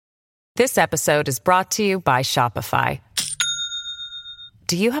This episode is brought to you by Shopify.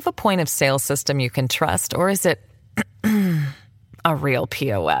 Do you have a point of sale system you can trust, or is it a real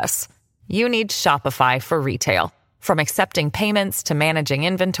POS? You need Shopify for retail. From accepting payments to managing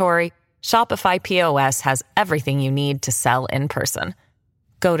inventory, Shopify POS has everything you need to sell in person.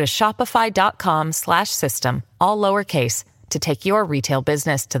 Go to shopify.com/system, all lowercase, to take your retail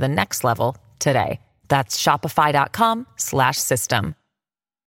business to the next level today. That's shopify.com/system.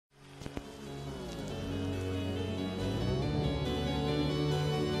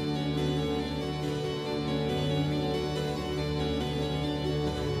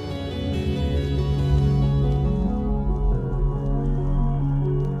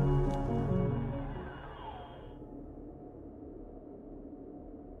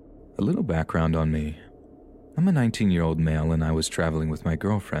 A little background on me. I'm a 19-year-old male and I was traveling with my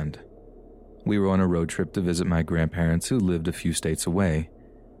girlfriend. We were on a road trip to visit my grandparents who lived a few states away.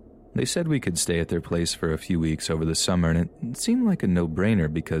 They said we could stay at their place for a few weeks over the summer, and it seemed like a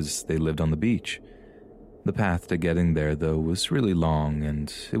no-brainer because they lived on the beach. The path to getting there, though, was really long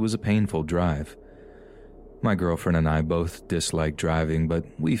and it was a painful drive. My girlfriend and I both disliked driving, but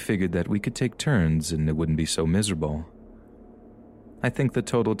we figured that we could take turns and it wouldn't be so miserable. I think the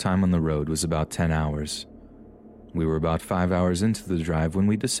total time on the road was about 10 hours. We were about 5 hours into the drive when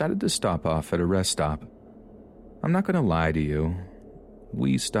we decided to stop off at a rest stop. I'm not going to lie to you.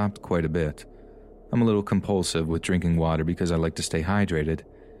 We stopped quite a bit. I'm a little compulsive with drinking water because I like to stay hydrated.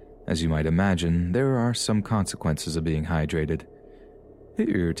 As you might imagine, there are some consequences of being hydrated. It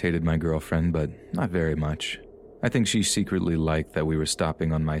irritated my girlfriend, but not very much. I think she secretly liked that we were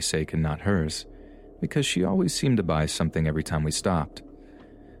stopping on my sake and not hers, because she always seemed to buy something every time we stopped.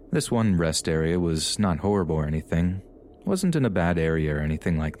 This one rest area was not horrible or anything. It wasn't in a bad area or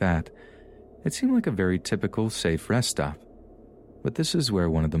anything like that. It seemed like a very typical, safe rest stop. But this is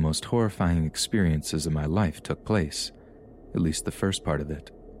where one of the most horrifying experiences of my life took place, at least the first part of it.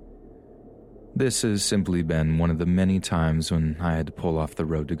 This has simply been one of the many times when I had to pull off the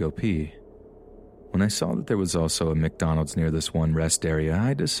road to go pee. When I saw that there was also a McDonald's near this one rest area,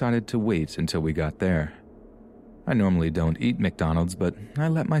 I decided to wait until we got there. I normally don't eat McDonald's, but I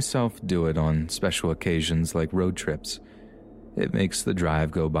let myself do it on special occasions like road trips. It makes the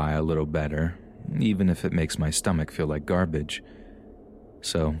drive go by a little better, even if it makes my stomach feel like garbage.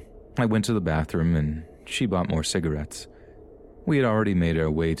 So, I went to the bathroom and she bought more cigarettes. We had already made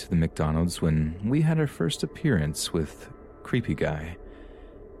our way to the McDonald's when we had our first appearance with Creepy Guy.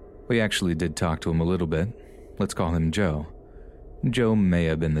 We actually did talk to him a little bit. Let's call him Joe. Joe may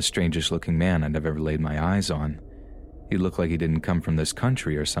have been the strangest looking man I'd ever laid my eyes on. He looked like he didn't come from this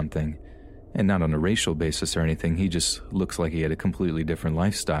country or something. And not on a racial basis or anything, he just looks like he had a completely different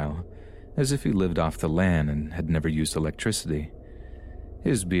lifestyle, as if he lived off the land and had never used electricity.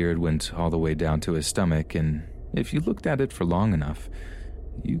 His beard went all the way down to his stomach, and if you looked at it for long enough,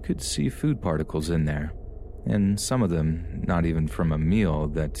 you could see food particles in there. And some of them not even from a meal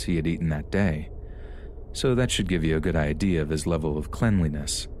that he had eaten that day. So that should give you a good idea of his level of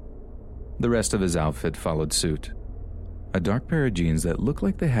cleanliness. The rest of his outfit followed suit. A dark pair of jeans that looked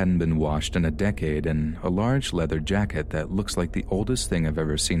like they hadn't been washed in a decade, and a large leather jacket that looks like the oldest thing I've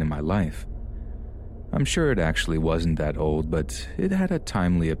ever seen in my life. I'm sure it actually wasn't that old, but it had a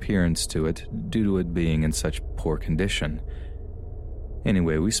timely appearance to it due to it being in such poor condition.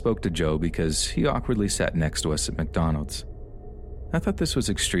 Anyway, we spoke to Joe because he awkwardly sat next to us at McDonald's. I thought this was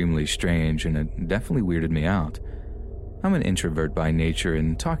extremely strange, and it definitely weirded me out. I'm an introvert by nature,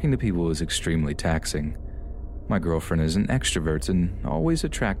 and talking to people is extremely taxing. My girlfriend is an extrovert and always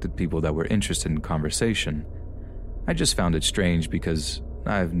attracted people that were interested in conversation. I just found it strange because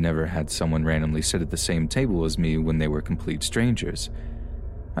I've never had someone randomly sit at the same table as me when they were complete strangers.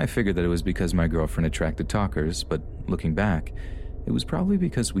 I figured that it was because my girlfriend attracted talkers, but looking back, it was probably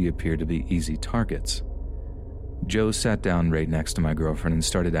because we appeared to be easy targets. Joe sat down right next to my girlfriend and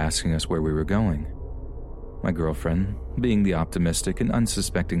started asking us where we were going. My girlfriend, being the optimistic and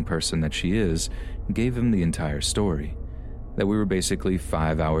unsuspecting person that she is, gave him the entire story, that we were basically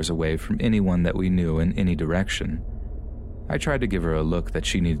 5 hours away from anyone that we knew in any direction. I tried to give her a look that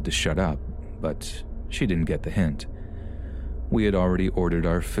she needed to shut up, but she didn't get the hint. We had already ordered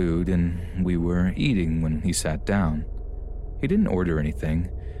our food and we were eating when he sat down. He didn't order anything.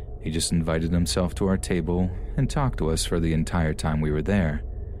 He just invited himself to our table and talked to us for the entire time we were there.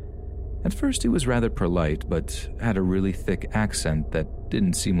 At first he was rather polite, but had a really thick accent that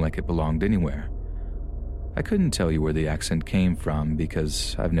didn't seem like it belonged anywhere. I couldn't tell you where the accent came from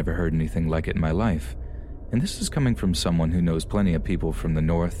because I've never heard anything like it in my life, and this is coming from someone who knows plenty of people from the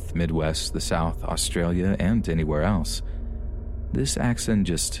North, Midwest, the South, Australia, and anywhere else. This accent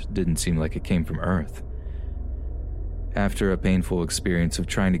just didn't seem like it came from Earth. After a painful experience of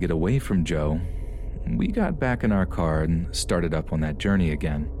trying to get away from Joe, we got back in our car and started up on that journey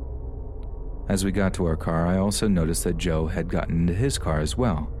again. As we got to our car, I also noticed that Joe had gotten into his car as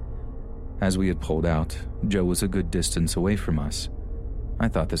well. As we had pulled out, Joe was a good distance away from us. I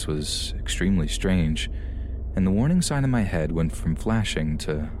thought this was extremely strange, and the warning sign in my head went from flashing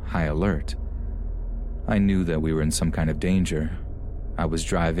to high alert. I knew that we were in some kind of danger. I was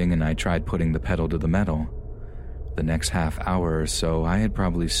driving and I tried putting the pedal to the metal. The next half hour or so, I had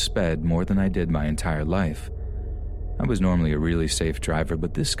probably sped more than I did my entire life. I was normally a really safe driver,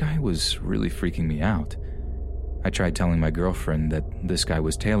 but this guy was really freaking me out. I tried telling my girlfriend that this guy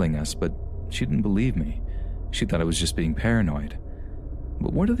was tailing us, but she didn't believe me. She thought I was just being paranoid.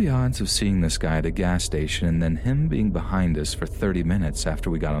 But what are the odds of seeing this guy at a gas station and then him being behind us for 30 minutes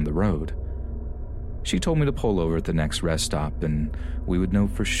after we got on the road? She told me to pull over at the next rest stop and we would know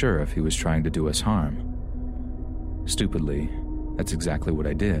for sure if he was trying to do us harm. Stupidly, that's exactly what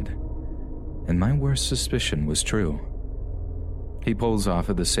I did. And my worst suspicion was true. He pulls off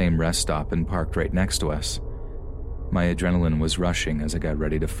at the same rest stop and parked right next to us. My adrenaline was rushing as I got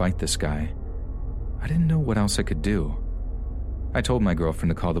ready to fight this guy. I didn't know what else I could do. I told my girlfriend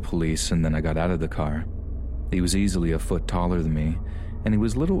to call the police and then I got out of the car. He was easily a foot taller than me, and he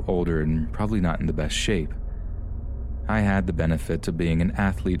was a little older and probably not in the best shape. I had the benefit of being an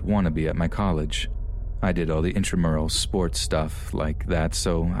athlete wannabe at my college. I did all the intramural sports stuff like that,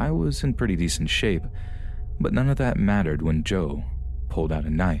 so I was in pretty decent shape, but none of that mattered when Joe pulled out a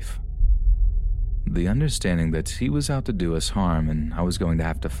knife. The understanding that he was out to do us harm and I was going to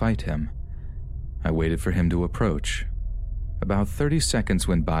have to fight him. I waited for him to approach. About 30 seconds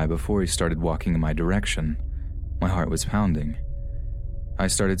went by before he started walking in my direction. My heart was pounding. I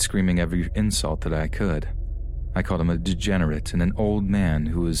started screaming every insult that I could. I called him a degenerate and an old man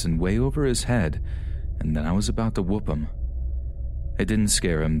who was in way over his head, and then I was about to whoop him. It didn't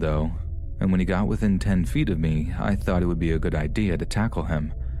scare him, though, and when he got within 10 feet of me, I thought it would be a good idea to tackle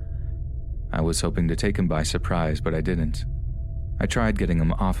him. I was hoping to take him by surprise, but I didn't. I tried getting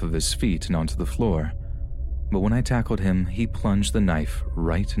him off of his feet and onto the floor, but when I tackled him, he plunged the knife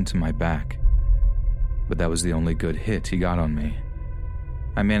right into my back. But that was the only good hit he got on me.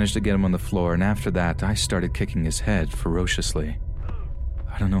 I managed to get him on the floor, and after that, I started kicking his head ferociously.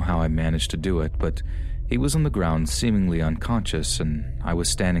 I don't know how I managed to do it, but he was on the ground seemingly unconscious, and I was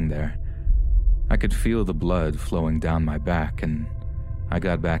standing there. I could feel the blood flowing down my back, and I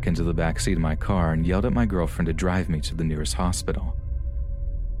got back into the back seat of my car and yelled at my girlfriend to drive me to the nearest hospital.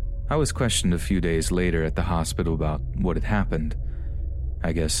 I was questioned a few days later at the hospital about what had happened.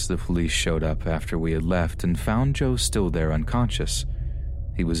 I guess the police showed up after we had left and found Joe still there unconscious.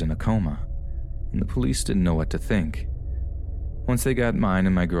 He was in a coma, and the police didn't know what to think. Once they got mine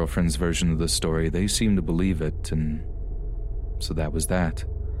and my girlfriend's version of the story, they seemed to believe it, and so that was that.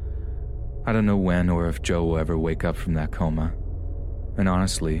 I don't know when or if Joe will ever wake up from that coma. And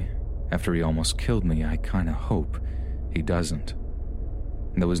honestly, after he almost killed me, I kinda hope he doesn't.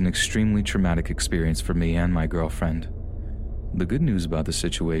 That was an extremely traumatic experience for me and my girlfriend. The good news about the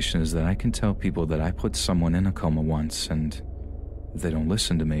situation is that I can tell people that I put someone in a coma once, and if they don't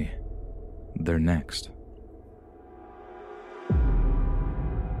listen to me, they're next.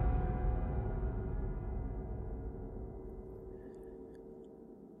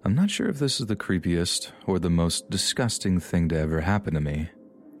 I'm not sure if this is the creepiest or the most disgusting thing to ever happen to me,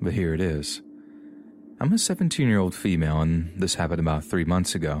 but here it is. I'm a 17-year-old female, and this happened about 3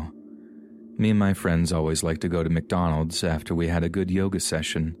 months ago. Me and my friends always like to go to McDonald's after we had a good yoga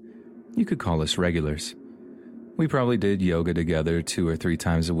session. You could call us regulars. We probably did yoga together 2 or 3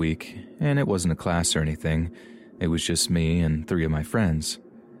 times a week, and it wasn't a class or anything. It was just me and 3 of my friends.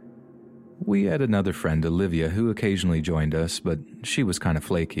 We had another friend, Olivia, who occasionally joined us, but she was kind of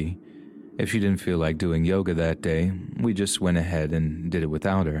flaky. If she didn't feel like doing yoga that day, we just went ahead and did it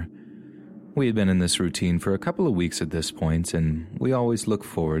without her. We had been in this routine for a couple of weeks at this point, and we always looked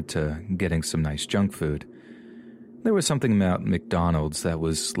forward to getting some nice junk food. There was something about McDonald's that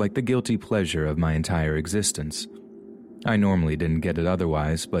was like the guilty pleasure of my entire existence. I normally didn't get it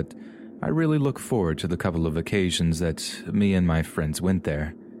otherwise, but I really look forward to the couple of occasions that me and my friends went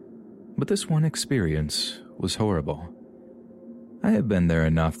there. But this one experience was horrible. I had been there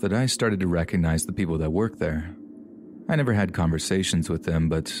enough that I started to recognize the people that worked there. I never had conversations with them,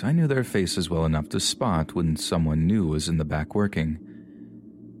 but I knew their faces well enough to spot when someone new was in the back working.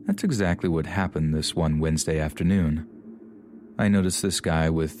 That's exactly what happened this one Wednesday afternoon. I noticed this guy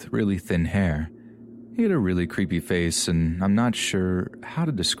with really thin hair. He had a really creepy face, and I'm not sure how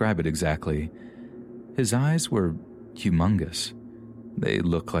to describe it exactly. His eyes were humongous. They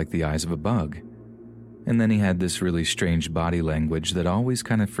looked like the eyes of a bug. And then he had this really strange body language that always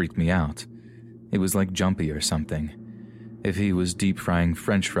kind of freaked me out. It was like jumpy or something. If he was deep frying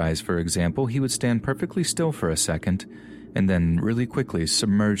French fries, for example, he would stand perfectly still for a second and then really quickly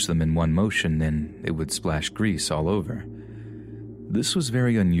submerge them in one motion and it would splash grease all over. This was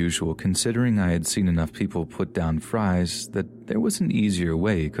very unusual considering I had seen enough people put down fries that there was an easier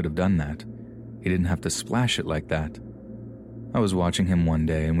way he could have done that. He didn't have to splash it like that. I was watching him one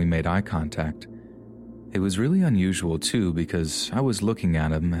day and we made eye contact. It was really unusual too because I was looking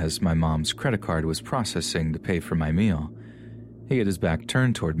at him as my mom's credit card was processing to pay for my meal. He had his back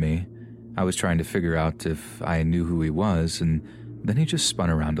turned toward me. I was trying to figure out if I knew who he was, and then he just spun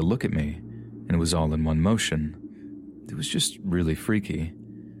around to look at me, and it was all in one motion. It was just really freaky.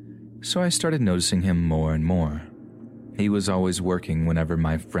 So I started noticing him more and more. He was always working whenever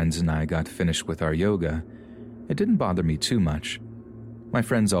my friends and I got finished with our yoga. It didn't bother me too much. My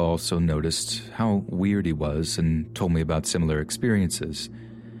friends also noticed how weird he was and told me about similar experiences.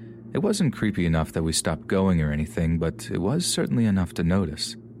 It wasn't creepy enough that we stopped going or anything, but it was certainly enough to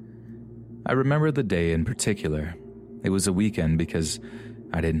notice. I remember the day in particular. It was a weekend because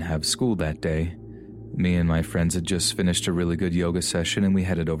I didn't have school that day. Me and my friends had just finished a really good yoga session and we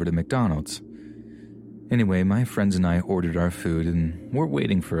headed over to McDonald's. Anyway, my friends and I ordered our food and were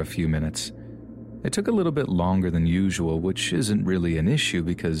waiting for a few minutes. It took a little bit longer than usual, which isn't really an issue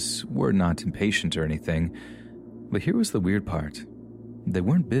because we're not impatient or anything. But here was the weird part. They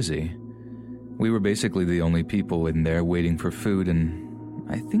weren't busy. We were basically the only people in there waiting for food, and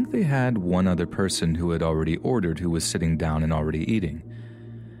I think they had one other person who had already ordered who was sitting down and already eating.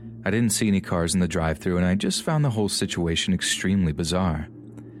 I didn't see any cars in the drive-thru, and I just found the whole situation extremely bizarre.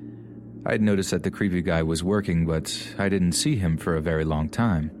 I'd noticed that the creepy guy was working, but I didn't see him for a very long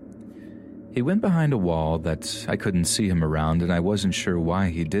time. He went behind a wall that I couldn't see him around, and I wasn't sure why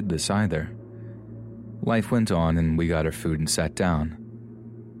he did this either. Life went on, and we got our food and sat down.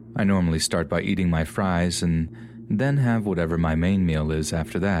 I normally start by eating my fries and then have whatever my main meal is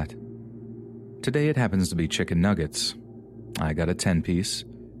after that. Today it happens to be chicken nuggets. I got a 10-piece.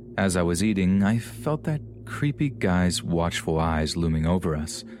 As I was eating, I felt that creepy guy's watchful eyes looming over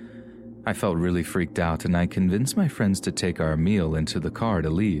us. I felt really freaked out, and I convinced my friends to take our meal into the car to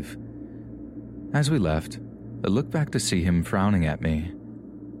leave. As we left, I looked back to see him frowning at me.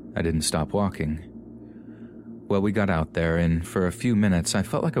 I didn't stop walking. Well, we got out there, and for a few minutes I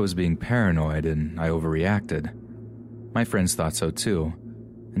felt like I was being paranoid and I overreacted. My friends thought so too,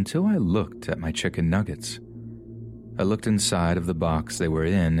 until I looked at my chicken nuggets. I looked inside of the box they were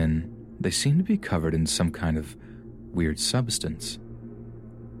in, and they seemed to be covered in some kind of weird substance.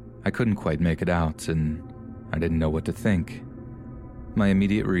 I couldn't quite make it out, and I didn't know what to think. My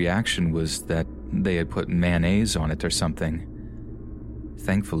immediate reaction was that they had put mayonnaise on it or something.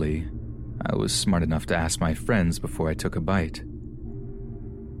 Thankfully, I was smart enough to ask my friends before I took a bite.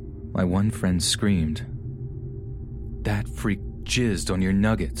 My one friend screamed, "That freak jizzed on your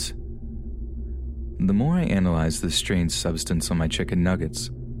nuggets." The more I analyzed this strange substance on my chicken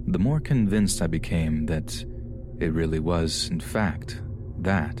nuggets, the more convinced I became that it really was, in fact,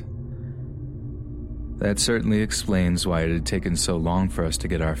 that. That certainly explains why it had taken so long for us to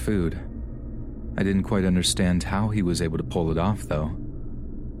get our food. I didn't quite understand how he was able to pull it off, though.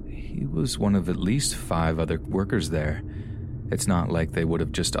 He was one of at least 5 other workers there. It's not like they would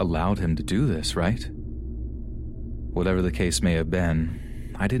have just allowed him to do this, right? Whatever the case may have been,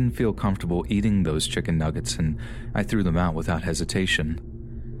 I didn't feel comfortable eating those chicken nuggets, and I threw them out without hesitation.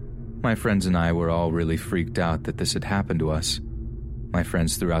 My friends and I were all really freaked out that this had happened to us. My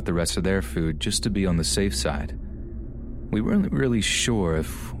friends threw out the rest of their food just to be on the safe side. We weren't really sure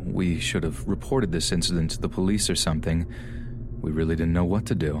if we should have reported this incident to the police or something. We really didn't know what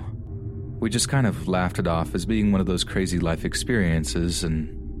to do. We just kind of laughed it off as being one of those crazy life experiences,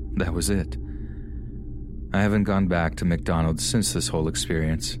 and that was it. I haven't gone back to McDonald's since this whole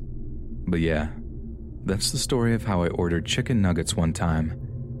experience. But yeah, that's the story of how I ordered chicken nuggets one time,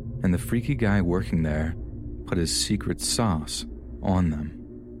 and the freaky guy working there put his secret sauce on them.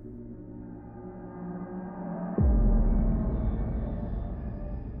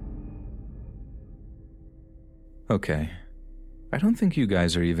 Okay, I don't think you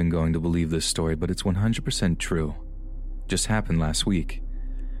guys are even going to believe this story, but it's 100% true. Just happened last week.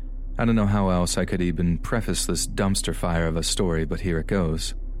 I don't know how else I could even preface this dumpster fire of a story, but here it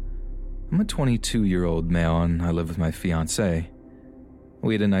goes. I'm a 22-year-old male and I live with my fiancée.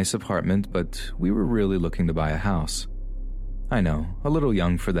 We had a nice apartment, but we were really looking to buy a house. I know, a little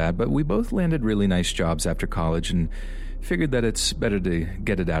young for that, but we both landed really nice jobs after college and figured that it's better to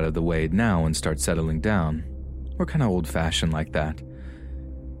get it out of the way now and start settling down. We're kind of old-fashioned like that.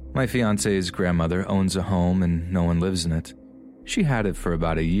 My fiance's grandmother owns a home and no one lives in it. She had it for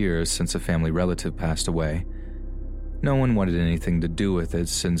about a year since a family relative passed away. No one wanted anything to do with it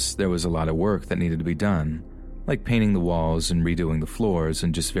since there was a lot of work that needed to be done, like painting the walls and redoing the floors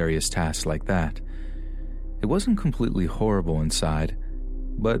and just various tasks like that. It wasn't completely horrible inside,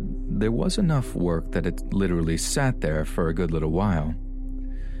 but there was enough work that it literally sat there for a good little while.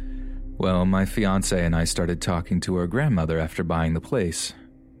 Well, my fiance and I started talking to her grandmother after buying the place.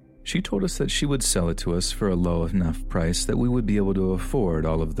 She told us that she would sell it to us for a low enough price that we would be able to afford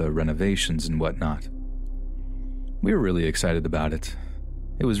all of the renovations and whatnot. We were really excited about it.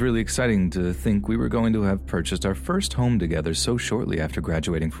 It was really exciting to think we were going to have purchased our first home together so shortly after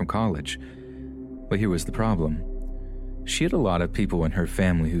graduating from college. But here was the problem. She had a lot of people in her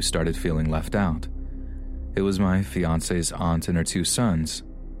family who started feeling left out. It was my fiance's aunt and her 2 sons.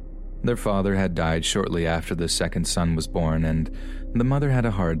 Their father had died shortly after the second son was born, and the mother had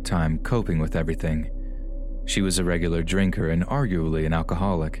a hard time coping with everything. She was a regular drinker and arguably an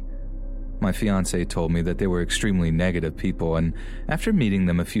alcoholic. My fiancé told me that they were extremely negative people, and after meeting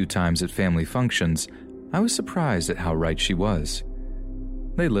them a few times at family functions, I was surprised at how right she was.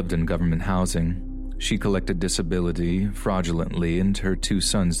 They lived in government housing. She collected disability fraudulently, and her 2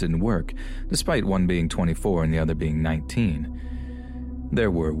 sons didn't work, despite one being 24 and the other being 19. There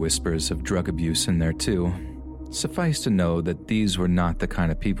were whispers of drug abuse in there too. Suffice to know that these were not the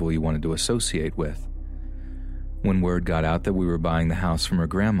kind of people you wanted to associate with. When word got out that we were buying the house from her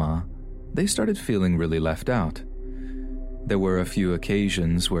grandma, they started feeling really left out. There were a few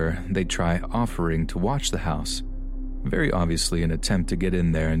occasions where they'd try offering to watch the house, very obviously an attempt to get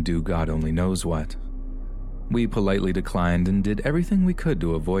in there and do God only knows what. We politely declined and did everything we could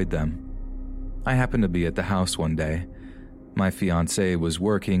to avoid them. I happened to be at the house one day. My fiancé was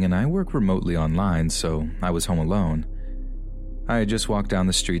working and I work remotely online, so I was home alone. I had just walked down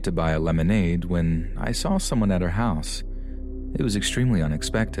the street to buy a lemonade when I saw someone at her house. It was extremely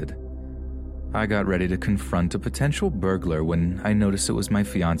unexpected. I got ready to confront a potential burglar when I noticed it was my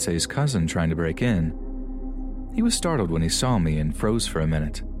fiancé's cousin trying to break in. He was startled when he saw me and froze for a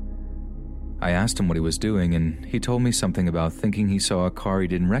minute. I asked him what he was doing, and he told me something about thinking he saw a car he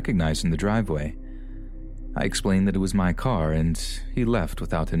didn't recognize in the driveway. I explained that it was my car, and he left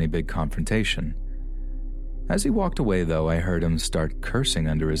without any big confrontation. As he walked away, though, I heard him start cursing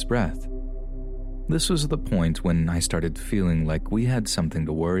under his breath. This was the point when I started feeling like we had something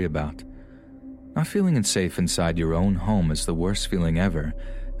to worry about. Not feeling safe inside your own home is the worst feeling ever,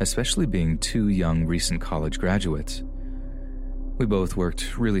 especially being 2 young recent college graduates. We both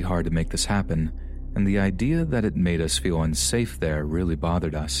worked really hard to make this happen, and the idea that it made us feel unsafe there really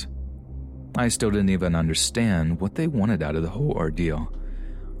bothered us. I still didn't even understand what they wanted out of the whole ordeal.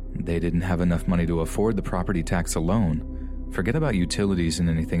 They didn't have enough money to afford the property tax alone. Forget about utilities and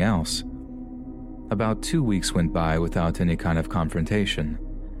anything else. About 2 weeks went by without any kind of confrontation.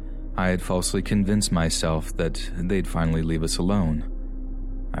 I had falsely convinced myself that they'd finally leave us alone.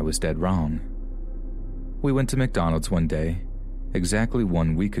 I was dead wrong. We went to McDonald's one day, exactly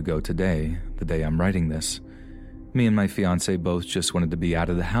 1 week ago today, the day I'm writing this. Me and my fiancé both just wanted to be out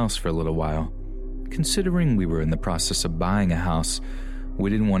of the house for a little while. Considering we were in the process of buying a house, we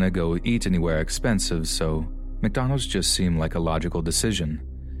didn't want to go eat anywhere expensive, so McDonald's just seemed like a logical decision.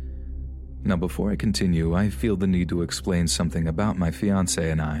 Now, before I continue, I feel the need to explain something about my fiancé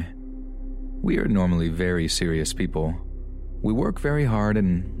and I. We are normally very serious people. We work very hard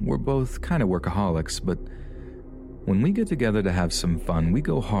and we're both kind of workaholics, but when we get together to have some fun, we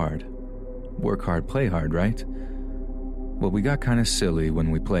go hard. Work hard, play hard, right? Well, we got kind of silly when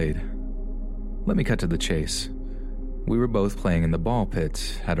we played. Let me cut to the chase. We were both playing in the ball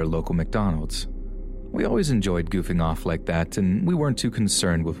pit at our local McDonald's. We always enjoyed goofing off like that, and we weren't too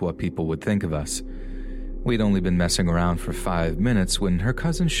concerned with what people would think of us. We'd only been messing around for 5 minutes when her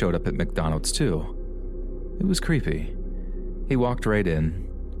cousin showed up at McDonald's too. It was creepy. He walked right in,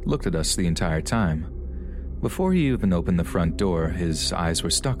 looked at us the entire time. Before he even opened the front door, his eyes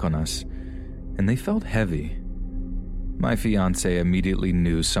were stuck on us, and they felt heavy. My fiancée immediately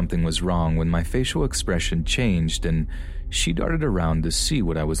knew something was wrong when my facial expression changed and she darted around to see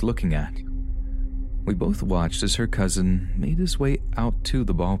what I was looking at. We both watched as her cousin made his way out to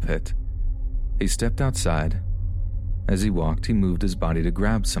the ball pit. He stepped outside. As he walked, he moved his body to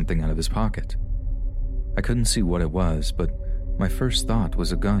grab something out of his pocket. I couldn't see what it was, but my first thought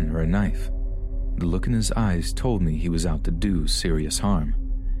was a gun or a knife. The look in his eyes told me he was out to do serious harm.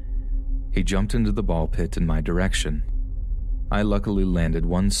 He jumped into the ball pit in my direction. I luckily landed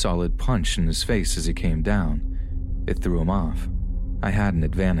one solid punch in his face as he came down. It threw him off. I had an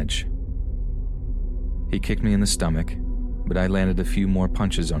advantage. He kicked me in the stomach, but I landed a few more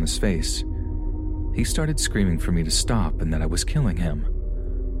punches on his face. He started screaming for me to stop and that I was killing him.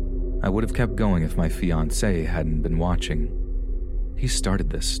 I would have kept going if my fiancée hadn't been watching. He started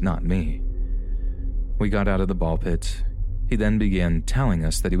this, not me. We got out of the ball pit. He then began telling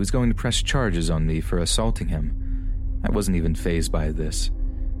us that he was going to press charges on me for assaulting him. I wasn't even fazed by this.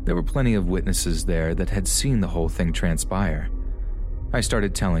 There were plenty of witnesses there that had seen the whole thing transpire. I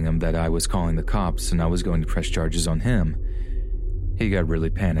started telling him that I was calling the cops and I was going to press charges on him. He got really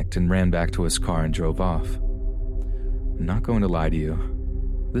panicked and ran back to his car and drove off. I'm not going to lie to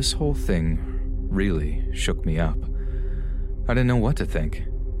you. This whole thing really shook me up. I didn't know what to think.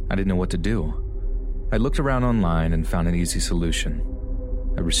 I didn't know what to do. I looked around online and found an easy solution: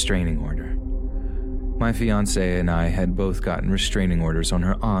 a restraining order. My fiancée and I had both gotten restraining orders on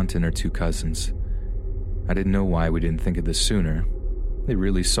her aunt and her 2 cousins. I didn't know why we didn't think of this sooner. It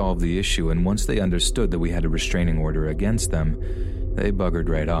really solved the issue, and once they understood that we had a restraining order against them, they buggered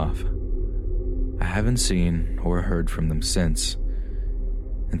right off. I haven't seen or heard from them since.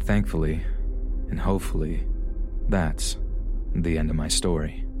 And thankfully, and hopefully, that's the end of my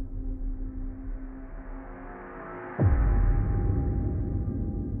story.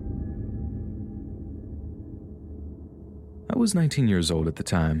 I was 19 years old at the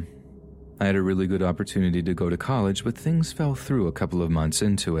time. I had a really good opportunity to go to college, but things fell through a couple of months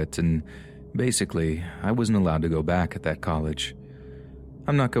into it, and basically, I wasn't allowed to go back at that college.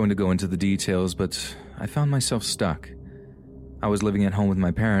 I'm not going to go into the details, but I found myself stuck. I was living at home with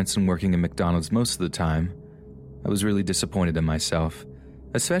my parents and working at McDonald's most of the time. I was really disappointed in myself,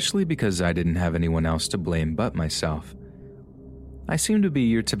 especially because I didn't have anyone else to blame but myself. I seemed to be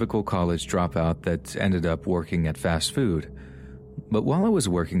your typical college dropout that ended up working at fast food. But while I was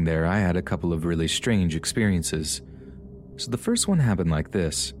working there, I had a couple of really strange experiences. So the first one happened like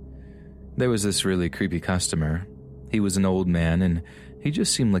this. There was this really creepy customer. He was an old man, and he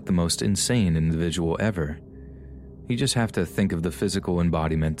just seemed like the most insane individual ever. You just have to think of the physical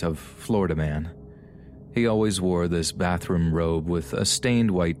embodiment of Florida man. He always wore this bathroom robe with a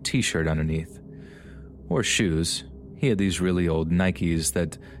stained white t-shirt underneath. Or shoes. He had these really old Nikes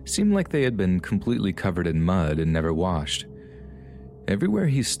that seemed like they had been completely covered in mud and never washed. Everywhere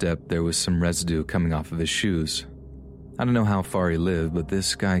he stepped, there was some residue coming off of his shoes. I don't know how far he lived, but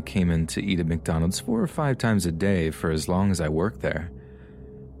this guy came in to eat at McDonald's 4 or 5 times a day for as long as I worked there.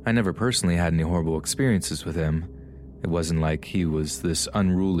 I never personally had any horrible experiences with him. It wasn't like he was this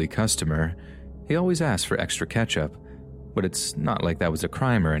unruly customer. He always asked for extra ketchup, but it's not like that was a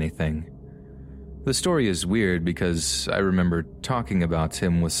crime or anything. The story is weird because I remember talking about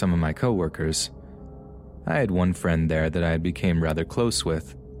him with some of my coworkers. I had one friend there that I became rather close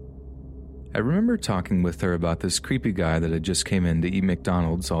with. I remember talking with her about this creepy guy that had just came in to eat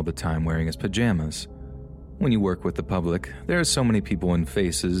McDonald's all the time wearing his pajamas. When you work with the public, there are so many people and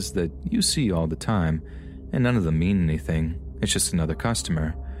faces that you see all the time, and none of them mean anything. It's just another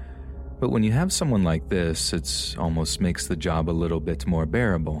customer. But when you have someone like this, it almost makes the job a little bit more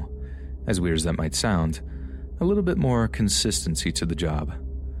bearable. As weird as that might sound, a little bit more consistency to the job.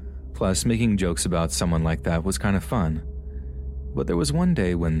 Plus, making jokes about someone like that was kind of fun. But there was one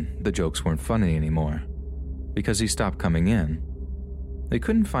day when the jokes weren't funny anymore, because he stopped coming in. They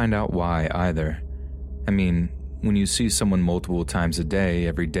couldn't find out why either. I mean, when you see someone multiple times a day,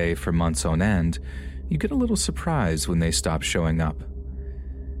 every day for months on end, you get a little surprised when they stop showing up.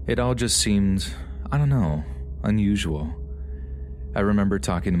 It all just seemed, I don't know, unusual. I remember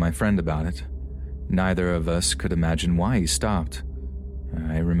talking to my friend about it. Neither of us could imagine why he stopped.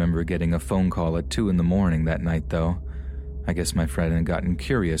 I remember getting a phone call at 2 a.m. that night, though. I guess my friend had gotten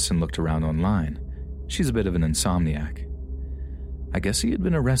curious and looked around online. She's a bit of an insomniac. I guess he had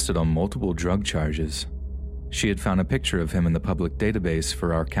been arrested on multiple drug charges. She had found a picture of him in the public database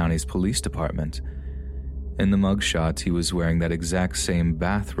for our county's police department. In the mugshot, he was wearing that exact same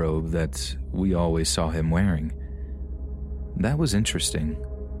bathrobe that we always saw him wearing. That was interesting.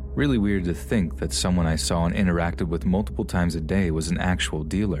 Really weird to think that someone I saw and interacted with multiple times a day was an actual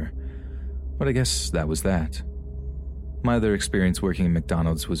dealer. But I guess that was that. My other experience working at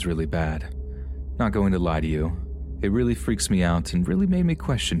McDonald's was really bad. Not going to lie to you, it really freaks me out and really made me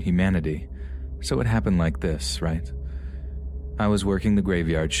question humanity. So it happened like this, right? I was working the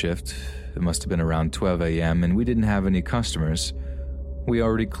graveyard shift. It must have been around 12 a.m. and we didn't have any customers. We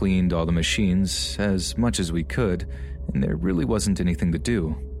already cleaned all the machines as much as we could, and there really wasn't anything to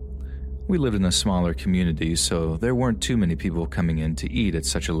do. We lived in a smaller community, so there weren't too many people coming in to eat at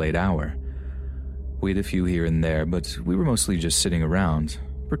such a late hour. We had a few here and there, but we were mostly just sitting around,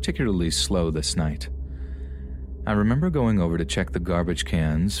 particularly slow this night. I remember going over to check the garbage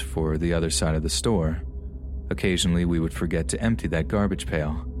cans for the other side of the store. Occasionally, we would forget to empty that garbage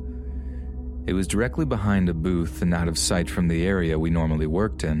pail. It was directly behind a booth and out of sight from the area we normally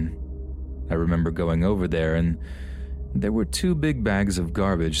worked in. I remember going over there, and there were 2 big bags of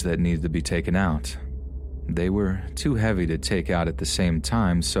garbage that needed to be taken out. They were too heavy to take out at the same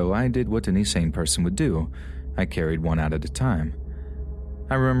time, so I did what any sane person would do. I carried one out at a time.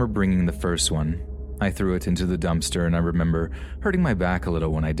 I remember bringing the first one. I threw it into the dumpster, and I remember hurting my back a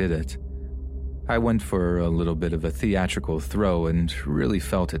little when I did it. I went for a little bit of a theatrical throw and really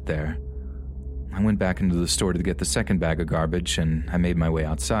felt it there. I went back into the store to get the second bag of garbage, and I made my way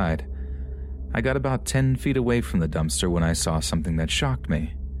outside. I got about 10 feet away from the dumpster when I saw something that shocked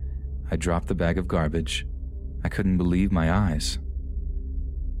me. I dropped the bag of garbage. I couldn't believe my eyes.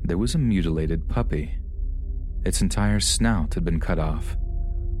 There was a mutilated puppy. Its entire snout had been cut off.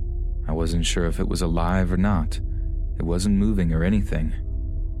 I wasn't sure if it was alive or not. It wasn't moving or anything.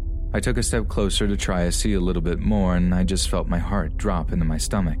 I took a step closer to try to see a little bit more, and I just felt my heart drop into my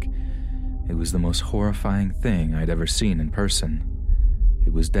stomach. It was the most horrifying thing I'd ever seen in person.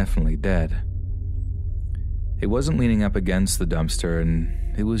 It was definitely dead. It wasn't leaning up against the dumpster,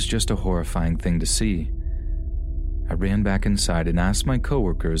 and it was just a horrifying thing to see. I ran back inside and asked my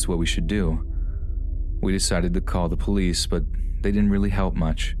coworkers what we should do. We decided to call the police, but they didn't really help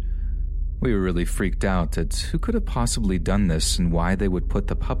much. We were really freaked out at who could have possibly done this and why they would put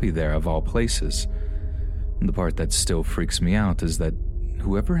the puppy there of all places. And the part that still freaks me out is that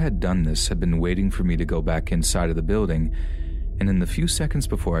whoever had done this had been waiting for me to go back inside of the building, and in the few seconds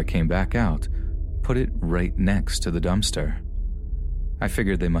before I came back out, put it right next to the dumpster. I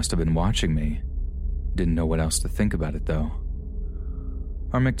figured they must have been watching me. Didn't know what else to think about it, though.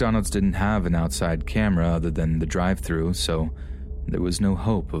 Our McDonald's didn't have an outside camera other than the drive-thru, so there was no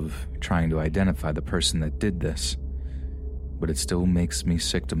hope of trying to identify the person that did this. But it still makes me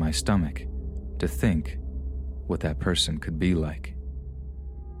sick to my stomach to think what that person could be like.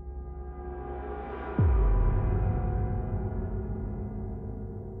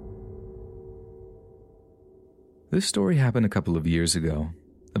 This story happened a couple of years ago,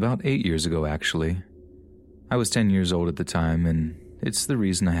 about 8 years ago actually. I was 10 years old at the time, and it's the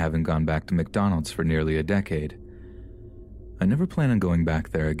reason I haven't gone back to McDonald's for nearly a decade. I never plan on going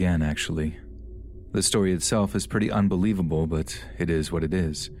back there again, actually. The story itself is pretty unbelievable, but it is what it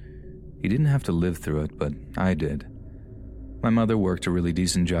is. You didn't have to live through it, but I did. My mother worked a really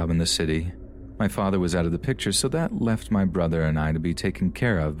decent job in the city. My father was out of the picture, so that left my brother and I to be taken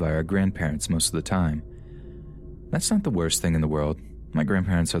care of by our grandparents most of the time. That's not the worst thing in the world. My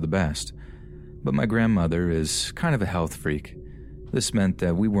grandparents are the best. But my grandmother is kind of a health freak. This meant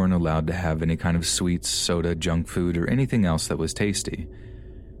that we weren't allowed to have any kind of sweets, soda, junk food, or anything else that was tasty.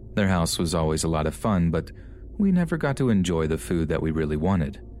 Their house was always a lot of fun, but we never got to enjoy the food that we really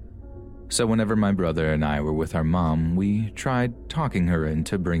wanted. So whenever my brother and I were with our mom, we tried talking her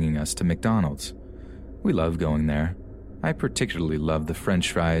into bringing us to McDonald's. We loved going there. I particularly loved the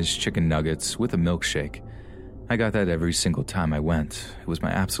French fries, chicken nuggets with a milkshake. I got that every single time I went. It was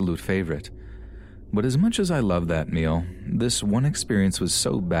my absolute favorite. But as much as I loved that meal, this one experience was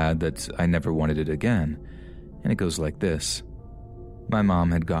so bad that I never wanted it again. And it goes like this. My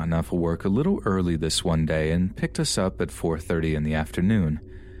mom had gotten off of work a little early this one day and picked us up at 4:30 in the afternoon.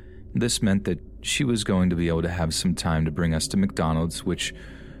 This meant that she was going to be able to have some time to bring us to McDonald's, which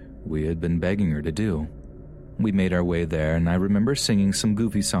we had been begging her to do. We made our way there, and I remember singing some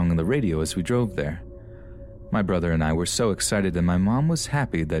goofy song on the radio as we drove there. My brother and I were so excited, and my mom was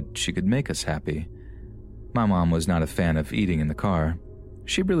happy that she could make us happy. My mom was not a fan of eating in the car.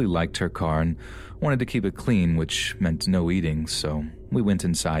 She really liked her car and wanted to keep it clean, which meant no eating, so we went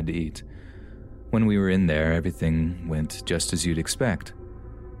inside to eat. When we were in there, everything went just as you'd expect.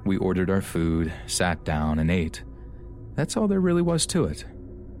 We ordered our food, sat down, and ate. That's all there really was to it.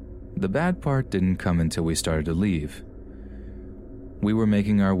 The bad part didn't come until we started to leave. We were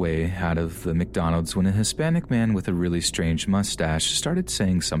making our way out of the McDonald's when a Hispanic man with a really strange mustache started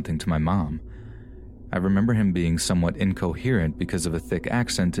saying something to my mom. I remember him being somewhat incoherent because of a thick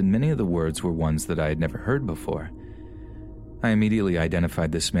accent, and many of the words were ones that I had never heard before. I immediately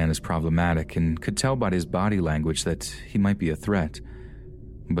identified this man as problematic and could tell by his body language that he might be a threat.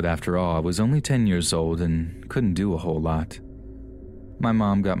 But after all, I was only 10 years old and couldn't do a whole lot. My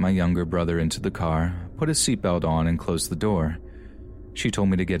mom got my younger brother into the car, put his seatbelt on, and closed the door. She told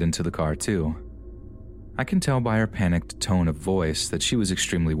me to get into the car too. I can tell by her panicked tone of voice that she was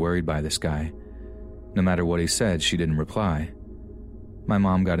extremely worried by this guy. No matter what he said, she didn't reply. My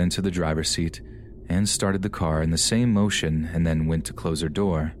mom got into the driver's seat and started the car in the same motion and then went to close her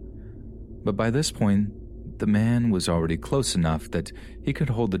door. But by this point, the man was already close enough that he could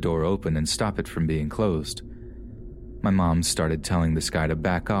hold the door open and stop it from being closed. My mom started telling this guy to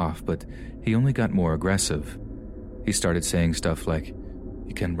back off, but he only got more aggressive. He started saying stuff like,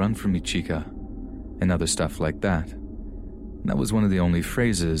 "You can run from me, chica," and other stuff like that. That was one of the only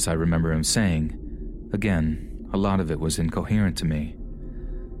phrases I remember him saying. Again, a lot of it was incoherent to me.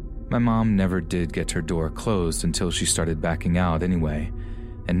 My mom never did get her door closed until she started backing out anyway,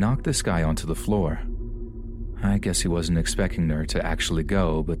 and knocked this guy onto the floor. I guess he wasn't expecting her to actually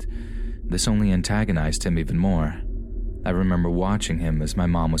go, but this only antagonized him even more. I remember watching him as my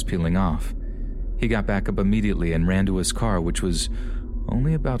mom was peeling off. He got back up immediately and ran to his car, which was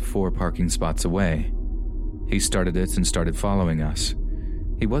only about 4 parking spots away. He started it and started following us.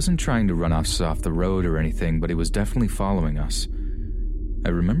 He wasn't trying to run us off the road or anything, but he was definitely following us. I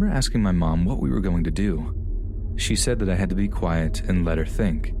remember asking my mom what we were going to do. She said that I had to be quiet and let her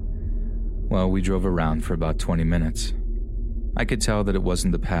think. Well, we drove around for about 20 minutes. I could tell that it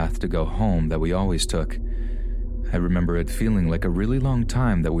wasn't the path to go home that we always took. I remember it feeling like a really long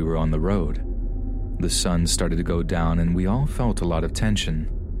time that we were on the road. The sun started to go down and we all felt a lot of tension.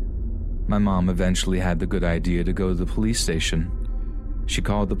 My mom eventually had the good idea to go to the police station. She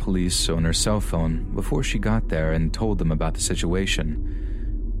called the police on her cell phone before she got there and told them about the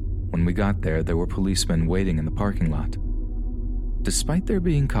situation. When we got there, there were policemen waiting in the parking lot. Despite there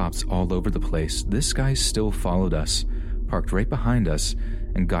being cops all over the place, this guy still followed us, parked right behind us,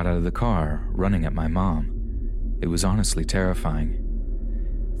 and got out of the car, running at my mom. It was honestly terrifying.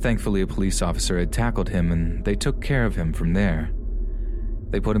 Thankfully, a police officer had tackled him and they took care of him from there.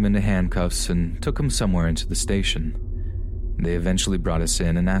 They put him into handcuffs and took him somewhere into the station. They eventually brought us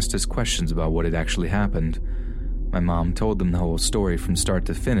in and asked us questions about what had actually happened. My mom told them the whole story from start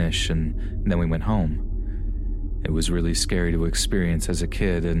to finish, and then we went home. It was really scary to experience as a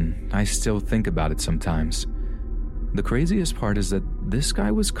kid, and I still think about it sometimes. The craziest part is that this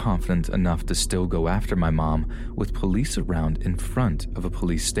guy was confident enough to still go after my mom with police around in front of a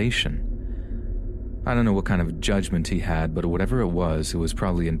police station. I don't know what kind of judgment he had, but whatever it was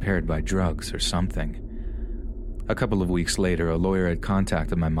probably impaired by drugs or something. A couple of weeks later, a lawyer had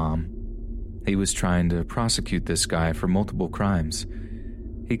contacted my mom. He was trying to prosecute this guy for multiple crimes.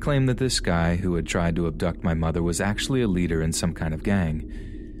 He claimed that this guy who had tried to abduct my mother was actually a leader in some kind of gang.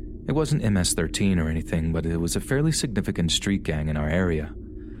 It wasn't MS-13 or anything, but it was a fairly significant street gang in our area.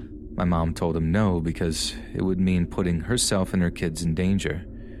 My mom told him no because it would mean putting herself and her kids in danger.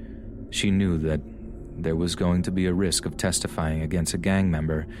 She knew that there was going to be a risk of testifying against a gang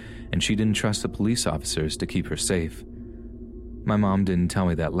member, and she didn't trust the police officers to keep her safe. My mom didn't tell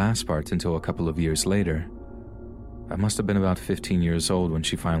me that last part until a couple of years later. I must have been about 15 years old when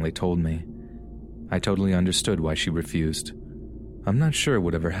she finally told me. I totally understood why she refused. I'm not sure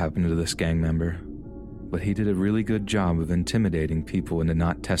whatever happened to this gang member, but he did a really good job of intimidating people into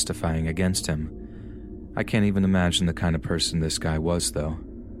not testifying against him. I can't even imagine the kind of person this guy was, though.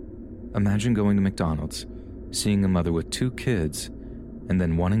 Imagine going to McDonald's, seeing a mother with 2 kids, and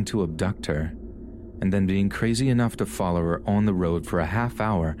then wanting to abduct her, and then being crazy enough to follow her on the road for a half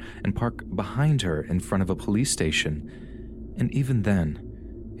hour and park behind her in front of a police station. And even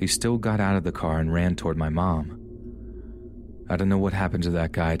then, he still got out of the car and ran toward my mom. I don't know what happened to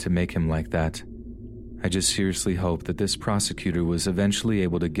that guy to make him like that. I just seriously hope that this prosecutor was eventually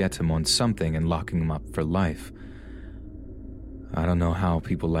able to get him on something and locking him up for life. I don't know how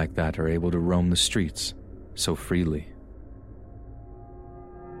people like that are able to roam the streets so freely.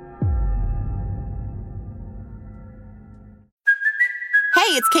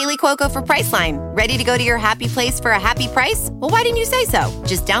 Hey, it's Kaylee Cuoco for Priceline. Ready to go to your happy place for a happy price? Well, why didn't you say so?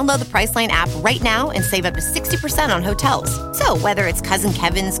 Just download the Priceline app right now and save up to 60% on hotels. So whether it's Cousin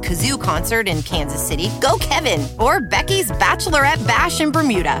Kevin's Kazoo Concert in Kansas City, go Kevin, or Becky's Bachelorette Bash in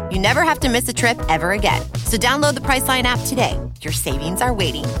Bermuda, you never have to miss a trip ever again. So download the Priceline app today. Your savings are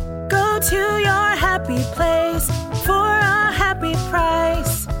waiting. Go to your happy place for a happy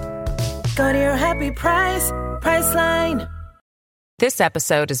price. Go to your happy price, Priceline. This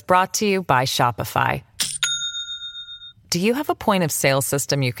episode is brought to you by Shopify. Do you have a point of sale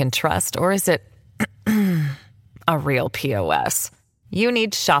system you can trust, or is it a real POS? You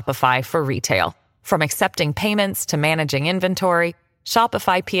need Shopify for retail. From accepting payments to managing inventory,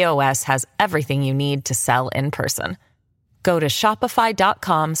 Shopify POS has everything you need to sell in person. Go to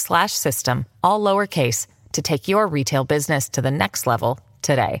shopify.com/system, all lowercase, to take your retail business to the next level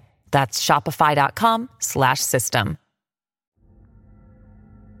today. That's shopify.com/system.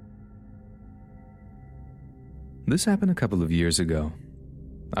 This happened a couple of years ago.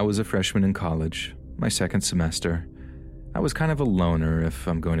 I was a freshman in college, my second semester. I was kind of a loner, if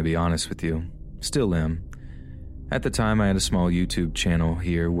I'm going to be honest with you. Still am. At the time, I had a small YouTube channel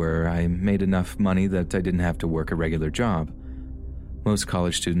here where I made enough money that I didn't have to work a regular job. Most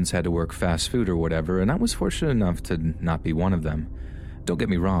college students had to work fast food or whatever, and I was fortunate enough to not be one of them. Don't get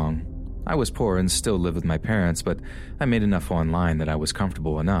me wrong, I was poor and still lived with my parents, but I made enough online that I was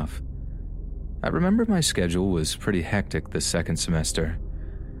comfortable enough. I remember my schedule was pretty hectic this second semester.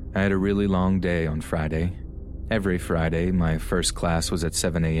 I had a really long day on Friday. Every Friday, my first class was at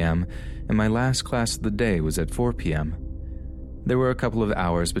 7 a.m., and my last class of the day was at 4 p.m. There were a couple of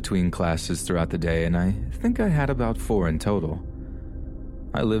hours between classes throughout the day, and I think I had about 4 in total.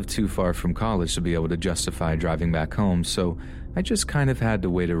 I lived too far from college to be able to justify driving back home, so I just kind of had to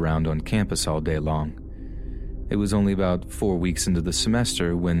wait around on campus all day long. It was only about 4 weeks into the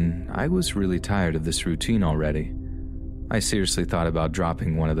semester when I was really tired of this routine already. I seriously thought about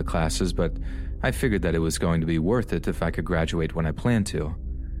dropping one of the classes, but I figured that it was going to be worth it if I could graduate when I planned to.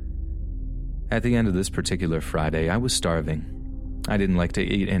 At the end of this particular Friday, I was starving. I didn't like to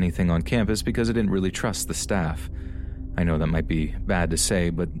eat anything on campus because I didn't really trust the staff. I know that might be bad to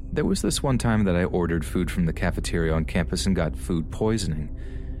say, but there was this one time that I ordered food from the cafeteria on campus and got food poisoning.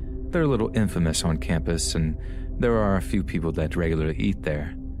 They're a little infamous on campus, and there are a few people that regularly eat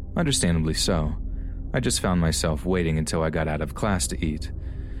there. Understandably so. I just found myself waiting until I got out of class to eat.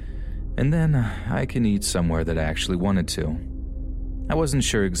 And then I can eat somewhere that I actually wanted to. I wasn't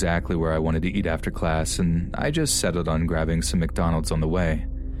sure exactly where I wanted to eat after class, and I just settled on grabbing some McDonald's on the way.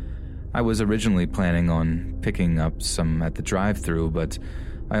 I was originally planning on picking up some at the drive-thru, but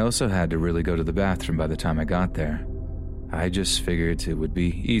I also had to really go to the bathroom by the time I got there. I just figured it would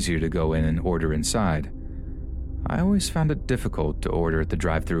be easier to go in and order inside. I always found it difficult to order at the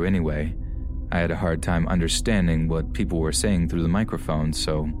drive-thru anyway. I had a hard time understanding what people were saying through the microphone,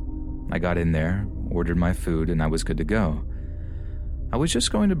 so I got in there, ordered my food, and I was good to go. I was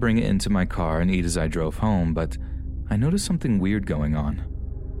just going to bring it into my car and eat as I drove home, but I noticed something weird going on.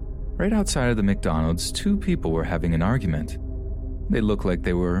 Right outside of the McDonald's, 2 people were having an argument. They looked like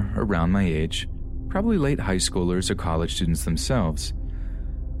they were around my age, probably late high schoolers or college students themselves.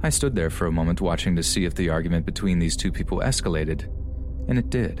 I stood there for a moment watching to see if the argument between these 2 people escalated, and it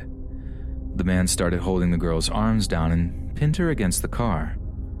did. The man started holding the girl's arms down and pinned her against the car.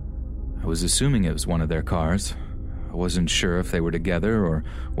 I was assuming it was one of their cars. I wasn't sure if they were together or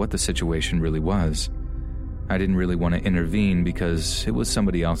what the situation really was. I didn't really want to intervene because it was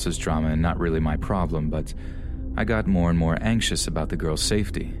somebody else's drama and not really my problem, but I got more and more anxious about the girl's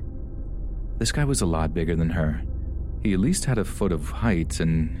safety. This guy was a lot bigger than her. He at least had a foot of height,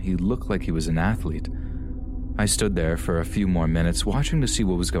 and he looked like he was an athlete. I stood there for a few more minutes watching to see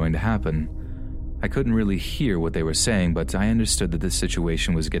what was going to happen. I couldn't really hear what they were saying, but I understood that the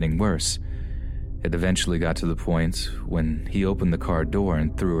situation was getting worse. It eventually got to the point when he opened the car door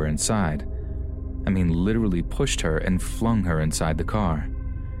and threw her inside. I mean, literally pushed her and flung her inside the car.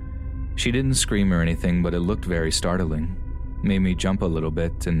 She didn't scream or anything, but it looked very startling. Made me jump a little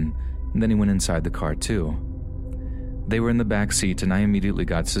bit, and then he went inside the car too. They were in the back seat, and I immediately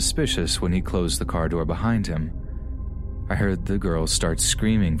got suspicious when he closed the car door behind him. I heard the girl start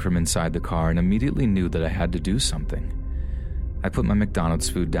screaming from inside the car and immediately knew that I had to do something. I put my McDonald's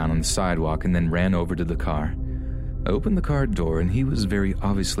food down on the sidewalk and then ran over to the car. I opened the car door, and he was very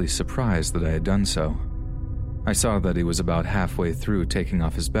obviously surprised that I had done so. I saw that he was about halfway through taking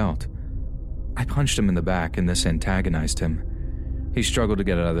off his belt. I punched him in the back, and this antagonized him. He struggled to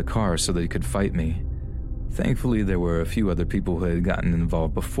get out of the car so that he could fight me. Thankfully, there were a few other people who had gotten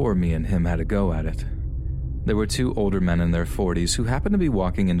involved before me and him had a go at it. There were 2 older men in their 40s who happened to be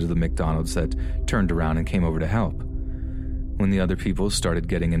walking into the McDonald's that turned around and came over to help. When the other people started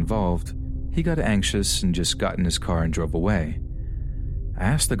getting involved, he got anxious and just got in his car and drove away. I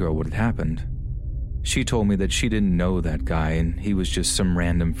asked the girl what had happened. She told me that she didn't know that guy and he was just some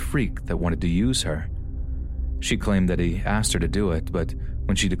random freak that wanted to use her. She claimed that he asked her to do it, but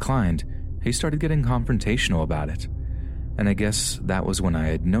when she declined, he started getting confrontational about it. And I guess that was when I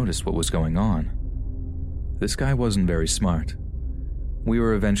had noticed what was going on. This guy wasn't very smart. We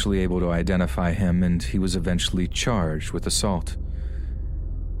were eventually able to identify him, and he was eventually charged with assault.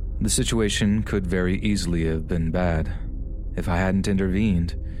 The situation could very easily have been bad. If I hadn't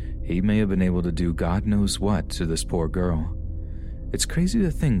intervened, he may have been able to do God knows what to this poor girl. It's crazy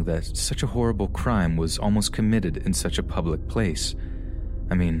to think that such a horrible crime was almost committed in such a public place.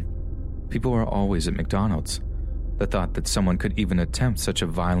 I mean, people are always at McDonald's. The thought that someone could even attempt such a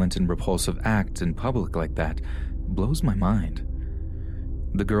violent and repulsive act in public like that blows my mind.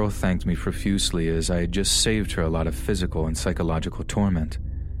 The girl thanked me profusely as I had just saved her a lot of physical and psychological torment.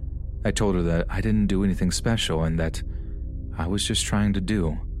 I told her that I didn't do anything special and that I was just trying to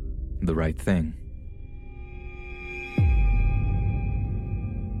do the right thing.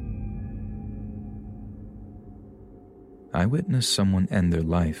 I witnessed someone end their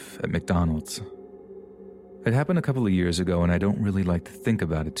life at McDonald's. It happened a couple of years ago, and I don't really like to think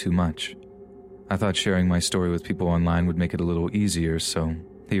about it too much. I thought sharing my story with people online would make it a little easier, so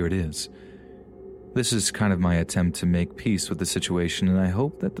here it is. This is kind of my attempt to make peace with the situation, and I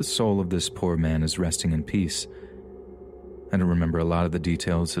hope that the soul of this poor man is resting in peace. I don't remember a lot of the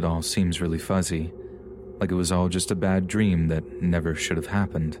details. It all seems really fuzzy, like it was all just a bad dream that never should have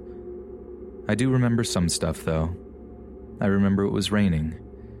happened. I do remember some stuff, though. I remember it was raining.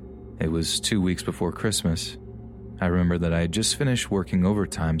 It was 2 weeks before Christmas. I remember that I had just finished working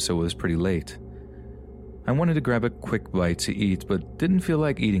overtime, so it was pretty late. I wanted to grab a quick bite to eat, but didn't feel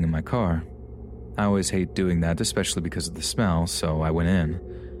like eating in my car. I always hate doing that, especially because of the smell, so I went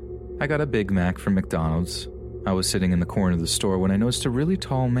in. I got a Big Mac from McDonald's. I was sitting in the corner of the store when I noticed a really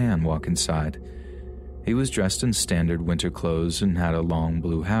tall man walk inside. He was dressed in standard winter clothes and had a long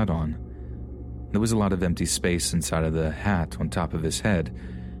blue hat on. There was a lot of empty space inside of the hat on top of his head,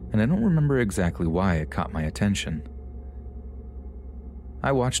 and I don't remember exactly why it caught my attention.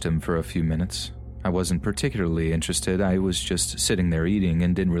 I watched him for a few minutes. I wasn't particularly interested. I was just sitting there eating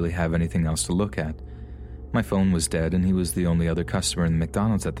and didn't really have anything else to look at. My phone was dead, and he was the only other customer in the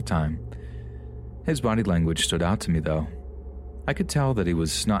McDonald's at the time. His body language stood out to me, though. I could tell that he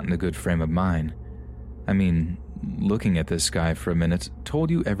was not in a good frame of mind. I mean, looking at this guy for a minute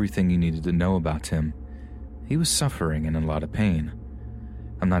told you everything you needed to know about him. He was suffering and in a lot of pain.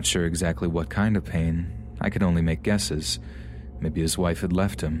 I'm not sure exactly what kind of pain. I could only make guesses. Maybe his wife had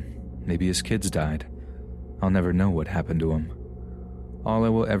left him. Maybe his kids died. I'll never know what happened to him. All I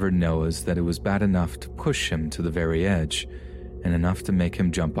will ever know is that it was bad enough to push him to the very edge, and enough to make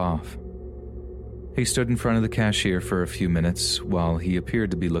him jump off. He stood in front of the cashier for a few minutes while he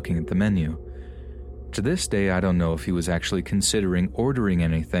appeared to be looking at the menu. To this day, I don't know if he was actually considering ordering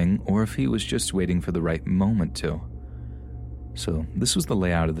anything or if he was just waiting for the right moment to. So this was the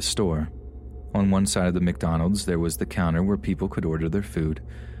layout of the store. On one side of the McDonald's, there was the counter where people could order their food,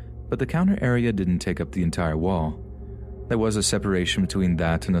 but the counter area didn't take up the entire wall. There was a separation between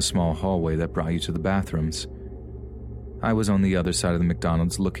that and a small hallway that brought you to the bathrooms. I was on the other side of the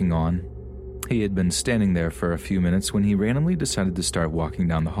McDonald's looking on. He had been standing there for a few minutes when he randomly decided to start walking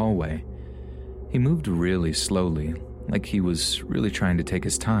down the hallway. He moved really slowly, like he was really trying to take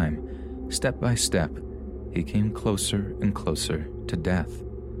his time. Step by step, he came closer and closer to death.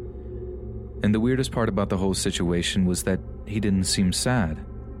 And the weirdest part about the whole situation was that he didn't seem sad.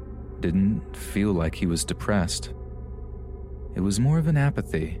 Didn't feel like he was depressed. It was more of an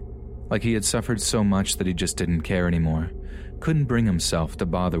apathy, like he had suffered so much that he just didn't care anymore, couldn't bring himself to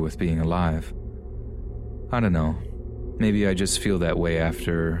bother with being alive. I don't know, maybe I just feel that way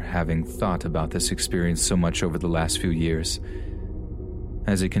after having thought about this experience so much over the last few years.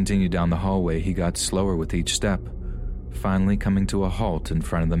 As he continued down the hallway, he got slower with each step, finally coming to a halt in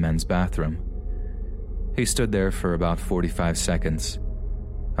front of the men's bathroom. He stood there for about 45 seconds.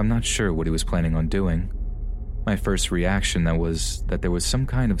 I'm not sure what he was planning on doing. My first reaction was that there was some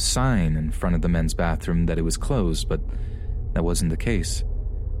kind of sign in front of the men's bathroom that it was closed, but that wasn't the case.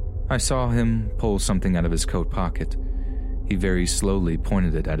 I saw him pull something out of his coat pocket. He very slowly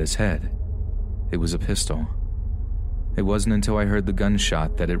pointed it at his head. It was a pistol. It wasn't until I heard the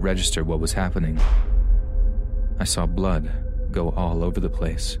gunshot that it registered what was happening. I saw blood go all over the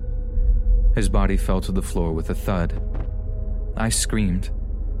place. His body fell to the floor with a thud. I screamed.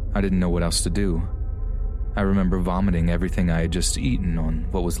 I didn't know what else to do. I remember vomiting everything I had just eaten on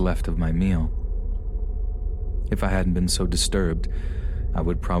what was left of my meal. If I hadn't been so disturbed, I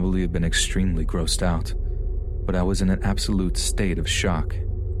would probably have been extremely grossed out, but I was in an absolute state of shock.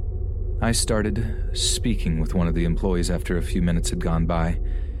 I started speaking with one of the employees after a few minutes had gone by.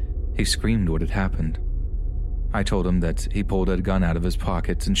 He screamed what had happened. I told him that he pulled a gun out of his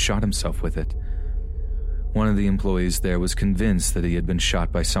pocket and shot himself with it. One of the employees there was convinced that he had been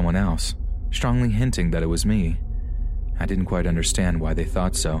shot by someone else, strongly hinting that it was me. I didn't quite understand why they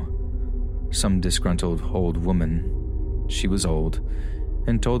thought so. Some disgruntled old woman, she was old,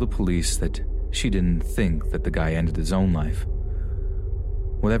 and told the police that she didn't think that the guy ended his own life.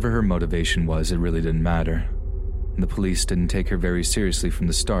 Whatever her motivation was, it really didn't matter. The police didn't take her very seriously from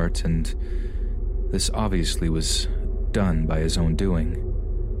the start, and this obviously was done by his own doing.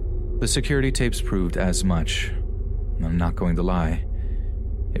 The security tapes proved as much. I'm not going to lie.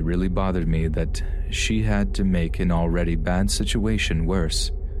 It really bothered me that she had to make an already bad situation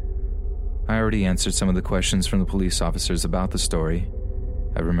worse. I already answered some of the questions from the police officers about the story.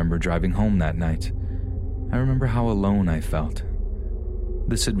 I remember driving home that night. I remember how alone I felt.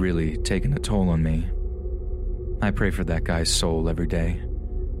 This had really taken a toll on me. I pray for that guy's soul every day.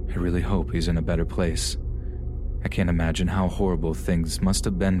 I really hope he's in a better place. I can't imagine how horrible things must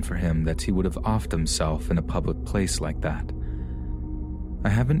have been for him that he would have offed himself in a public place like that. I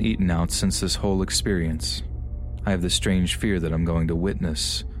haven't eaten out since this whole experience. I have the strange fear that I'm going to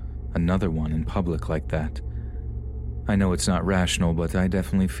witness another one in public like that. I know it's not rational, but I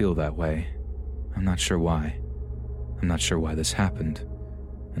definitely feel that way. I'm not sure why. I'm not sure why this happened,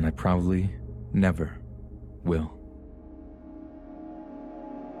 and I probably never will.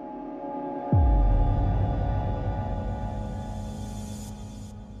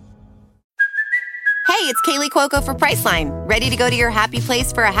 Hey, it's Kaylee Cuoco for Priceline. Ready to go to your happy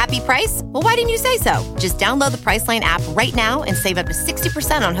place for a happy price? Well, why didn't you say so? Just download the Priceline app right now and save up to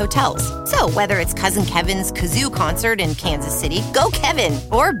 60% on hotels. So whether it's Cousin Kevin's Kazoo Concert in Kansas City, go Kevin,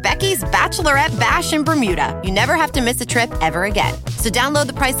 or Becky's Bachelorette Bash in Bermuda, you never have to miss a trip ever again. So download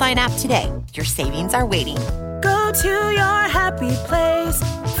the Priceline app today. Your savings are waiting. Go to your happy place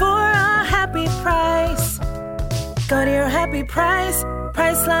for a happy price. Go to your happy price,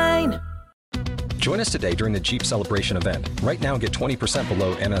 Priceline. Join us today during the Jeep Celebration event. Right now, get 20%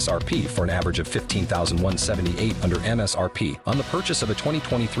 below MSRP for an average of $15,178 under MSRP on the purchase of a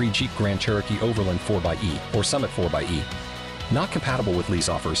 2023 Jeep Grand Cherokee Overland 4xE or Summit 4xE. Not compatible with lease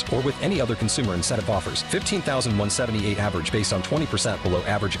offers or with any other consumer incentive offers. $15,178 average based on 20% below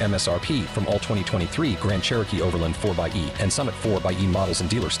average MSRP from all 2023 Grand Cherokee Overland 4xE and Summit 4xE models in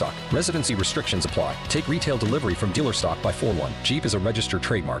dealer stock. Residency restrictions apply. Take retail delivery from dealer stock by 4/1. Jeep is a registered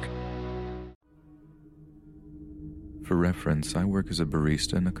trademark. For reference, I work as a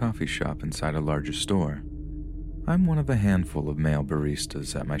barista in a coffee shop inside a larger store. I'm one of a handful of male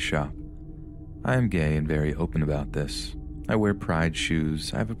baristas at my shop. I am gay and very open about this. I wear pride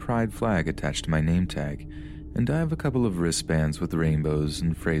shoes, I have a pride flag attached to my name tag, and I have a couple of wristbands with rainbows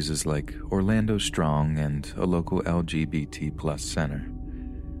and phrases like Orlando Strong and a local LGBT plus center.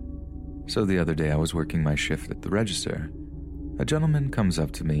 So the other day I was working my shift at the register. A gentleman comes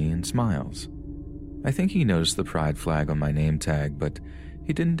up to me and smiles. I think he noticed the pride flag on my name tag, but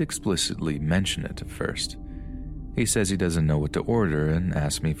he didn't explicitly mention it at first. He says he doesn't know what to order and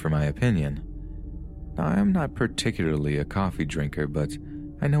asks me for my opinion. Now, I am not particularly a coffee drinker, but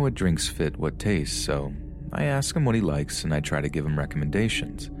I know what drinks fit what tastes, so I ask him what he likes and I try to give him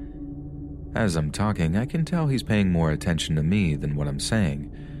recommendations. As I'm talking, I can tell he's paying more attention to me than what I'm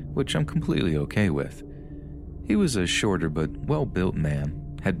saying, which I'm completely okay with. He was a shorter but well-built man,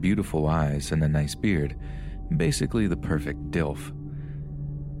 had beautiful eyes and a nice beard, basically the perfect DILF.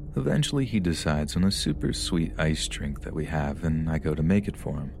 Eventually he decides on a super sweet ice drink that we have, and I go to make it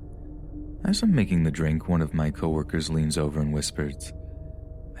for him. As I'm making the drink, one of my coworkers leans over and whispers,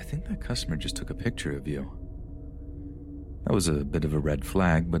 "I think that customer just took a picture of you." That was a bit of a red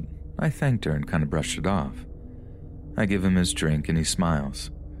flag, but I thanked her and kind of brushed it off. I give him his drink and he smiles.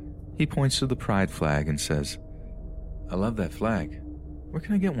 He points to the pride flag and says, "I love that flag. Where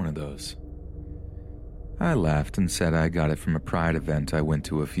can I get one of those?" I laughed and said I got it from a pride event I went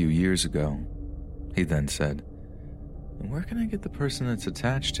to a few years ago. He then said, "And where can I get the person it's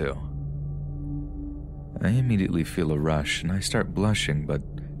attached to?" I immediately feel a rush and I start blushing, but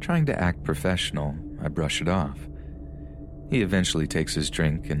trying to act professional, I brush it off. He eventually takes his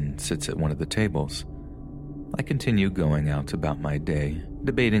drink and sits at one of the tables. I continue going out about my day,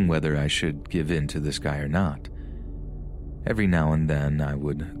 debating whether I should give in to this guy or not. Every now and then, I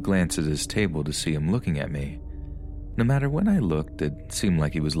would glance at his table to see him looking at me. No matter when I looked, it seemed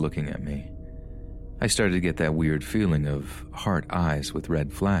like he was looking at me. I started to get that weird feeling of heart eyes with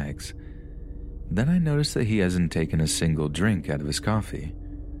red flags. Then I noticed that he hasn't taken a single drink out of his coffee.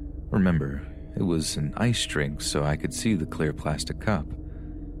 Remember, it was an ice drink, so I could see the clear plastic cup.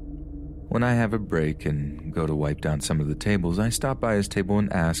 When I have a break and go to wipe down some of the tables, I stop by his table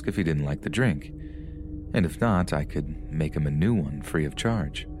and ask if he didn't like the drink. And if not, I could make him a new one free of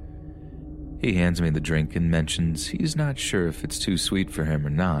charge. He hands me the drink and mentions he's not sure if it's too sweet for him or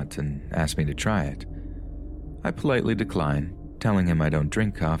not and asks me to try it. I politely decline, telling him I don't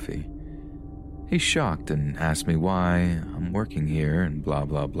drink coffee. He's shocked and asks me why I'm working here and blah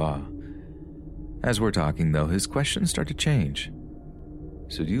blah blah. As we're talking though, his questions start to change.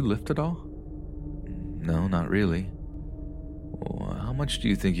 "So do you lift at all?" "No, not really." "Well, how much do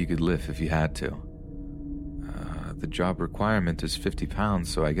you think you could lift if you had to?" The job requirement is 50 pounds,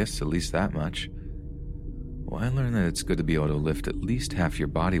 so I guess at least that much." "Well, I learned that it's good to be able to lift at least half your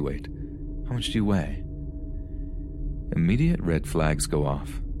body weight. How much do you weigh?" Immediate red flags go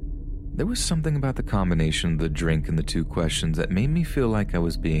off. There was something about the combination of the drink and the two questions that made me feel like I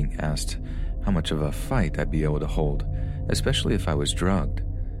was being asked how much of a fight I'd be able to hold, especially if I was drugged.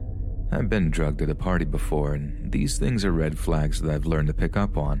 I've been drugged at a party before, and these things are red flags that I've learned to pick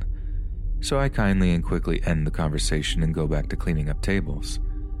up on. So I kindly and quickly end the conversation and go back to cleaning up tables.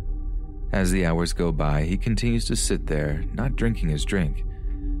 As the hours go by, he continues to sit there, not drinking his drink.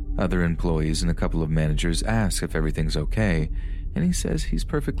 Other employees and a couple of managers ask if everything's okay, and he says he's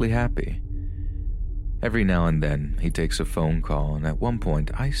perfectly happy. Every now and then, he takes a phone call, and at one point,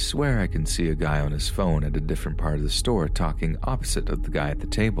 I swear I can see a guy on his phone at a different part of the store talking opposite of the guy at the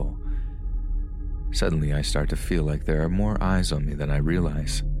table. Suddenly, I start to feel like there are more eyes on me than I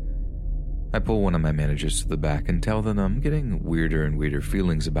realize. I pull one of my managers to the back and tell them I'm getting weirder and weirder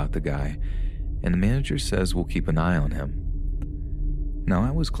feelings about the guy, and the manager says we'll keep an eye on him. Now,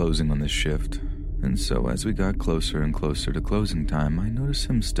 I was closing on this shift, and so as we got closer and closer to closing time, I noticed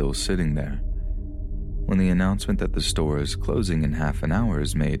him still sitting there. When the announcement that the store is closing in half an hour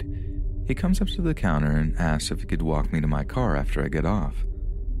is made, he comes up to the counter and asks if he could walk me to my car after I get off.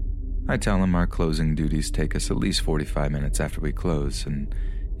 I tell him our closing duties take us at least 45 minutes after we close, and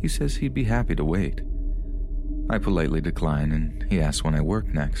he says he'd be happy to wait. I politely decline, and he asks when I work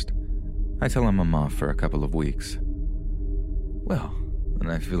next. I tell him I'm off for a couple of weeks. Well, then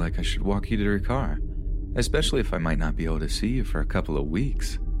I feel like I should walk you to your car, especially if I might not be able to see you for a couple of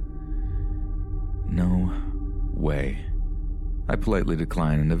weeks. No way. I politely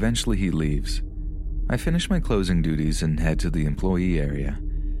decline, and eventually he leaves. I finish my closing duties and head to the employee area.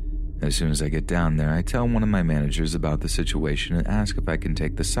 As soon as I get down there, I tell one of my managers about the situation and ask if I can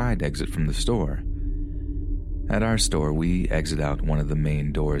take the side exit from the store. At our store, we exit out one of the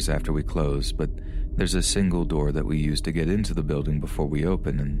main doors after we close, but there's a single door that we use to get into the building before we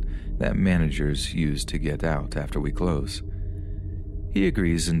open, and that managers use to get out after we close. He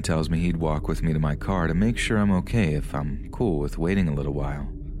agrees and tells me he'd walk with me to my car to make sure I'm okay if I'm cool with waiting a little while.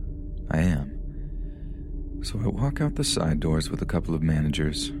 I am. So I walk out the side doors with a couple of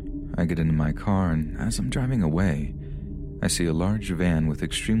managers. I get into my car, and as I'm driving away, I see a large van with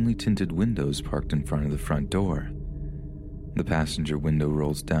extremely tinted windows parked in front of the front door. The passenger window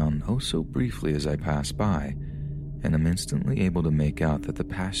rolls down oh so briefly as I pass by, and I'm instantly able to make out that the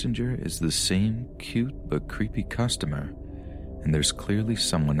passenger is the same cute but creepy customer, and there's clearly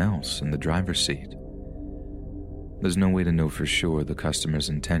someone else in the driver's seat. There's no way to know for sure the customer's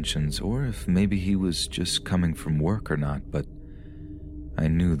intentions or if maybe he was just coming from work or not, but I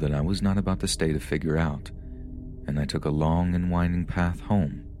knew that I was not about to stay to figure out, and I took a long and winding path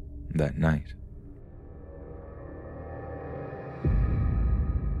home that night.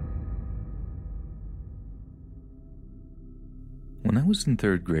 When I was in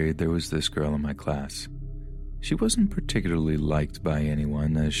 3rd grade, there was this girl in my class. She wasn't particularly liked by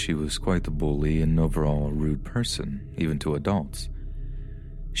anyone, as she was quite the bully and overall a rude person, even to adults.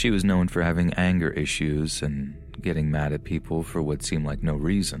 She was known for having anger issues and getting mad at people for what seemed like no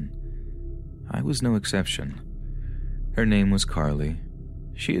reason. I was no exception. Her name was Carly.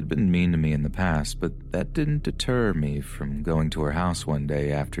 She had been mean to me in the past, but that didn't deter me from going to her house one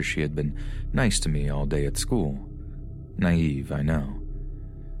day after she had been nice to me all day at school. Naive, I know.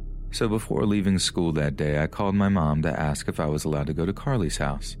 So before leaving school that day, I called my mom to ask if I was allowed to go to Carly's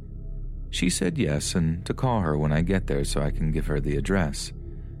house. She said yes, and to call her when I get there so I can give her the address.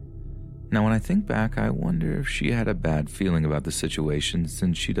 Now, when I think back, I wonder if she had a bad feeling about the situation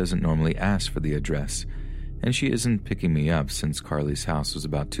since she doesn't normally ask for the address, and she isn't picking me up since Carly's house was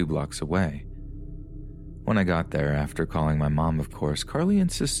about 2 blocks away. When I got there, after calling my mom, of course, Carly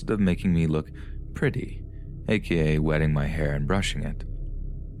insisted of making me look pretty, aka wetting my hair and brushing it.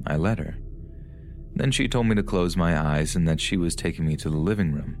 I let her. Then she told me to close my eyes and that she was taking me to the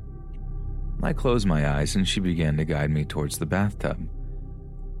living room. I closed my eyes and she began to guide me towards the bathtub.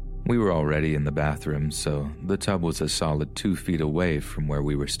 We were already in the bathroom, so the tub was a solid 2 feet away from where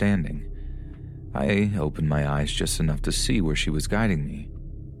we were standing. I opened my eyes just enough to see where she was guiding me.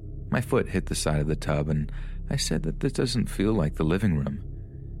 My foot hit the side of the tub and I said that this doesn't feel like the living room.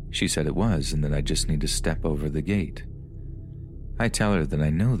 She said it was and that I just need to step over the gate. I tell her that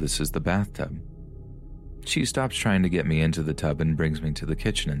I know this is the bathtub. She stops trying to get me into the tub and brings me to the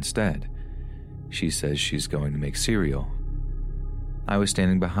kitchen instead. She says she's going to make cereal. I was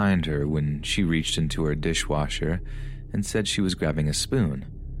standing behind her when she reached into her dishwasher and said she was grabbing a spoon.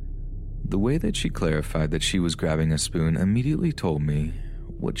 The way that she clarified that she was grabbing a spoon immediately told me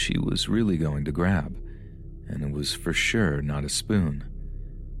what she was really going to grab, and it was for sure not a spoon.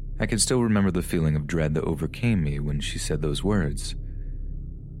 I can still remember the feeling of dread that overcame me when she said those words.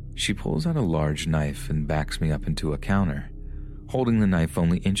 She pulls out a large knife and backs me up into a counter, holding the knife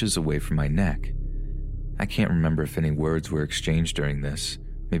only inches away from my neck. I can't remember if any words were exchanged during this.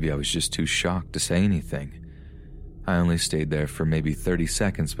 Maybe I was just too shocked to say anything. I only stayed there for maybe 30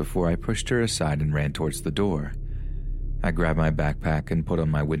 seconds before I pushed her aside and ran towards the door. I grabbed my backpack and put on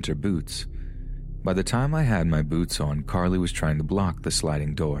my winter boots. By the time I had my boots on, Carly was trying to block the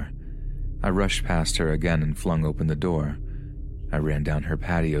sliding door. I rushed past her again and flung open the door. I ran down her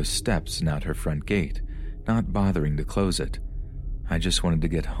patio steps and out her front gate, not bothering to close it. I just wanted to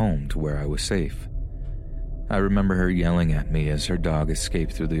get home to where I was safe. I remember her yelling at me as her dog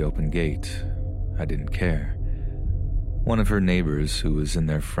escaped through the open gate. I didn't care. One of her neighbors, who was in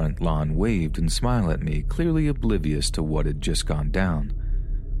their front lawn, waved and smiled at me, clearly oblivious to what had just gone down.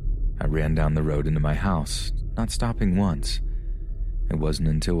 I ran down the road into my house, not stopping once. It wasn't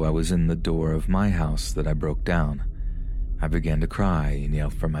until I was in the door of my house that I broke down. I began to cry and yell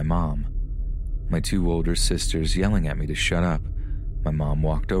for my mom. My 2 older sisters yelling at me to shut up. My mom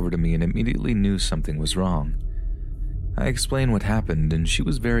walked over to me and immediately knew something was wrong. I explained what happened, and she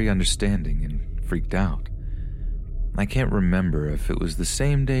was very understanding and freaked out. I can't remember if it was the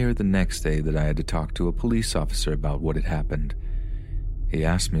same day or the next day that I had to talk to a police officer about what had happened. He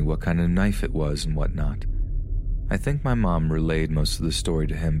asked me what kind of knife it was and whatnot. I think my mom relayed most of the story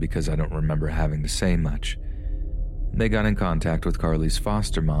to him because I don't remember having to say much. They got in contact with Carly's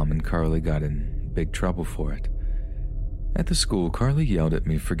foster mom, and Carly got in big trouble for it. At the school, Carly yelled at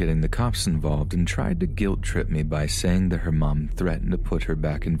me for getting the cops involved and tried to guilt trip me by saying that her mom threatened to put her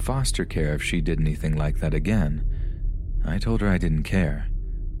back in foster care if she did anything like that again. I told her I didn't care.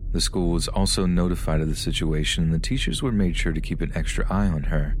 The school was also notified of the situation, and the teachers were made sure to keep an extra eye on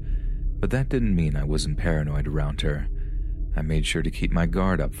her, but that didn't mean I wasn't paranoid around her. I made sure to keep my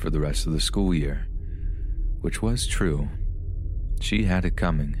guard up for the rest of the school year, which was true. She had it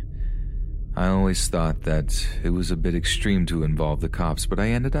coming. I always thought that it was a bit extreme to involve the cops, but I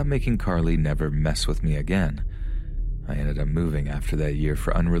ended up making Carly never mess with me again. I ended up moving after that year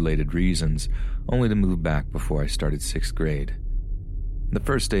for unrelated reasons, only to move back before I started 6th grade. The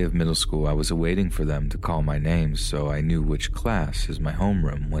first day of middle school, I was waiting for them to call my name so I knew which class is my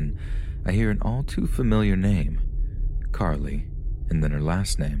homeroom when I hear an all too familiar name, Carly, and then her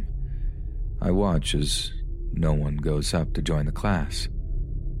last name. I watch as no one goes up to join the class.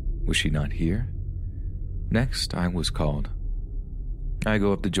 Was she not here? Next, I was called. I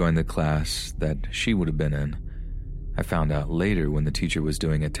go up to join the class that she would have been in. I found out later when the teacher was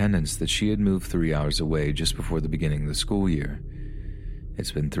doing attendance that she had moved 3 hours away just before the beginning of the school year.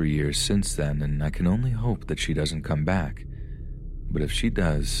 It's been 3 years since then, and I can only hope that she doesn't come back. But if she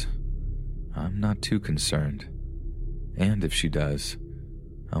does, I'm not too concerned. And if she does,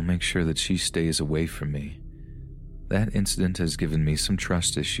 I'll make sure that she stays away from me. That incident has given me some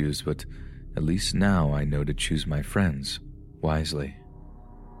trust issues, but at least now I know to choose my friends wisely.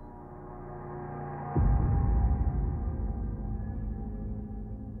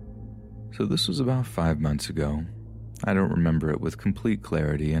 So this was about 5 months ago. I don't remember it with complete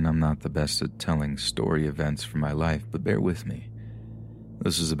clarity, and I'm not the best at telling story events from my life, but bear with me.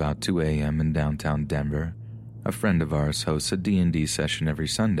 This was about 2 a.m. in downtown Denver. A friend of ours hosts a D&D session every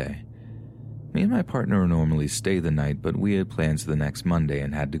Sunday. Me and my partner normally stay the night, but we had plans the next Monday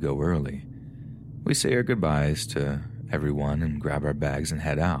and had to go early. We say our goodbyes to everyone and grab our bags and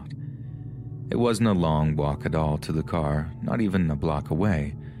head out. It wasn't a long walk at all to the car, not even a block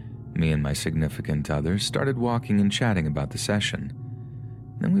away. Me and my significant other started walking and chatting about the session.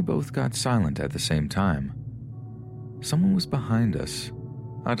 Then we both got silent at the same time. Someone was behind us.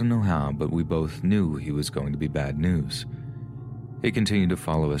 I don't know how, but we both knew he was going to be bad news. He continued to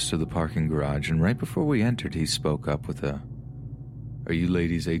follow us to the parking garage, and right before we entered, he spoke up with a, "Are you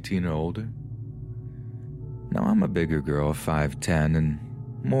ladies 18 or older?" Now, I'm a bigger girl, 5'10", and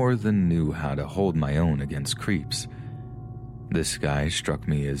more than knew how to hold my own against creeps. This guy struck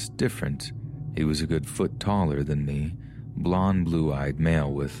me as different. He was a good foot taller than me, blonde, blue-eyed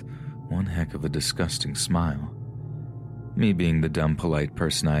male with one heck of a disgusting smile. Me being the dumb, polite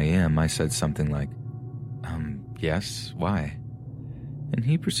person I am, I said something like, yes, why? And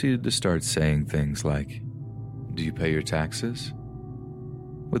he proceeded to start saying things like, "Do you pay your taxes?"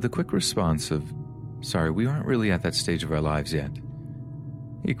 With a quick response of, "Sorry, we aren't really at that stage of our lives yet."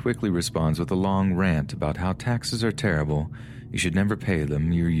 He quickly responds with a long rant about how taxes are terrible, you should never pay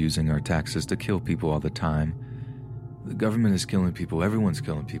them, you're using our taxes to kill people all the time. The government is killing people, everyone's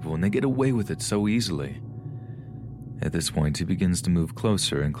killing people, and they get away with it so easily. At this point, he begins to move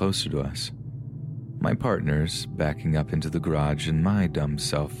closer and closer to us. My partner's backing up into the garage, and my dumb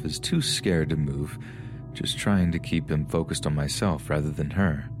self is too scared to move, just trying to keep him focused on myself rather than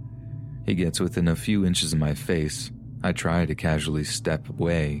her. He gets within a few inches of my face. I try to casually step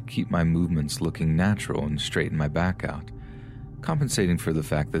away, keep my movements looking natural, and straighten my back out, compensating for the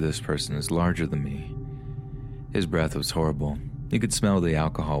fact that this person is larger than me. His breath was horrible. You could smell the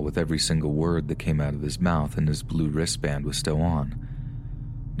alcohol with every single word that came out of his mouth, and his blue wristband was still on.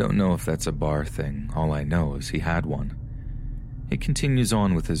 Don't know if that's a bar thing, all I know is he had one. He continues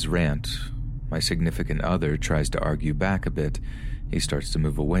on with his rant. My significant other tries to argue back a bit. He starts to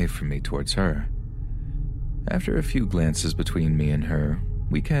move away from me towards her. After a few glances between me and her,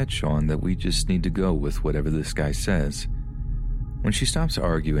 we catch on that we just need to go with whatever this guy says. When she stops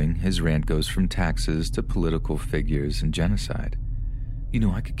arguing, his rant goes from taxes to political figures and genocide. You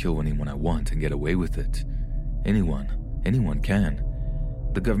know, I could kill anyone I want and get away with it. Anyone can.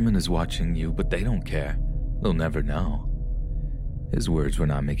 The government is watching you, but they don't care. They'll never know. His words were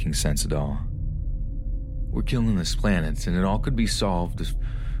not making sense at all. We're killing this planet, and it all could be solved if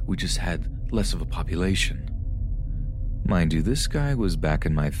we just had less of a population. Mind you, this guy was back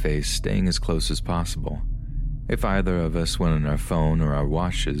in my face, staying as close as possible. If either of us went on our phone or our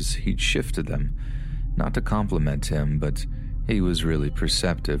watches, he'd shift to them. Not to compliment him, but he was really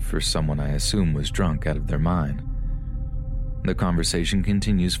perceptive for someone I assume was drunk out of their mind. The conversation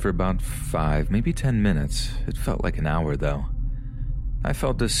continues for about 5, maybe 10 minutes. It felt like an hour, though. I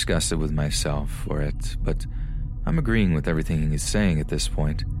felt disgusted with myself for it, but I'm agreeing with everything he's saying at this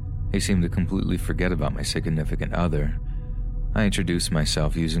point. He seemed to completely forget about my significant other. I introduced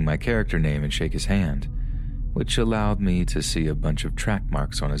myself using my character name and shake his hand, which allowed me to see a bunch of track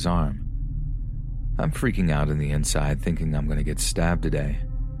marks on his arm. I'm freaking out on the inside, thinking I'm going to get stabbed today.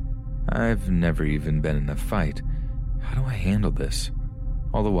 I've never even been in a fight. How do I handle this?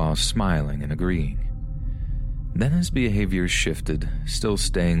 All the while smiling and agreeing. Then his behavior shifted. Still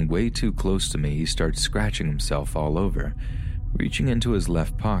staying way too close to me, he starts scratching himself all over, reaching into his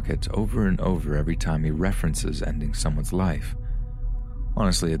left pocket over and over every time he references ending someone's life.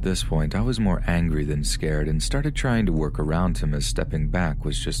 Honestly, at this point, I was more angry than scared and started trying to work around him as stepping back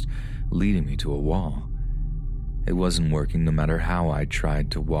was just leading me to a wall. It wasn't working no matter how I tried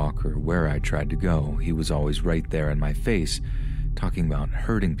to walk or where I tried to go. He was always right there in my face, talking about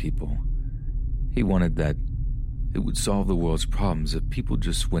hurting people. He wanted that it would solve the world's problems if people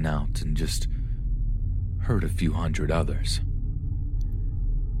just went out and just hurt a few hundred others.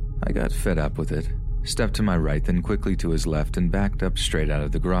 I got fed up with it, stepped to my right, then quickly to his left and backed up straight out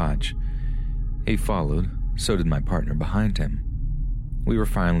of the garage. He followed, so did my partner behind him. We were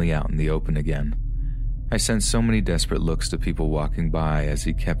finally out in the open again. I sent so many desperate looks to people walking by as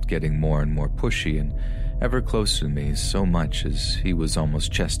he kept getting more and more pushy and ever closer to me, so much as he was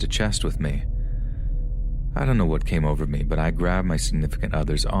almost chest to chest with me. I don't know what came over me, but I grabbed my significant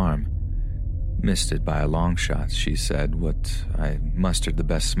other's arm. Missed it by a long shot, she said, what I mustered the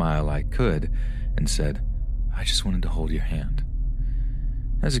best smile I could, and said, I just wanted to hold your hand.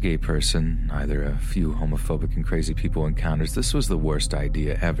 As a gay person, either a few homophobic and crazy people encounters, this was the worst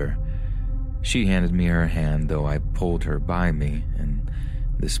idea ever. She handed me her hand, though I pulled her by me, and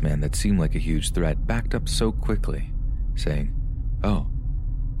this man that seemed like a huge threat backed up so quickly, saying, Oh,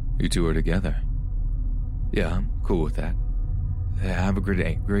 you two are together. Yeah, I'm cool with that. Have a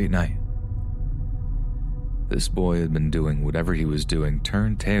great night. This boy had been doing whatever he was doing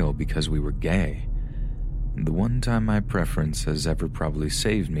turned tail because we were gay. The one time my preference has ever probably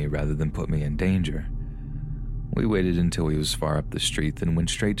saved me rather than put me in danger. We waited until he was far up the street, then went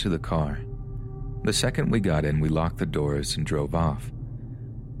straight to the car. The second we got in, we locked the doors and drove off.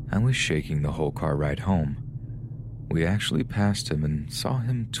 I was shaking the whole car ride home. We actually passed him and saw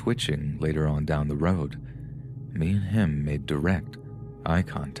him twitching later on down the road. Me and him made direct eye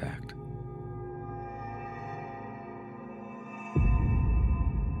contact.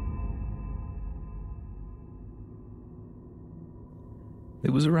 It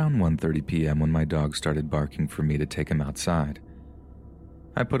was around 1:30 p.m. when my dog started barking for me to take him outside.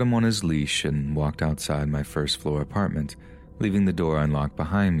 I put him on his leash and walked outside my first-floor apartment, leaving the door unlocked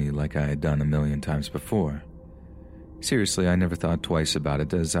behind me like I had done a million times before. Seriously, I never thought twice about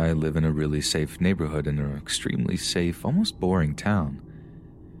it, as I live in a really safe neighborhood in an extremely safe, almost boring town.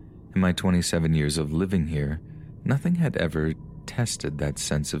 In my 27 years of living here, nothing had ever tested that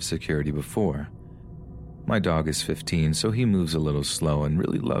sense of security before. My dog is 15, so he moves a little slow and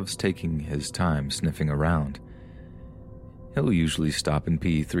really loves taking his time sniffing around. He'll usually stop and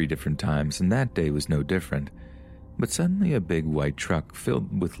pee 3 different times, and that day was no different. But suddenly a big white truck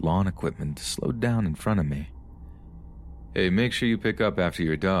filled with lawn equipment slowed down in front of me. Hey, make sure you pick up after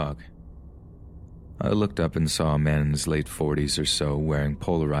your dog. I looked up and saw a man in his late 40s or so wearing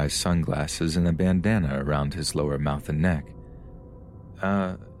polarized sunglasses and a bandana around his lower mouth and neck.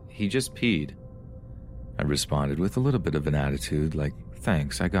 He just peed. I responded with a little bit of an attitude, like,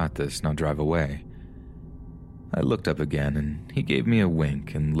 thanks, I got this, now drive away. I looked up again, and he gave me a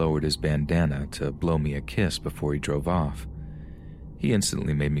wink and lowered his bandana to blow me a kiss before he drove off. He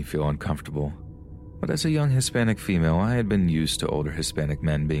instantly made me feel uncomfortable. But as a young Hispanic female, I had been used to older Hispanic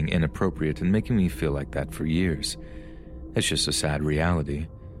men being inappropriate and making me feel like that for years. It's just a sad reality,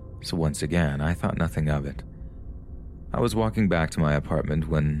 so once again, I thought nothing of it. I was walking back to my apartment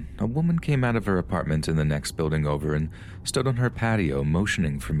when a woman came out of her apartment in the next building over and stood on her patio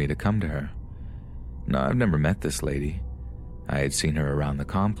motioning for me to come to her. Now, I've never met this lady. I had seen her around the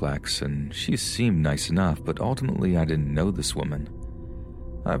complex, and she seemed nice enough, but ultimately I didn't know this woman.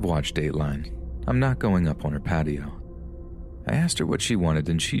 I've watched Dateline. I'm not going up on her patio. I asked her what she wanted,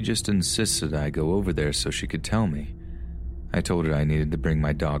 and she just insisted I go over there so she could tell me. I told her I needed to bring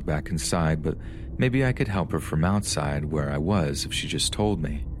my dog back inside, but maybe I could help her from outside where I was if she just told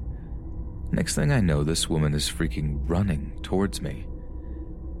me. Next thing I know, this woman is freaking running towards me.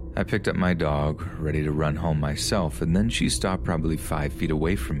 I picked up my dog, ready to run home myself, and then she stopped probably 5 feet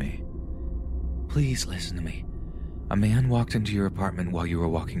away from me. "Please listen to me. A man walked into your apartment while you were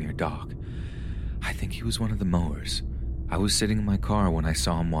walking your dog. I think he was one of the mowers. I was sitting in my car when I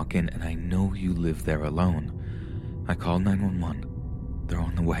saw him walk in, and I know you live there alone. I called 911. They're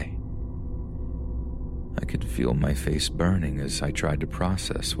on the way." I could feel my face burning as I tried to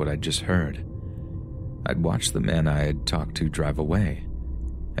process what I'd just heard. I'd watched the man I had talked to drive away.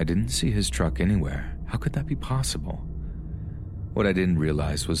 I didn't see his truck anywhere. How could that be possible? What I didn't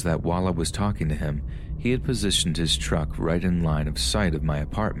realize was that while I was talking to him, he had positioned his truck right in line of sight of my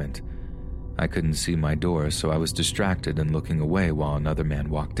apartment. I couldn't see my door, so I was distracted and looking away while another man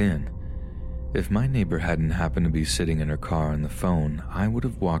walked in. If my neighbor hadn't happened to be sitting in her car on the phone, I would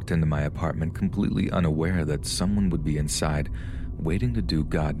have walked into my apartment completely unaware that someone would be inside, waiting to do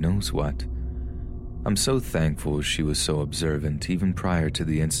God knows what. I'm so thankful she was so observant even prior to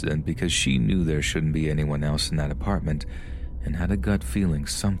the incident, because she knew there shouldn't be anyone else in that apartment and had a gut feeling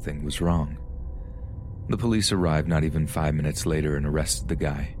something was wrong. The police arrived not even 5 minutes later and arrested the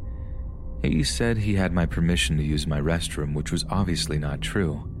guy. He said he had my permission to use my restroom, which was obviously not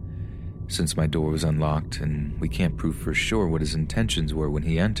true. Since my door was unlocked and we can't prove for sure what his intentions were when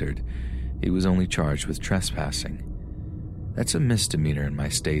he entered, he was only charged with trespassing. That's a misdemeanor in my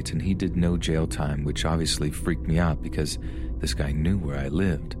state, and he did no jail time, which obviously freaked me out because this guy knew where I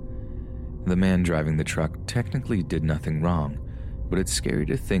lived. The man driving the truck technically did nothing wrong, but it's scary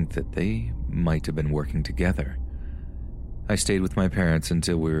to think that they might have been working together. I stayed with my parents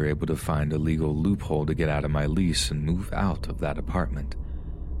until we were able to find a legal loophole to get out of my lease and move out of that apartment.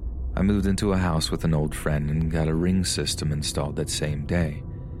 I moved into a house with an old friend and got a ring system installed that same day.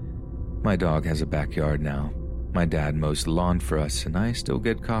 My dog has a backyard now. My dad mows the lawn for us, and I still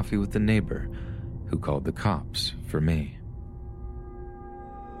get coffee with the neighbor who called the cops for me.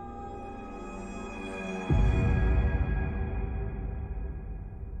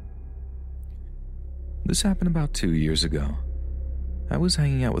 This happened about 2 years ago. I was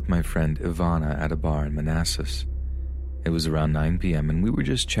hanging out with my friend Ivana at a bar in Manassas. It was around 9 p.m. and we were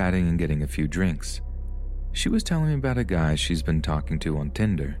just chatting and getting a few drinks. She was telling me about a guy she's been talking to on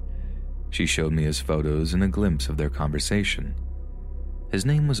Tinder. She showed me his photos and a glimpse of their conversation. His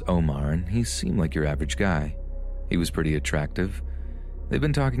name was Omar, and he seemed like your average guy. He was pretty attractive. They've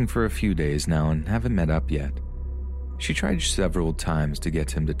been talking for a few days now and haven't met up yet. She tried several times to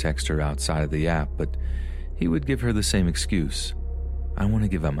get him to text her outside of the app, but he would give her the same excuse. "I want to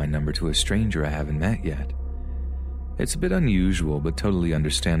give up my number to a stranger I haven't met yet." It's a bit unusual, but totally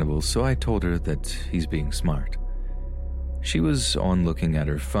understandable, so I told her that he's being smart. She was on looking at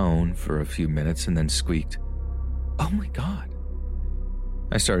her phone for a few minutes and then squeaked, "Oh my God."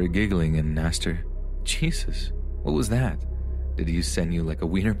 I started giggling and asked her, "Jesus, what was that? Did he send you like a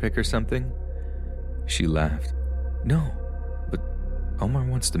wiener pic or something?" She laughed. "No, but Omar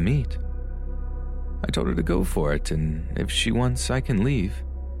wants to meet." I told her to go for it, and if she wants, I can leave.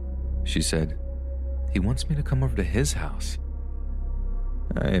 She said, "He wants me to come over to his house."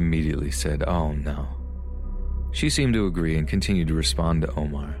 I immediately said, "Oh no." She seemed to agree and continued to respond to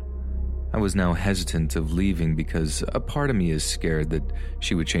Omar. I was now hesitant of leaving because a part of me is scared that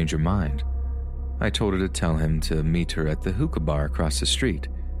she would change her mind. I told her to tell him to meet her at the hookah bar across the street.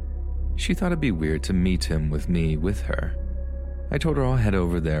 She thought it'd be weird to meet him with me with her. I told her I'll head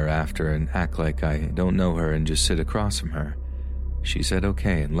over there after and act like I don't know her and just sit across from her. She said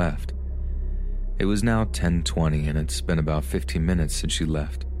okay and left. It was now 10:20 and it's been about 15 minutes since she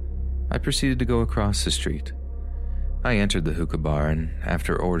left. I proceeded to go across the street. I entered the hookah bar, and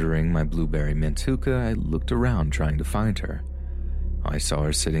after ordering my blueberry mint hookah, I looked around trying to find her. I saw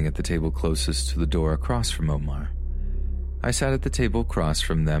her sitting at the table closest to the door across from Omar. I sat at the table across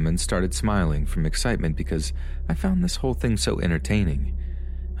from them and started smiling from excitement because I found this whole thing so entertaining.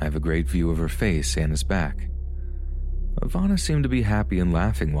 I have a great view of her face and his back. Ivana seemed to be happy and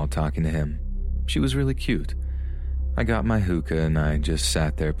laughing while talking to him. She was really cute. I got my hookah and I just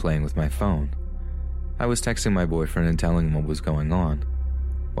sat there playing with my phone. I was texting my boyfriend and telling him what was going on.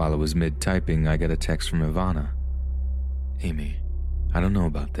 While I was mid-typing, I got a text from Ivana. "Amy, I don't know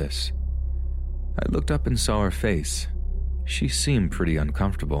about this." I looked up and saw her face. She seemed pretty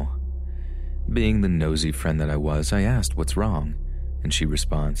uncomfortable. Being the nosy friend that I was, I asked what's wrong, and she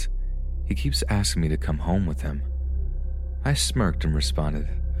responds, "He keeps asking me to come home with him." I smirked and responded,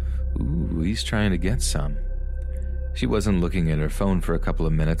 "Ooh, he's trying to get some." She wasn't looking at her phone for a couple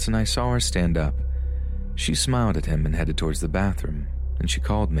of minutes, and I saw her stand up. She smiled at him and headed towards the bathroom, and she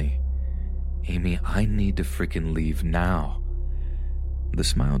called me. "Amy, I need to freaking leave now." The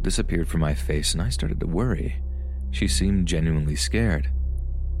smile disappeared from my face, and I started to worry. She seemed genuinely scared.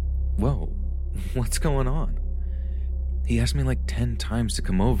 "Whoa, what's going on?" "He asked me like 10 times to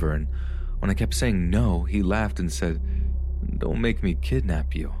come over, and when I kept saying no, he laughed and said, 'Don't make me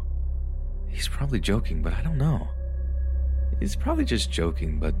kidnap you.' He's probably joking, but I don't know. He's probably just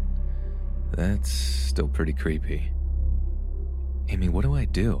joking, but that's still pretty creepy." "Amy, what do I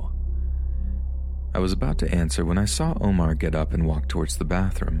do?" I was about to answer when I saw Omar get up and walk towards the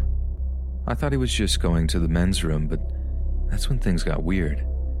bathroom. I thought he was just going to the men's room, but that's when things got weird.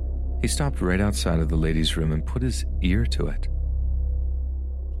 He stopped right outside of the ladies' room and put his ear to it.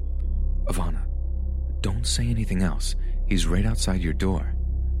 "Ivana, don't say anything else. He's right outside your door."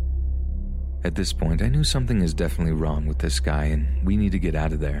 At this point, I knew something is definitely wrong with this guy and we need to get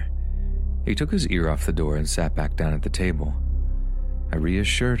out of there. He took his ear off the door and sat back down at the table. I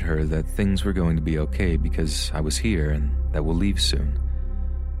reassured her that things were going to be okay because I was here and that we'll leave soon.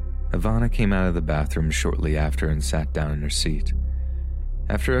 Ivana came out of the bathroom shortly after and sat down in her seat.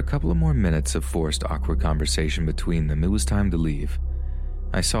 After a couple of more minutes of forced awkward conversation between them, it was time to leave.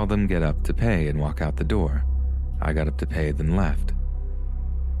 I saw them get up to pay and walk out the door. I got up to pay, then left.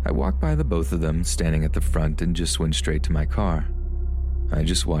 I walked by the both of them standing at the front and just went straight to my car. I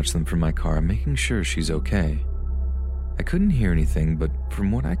just watched them from my car, making sure she's okay. I couldn't hear anything, but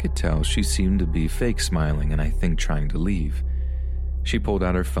from what I could tell, she seemed to be fake smiling and I think trying to leave. She pulled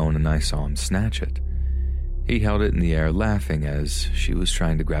out her phone and I saw him snatch it. He held it in the air laughing as she was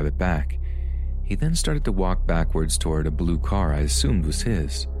trying to grab it back. He then started to walk backwards toward a blue car I assumed was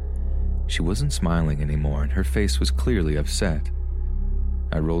his. She wasn't smiling anymore and her face was clearly upset.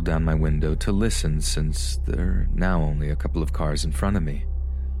 I rolled down my window to listen since there are now only a couple of cars in front of me.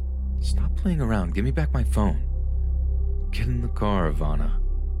 "Stop playing around, give me back my phone." "Get in the car, Ivana."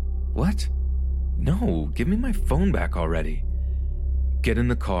 "What? No, give me my phone back already." "Get in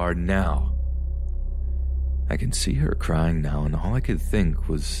the car now." I can see her crying now, and all I could think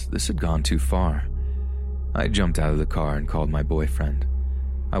was this had gone too far. I jumped out of the car and called my boyfriend.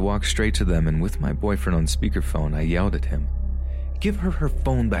 I walked straight to them, and with my boyfriend on speakerphone, I yelled at him, "Give her her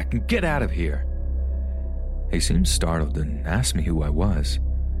phone back and get out of here." He seemed startled and asked me who I was.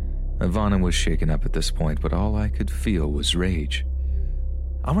 Ivana was shaken up at this point, but all I could feel was rage.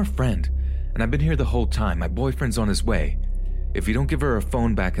 "I'm her friend, and I've been here the whole time. My boyfriend's on his way. If you don't give her her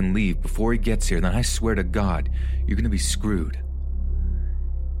phone back and leave before he gets here, then I swear to God, you're going to be screwed."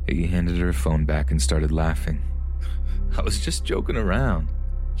 He handed her phone back and started laughing. "I was just joking around.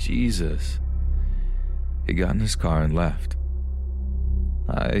 Jesus." He got in his car and left.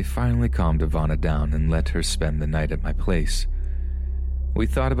 I finally calmed Ivana down and let her spend the night at my place. We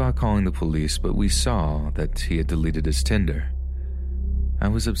thought about calling the police, but we saw that he had deleted his Tinder. I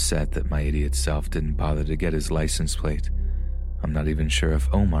was upset that my idiot self didn't bother to get his license plate. I'm not even sure if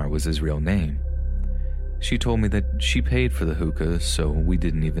Omar was his real name. She told me that she paid for the hookah, so we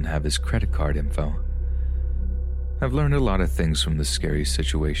didn't even have his credit card info. I've learned a lot of things from this scary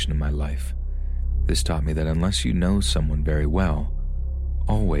situation in my life. This taught me that unless you know someone very well,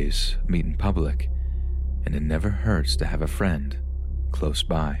 always meet in public, and it never hurts to have a friend close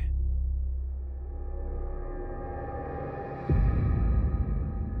by.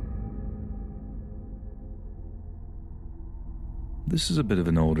 This is a bit of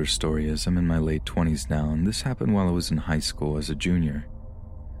an older story as I'm in my late 20s now, and this happened while I was in high school as a junior.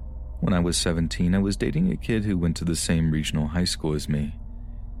 When I was 17, I was dating a kid who went to the same regional high school as me.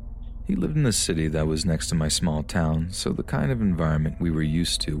 He lived in a city that was next to my small town, so the kind of environment we were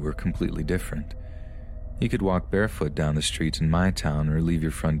used to were completely different. You could walk barefoot down the street in my town or leave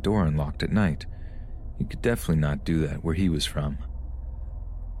your front door unlocked at night. You could definitely not do that where he was from.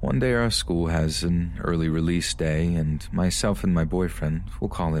 One day our school has an early release day, and myself and my boyfriend, we'll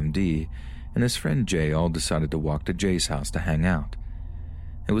call him D, and his friend Jay all decided to walk to Jay's house to hang out.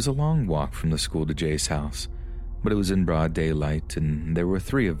 It was a long walk from the school to Jay's house, but it was in broad daylight and there were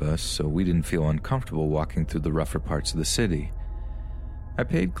 3 of us, so we didn't feel uncomfortable walking through the rougher parts of the city. I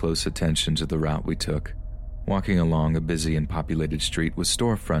paid close attention to the route we took, walking along a busy and populated street with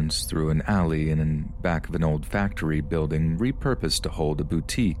storefronts through an alley and in back of an old factory building repurposed to hold a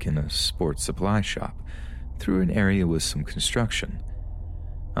boutique and a sports supply shop, through an area with some construction.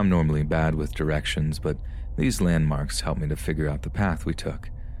 I'm normally bad with directions, but these landmarks helped me to figure out the path we took.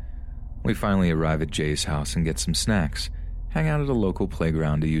 We finally arrive at Jay's house and get some snacks, hang out at a local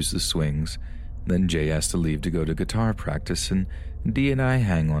playground to use the swings. Then Jay has to leave to go to guitar practice, and Dee and I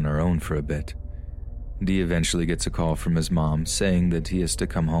hang on our own for a bit. Dee eventually gets a call from his mom saying that he has to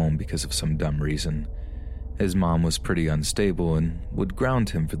come home because of some dumb reason. His mom was pretty unstable and would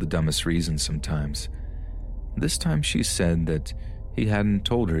ground him for the dumbest reasons sometimes. This time she said that he hadn't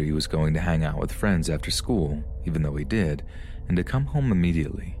told her he was going to hang out with friends after school, even though he did, and to come home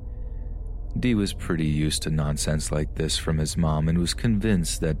immediately. Dee was pretty used to nonsense like this from his mom and was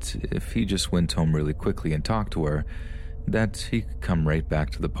convinced that if he just went home really quickly and talked to her, that he could come right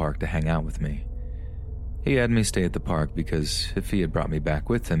back to the park to hang out with me. He had me stay at the park because if he had brought me back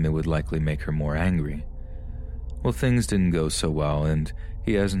with him, it would likely make her more angry. Well, things didn't go so well, and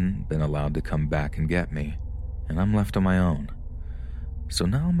he hasn't been allowed to come back and get me, and I'm left on my own. So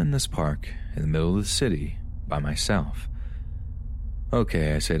now I'm in this park in the middle of the city by myself.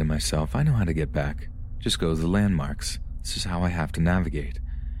 Okay, I say to myself, I know how to get back. Just go to the landmarks. This is how I have to navigate.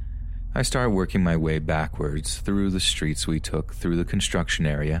 I start working my way backwards through the streets we took, through the construction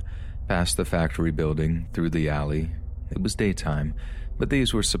area, past the factory building, through the alley. It was daytime, but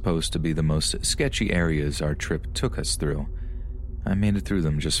these were supposed to be the most sketchy areas our trip took us through. I made it through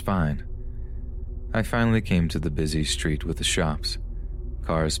them just fine. I finally came to the busy street with the shops.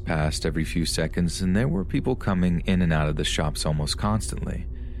 Cars passed every few seconds, and there were people coming in and out of the shops almost constantly.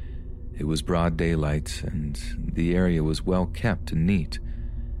 It was broad daylight, and the area was well kept and neat.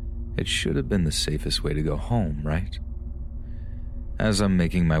 It should have been the safest way to go home, right? As I'm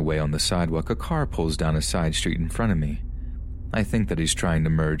making my way on the sidewalk, a car pulls down a side street in front of me. I think that he's trying to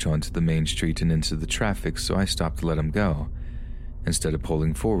merge onto the main street and into the traffic, so I stop to let him go. Instead of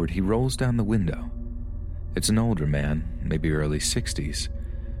pulling forward, he rolls down the window. It's an older man, maybe early 60s.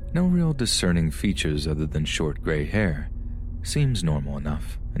 No real discerning features other than short gray hair. Seems normal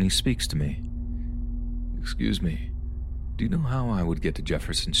enough, and he speaks to me. "Excuse me, do you know how I would get to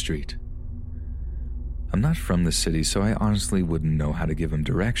Jefferson Street?" I'm not from the city, so I honestly wouldn't know how to give him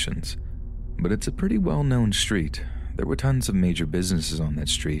directions. But it's a pretty well-known street. There were tons of major businesses on that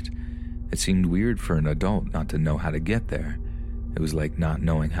street. It seemed weird for an adult not to know how to get there. It was like not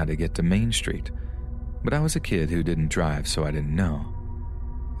knowing how to get to Main Street. But I was a kid who didn't drive, so I didn't know.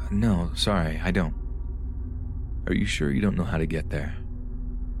 "No, sorry, I don't." "Are you sure you don't know how to get there?"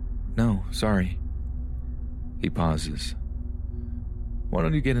 "No, sorry." He pauses. "Why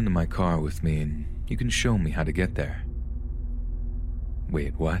don't you get into my car with me and you can show me how to get there?"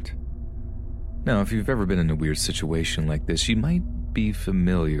 Wait, what? Now, if you've ever been in a weird situation like this, you might be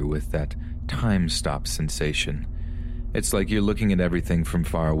familiar with that time stop sensation. It's like you're looking at everything from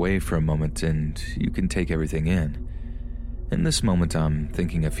far away for a moment and you can take everything in. In this moment, I'm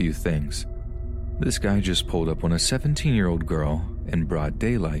thinking a few things. This guy just pulled up on a 17-year-old girl in broad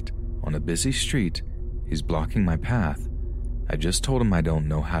daylight on a busy street. He's blocking my path. I just told him I don't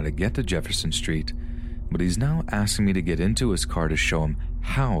know how to get to Jefferson Street, but he's now asking me to get into his car to show him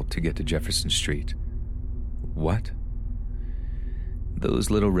how to get to Jefferson Street. What? Those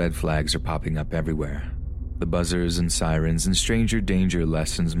little red flags are popping up everywhere. The buzzers and sirens and stranger danger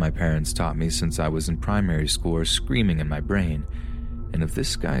lessons my parents taught me since I was in primary school are screaming in my brain. And if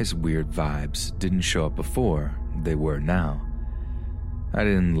this guy's weird vibes didn't show up before, they were now. I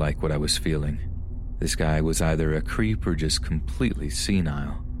didn't like what I was feeling. This guy was either a creep or just completely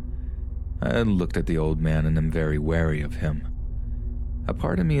senile. I looked at the old man and am very wary of him. A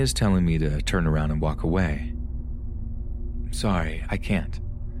part of me is telling me to turn around and walk away. "Sorry, I can't."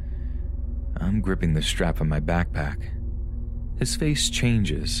 I'm gripping the strap of my backpack. His face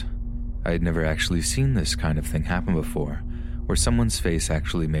changes. I had never actually seen this kind of thing happen before, where someone's face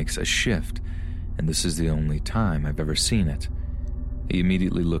actually makes a shift, and this is the only time I've ever seen it. He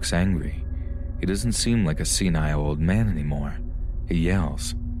immediately looks angry. He doesn't seem like a senile old man anymore. He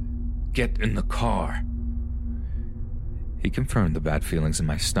yells, "Get in the car!" He confirmed the bad feelings in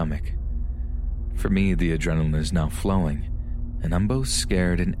my stomach. For me, the adrenaline is now flowing, and I'm both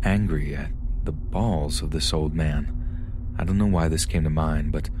scared and angry at the balls of this old man. I don't know why this came to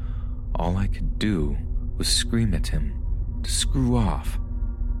mind, but all I could do was scream at him to screw off.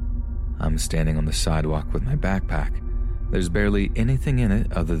 I'm standing on the sidewalk with my backpack. There's barely anything in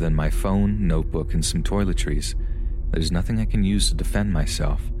it other than my phone, notebook, and some toiletries. There's nothing I can use to defend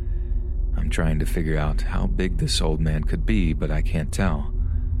myself. I'm trying to figure out how big this old man could be, but I can't tell.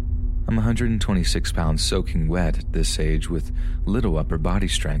 I'm 126 pounds soaking wet at this age with little upper body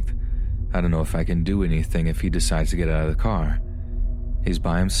strength. I don't know if I can do anything if he decides to get out of the car. He's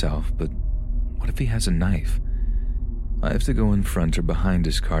by himself, but what if he has a knife? I have to go in front or behind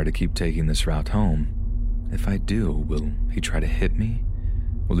his car to keep taking this route home. If I do, will he try to hit me?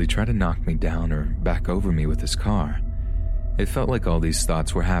 Will he try to knock me down or back over me with his car? It felt like all these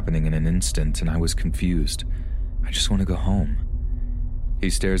thoughts were happening in an instant, and I was confused. I just want to go home. He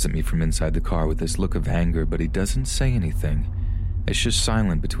stares at me from inside the car with this look of anger, but he doesn't say anything. It's just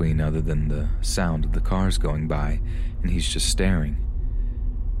silent between other than the sound of the cars going by, and he's just staring.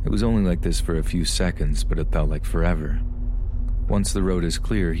 It was only like this for a few seconds, but it felt like forever. Once the road is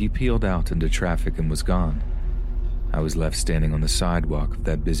clear, he peeled out into traffic and was gone. I was left standing on the sidewalk of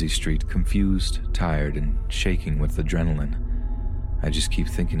that busy street, confused, tired, and shaking with adrenaline. I just keep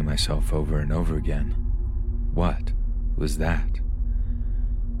thinking to myself over and over again, what was that?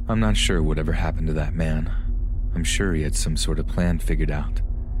 I'm not sure whatever happened to that man. I'm sure he had some sort of plan figured out.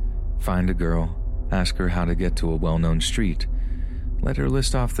 Find a girl, ask her how to get to a well-known street, let her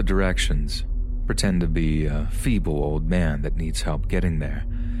list off the directions, pretend to be a feeble old man that needs help getting there,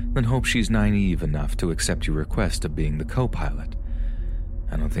 then hope she's naive enough to accept your request of being the co-pilot.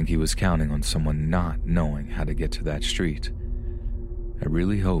 I don't think he was counting on someone not knowing how to get to that street. I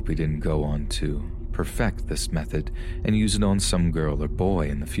really hope he didn't go on to perfect this method and use it on some girl or boy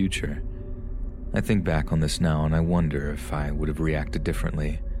in the future. I think back on this now and I wonder if I would have reacted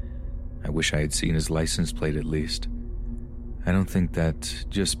differently. I wish I had seen his license plate at least. I don't think that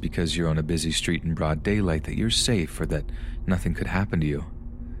just because you're on a busy street in broad daylight that you're safe or that nothing could happen to you.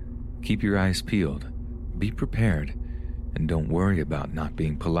 Keep your eyes peeled, be prepared, and don't worry about not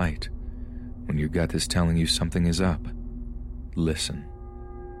being polite. When your gut is telling you something is up, listen.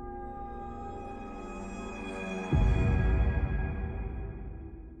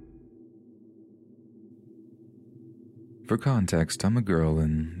 For context, I'm a girl,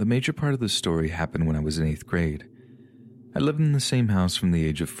 and the major part of the story happened when I was in 8th grade. I lived in the same house from the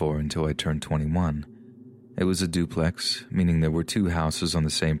age of 4 until I turned 21. It was a duplex, meaning there were 2 houses on the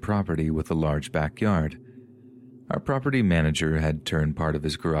same property with a large backyard. Our property manager had turned part of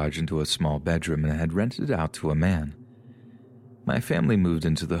his garage into a small bedroom and had rented it out to a man. My family moved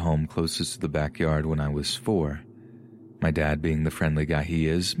into the home closest to the backyard when I was 4. My dad, being the friendly guy he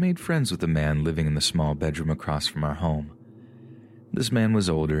is, made friends with the man living in the small bedroom across from our home. This man was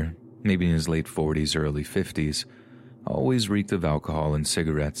older, maybe in his late 40s or early 50s, always reeked of alcohol and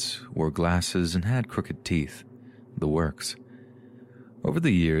cigarettes, wore glasses, and had crooked teeth. The works. Over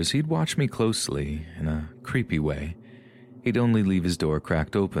the years, he'd watch me closely, in a creepy way. He'd only leave his door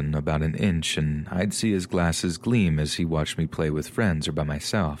cracked open about an inch, and I'd see his glasses gleam as he watched me play with friends or by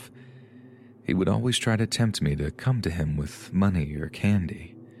myself. He would always try to tempt me to come to him with money or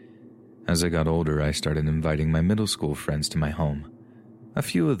candy. As I got older, I started inviting my middle school friends to my home. A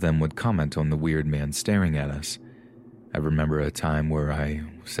few of them would comment on the weird man staring at us. I remember a time where I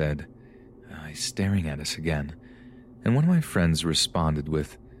said, "He's staring at us again." And one of my friends responded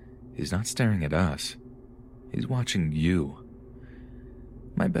with, "He's not staring at us. He's watching you."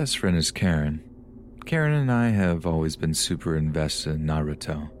 My best friend is Karen. Karen and I have always been super invested in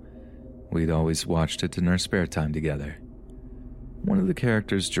Naruto. We'd always watched it in our spare time together. One of the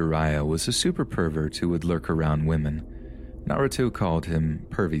characters, Jiraiya, was a super pervert who would lurk around women. Naruto called him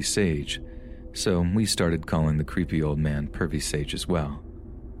Pervy Sage, so we started calling the creepy old man Pervy Sage as well.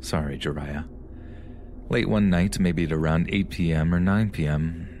 Sorry, Jiraiya. Late one night, maybe at around 8 p.m. or 9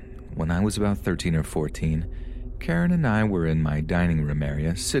 p.m., when I was about 13 or 14, Karen and I were in my dining room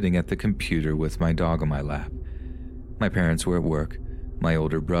area, sitting at the computer with my dog on my lap. My parents were at work. My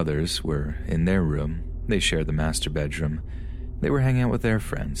older brothers were in their room. They shared the master bedroom. They were hanging out with their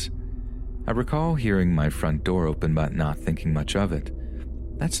friends. I recall hearing my front door open but not thinking much of it.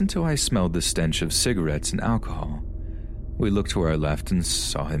 That's until I smelled the stench of cigarettes and alcohol. We looked to our left and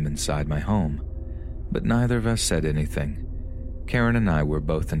saw him inside my home, but neither of us said anything. Karen and I were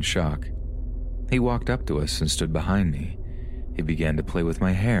both in shock. He walked up to us and stood behind me. He began to play with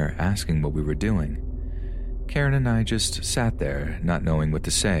my hair, asking what we were doing. Karen and I just sat there, not knowing what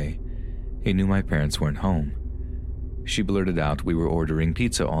to say. He knew my parents weren't home. She blurted out we were ordering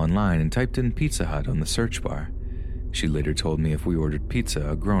pizza online and typed in Pizza Hut on the search bar. She later told me if we ordered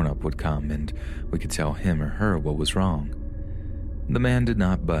pizza, a grown-up would come and we could tell him or her what was wrong. The man did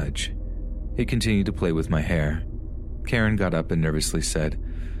not budge. He continued to play with my hair. Karen got up and nervously said,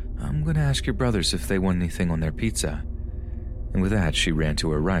 "I'm going to ask your brothers if they want anything on their pizza." And with that, she ran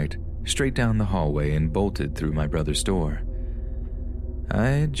to her right, straight down the hallway and bolted through my brother's door. I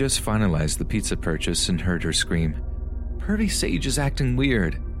had just finalized the pizza purchase and heard her scream, "Pervy Sage is acting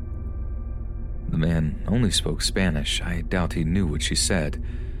weird." The man only spoke Spanish. I doubt he knew what she said.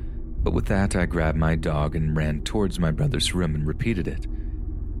 But with that, I grabbed my dog and ran towards my brother's room and repeated it.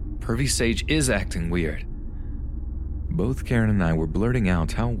 "Pervy Sage is acting weird." Both Karen and I were blurting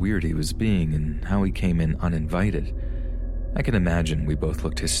out how weird he was being and how he came in uninvited. I can imagine we both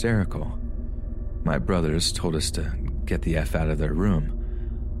looked hysterical. My brothers told us to get the F out of their room.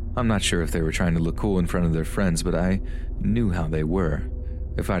 I'm not sure if they were trying to look cool in front of their friends, but I knew how they were.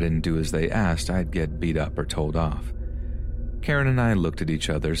 If I didn't do as they asked, I'd get beat up or told off. Karen and I looked at each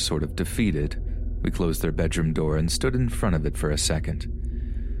other, sort of defeated. We closed their bedroom door and stood in front of it for a second.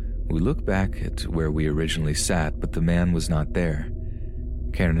 We looked back at where we originally sat, but the man was not there.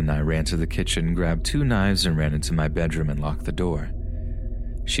 Karen and I ran to the kitchen, grabbed 2 knives, and ran into my bedroom and locked the door.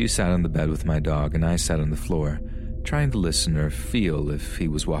 She sat on the bed with my dog, and I sat on the floor, trying to listen or feel if he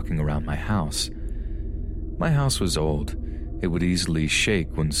was walking around my house. My house was old. It would easily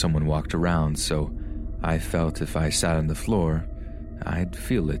shake when someone walked around, so I felt if I sat on the floor, I'd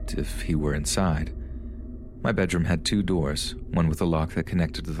feel it if he were inside. My bedroom had 2 doors, one with a lock that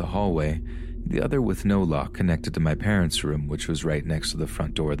connected to the hallway, the other with no lock connected to my parents' room, which was right next to the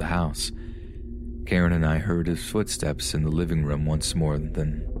front door of the house. Karen and I heard his footsteps in the living room once more,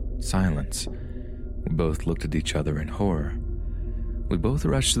 then silence. We both looked at each other in horror. We both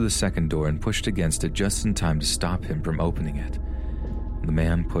rushed to the second door and pushed against it just in time to stop him from opening it. The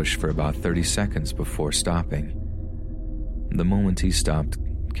man pushed for about 30 seconds before stopping. The moment he stopped,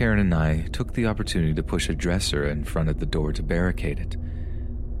 Karen and I took the opportunity to push a dresser in front of the door to barricade it.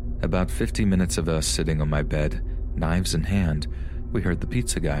 About 50 minutes of us sitting on my bed, knives in hand, we heard the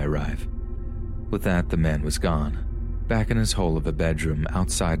pizza guy arrive. With that, the man was gone, back in his hole of a bedroom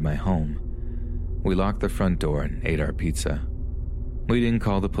outside my home. We locked the front door and ate our pizza. We didn't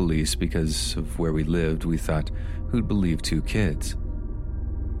call the police because of where we lived. We thought, who'd believe 2 kids?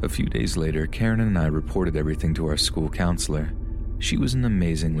 A few days later, Karen and I reported everything to our school counselor. She was an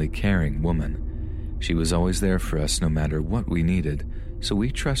amazingly caring woman. She was always there for us no matter what we needed, so we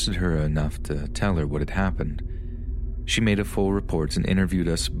trusted her enough to tell her what had happened. She made a full report and interviewed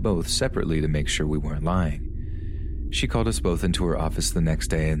us both separately to make sure we weren't lying. She called us both into her office the next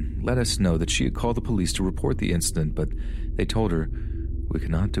day and let us know that she had called the police to report the incident, but they told her we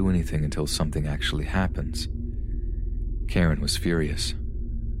could not do anything until something actually happens. Karen was furious.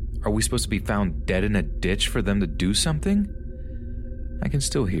 Are we supposed to be found dead in a ditch for them to do something? I can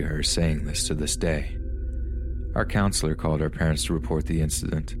still hear her saying this to this day. Our counselor called our parents to report the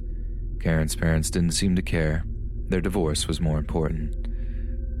incident. Karen's parents didn't seem to care. Their divorce was more important.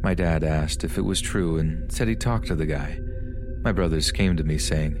 My dad asked if it was true and said he talked to the guy. My brothers came to me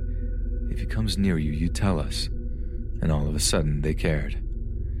saying, "If he comes near you, you tell us." And all of a sudden, they cared.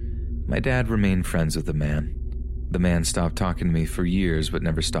 My dad remained friends with the man. The man stopped talking to me for years but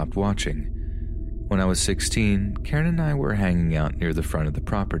never stopped watching. When I was 16, Karen and I were hanging out near the front of the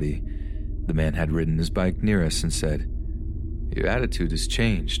property. The man had ridden his bike near us and said, "Your attitude has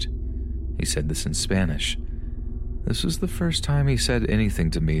changed." He said this in Spanish. This was the first time he said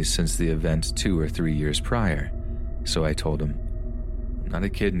anything to me since the event 2 or 3 years prior. So I told him, "I'm not a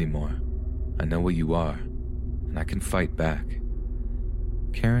kid anymore. I know what you are, and I can fight back."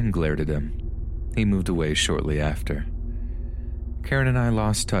 Karen glared at him. He moved away shortly after. Karen and I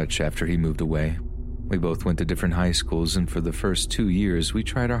lost touch after he moved away. We both went to different high schools, and for the first 2 years, we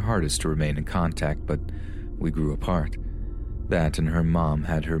tried our hardest to remain in contact, but we grew apart. That and her mom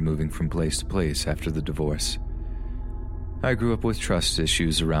had her moving from place to place after the divorce. I grew up with trust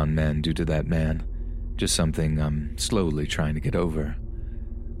issues around men due to that man, just something I'm slowly trying to get over.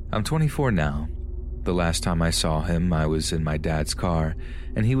 I'm 24 now. The last time I saw him, I was in my dad's car,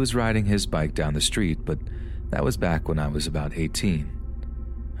 and he was riding his bike down the street, but that was back when I was about 18.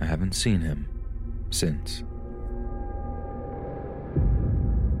 I haven't seen him since.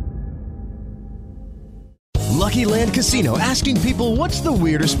 Lucky Land Casino, asking people, what's the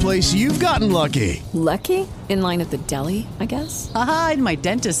weirdest place you've gotten lucky? Lucky? In line at the deli, I guess? Aha, in my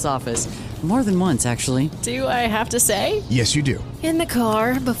dentist's office. More than once, actually. Do I have to say? Yes, you do. In the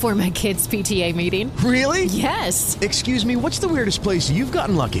car before my kids' PTA meeting. Really? Yes. Excuse me, what's the weirdest place you've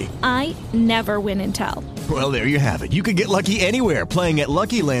gotten lucky? I never win and tell. Well, there you have it. You can get lucky anywhere, playing at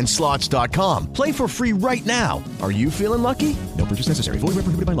LuckyLandSlots.com. Play for free right now. Are you feeling lucky? No purchase necessary. Void where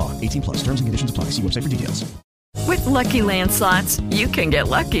prohibited by law. 18 plus. Terms and conditions apply. See website for details. With Lucky Land Slots, you can get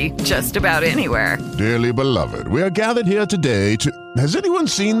lucky just about anywhere. Dearly beloved, we are gathered here today to... Has anyone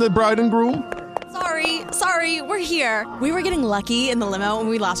seen the bride and groom? Sorry, we're here. We were getting lucky in the limo and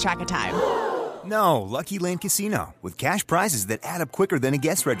we lost track of time. No, Lucky Land Casino, with cash prizes that add up quicker than a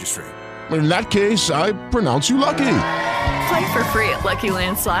guest registry. In that case, I pronounce you lucky. Play for free at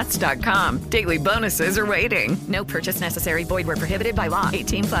LuckyLandSlots.com. Daily bonuses are waiting. No purchase necessary. Void where prohibited by law.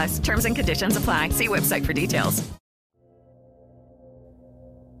 18 plus. Terms and conditions apply. See website for details.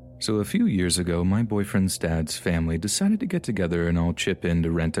 So a few years ago, my boyfriend's dad's family decided to get together and all chip in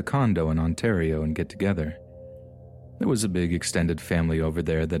to rent a condo in Ontario and get together. There was a big extended family over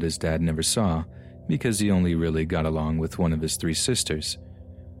there that his dad never saw because he only really got along with one of his 3 sisters.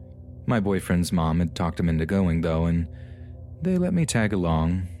 My boyfriend's mom had talked him into going, though, and they let me tag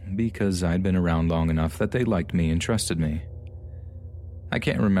along because I'd been around long enough that they liked me and trusted me. I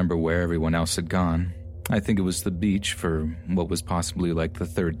can't remember where everyone else had gone. I think it was the beach for what was possibly like the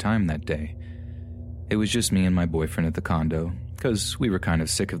 3rd time that day. It was just me and my boyfriend at the condo because we were kind of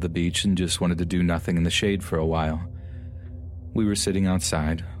sick of the beach and just wanted to do nothing in the shade for a while. We were sitting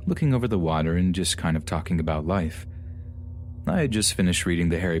outside, looking over the water and just kind of talking about life. I had just finished reading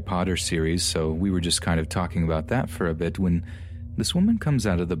the Harry Potter series, so we were just kind of talking about that for a bit when this woman comes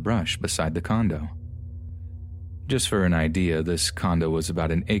out of the brush beside the condo. Just for an idea, this condo was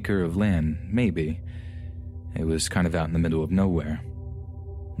about an acre of land, maybe. It was kind of out in the middle of nowhere.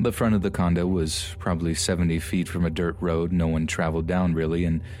 The front of the condo was probably 70 feet from a dirt road no one traveled down really,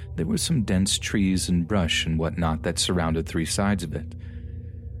 and there were some dense trees and brush and whatnot that surrounded 3 sides of it.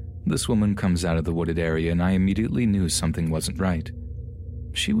 This woman comes out of the wooded area and I immediately knew something wasn't right.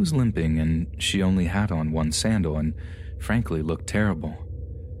 She was limping and she only had on 1 sandal and frankly looked terrible.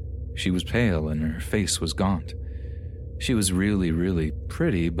 She was pale and her face was gaunt. She was really, really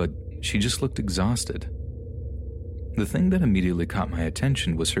pretty, but she just looked exhausted. The thing that immediately caught my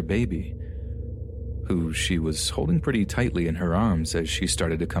attention was her baby, who she was holding pretty tightly in her arms as she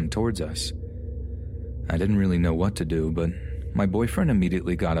started to come towards us. I didn't really know what to do, but my boyfriend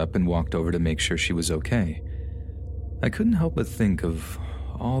immediately got up and walked over to make sure she was okay. I couldn't help but think of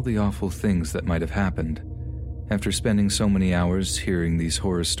all the awful things that might have happened. After spending so many hours hearing these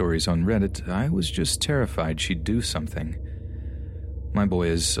horror stories on Reddit, I was just terrified she'd do something. My boy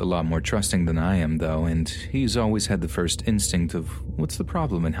is a lot more trusting than I am, though, and he's always had the first instinct of what's the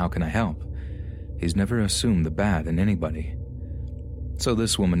problem and how can I help? He's never assumed the bad in anybody. So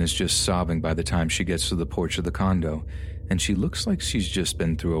this woman is just sobbing by the time she gets to the porch of the condo, and she looks like she's just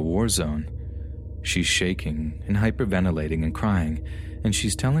been through a war zone. She's shaking and hyperventilating and crying, and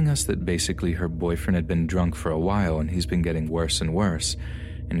she's telling us that basically her boyfriend had been drunk for a while and he's been getting worse and worse,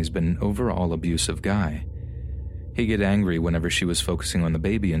 and he's been an overall abusive guy. He'd get angry whenever she was focusing on the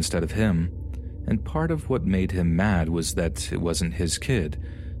baby instead of him, and part of what made him mad was that it wasn't his kid,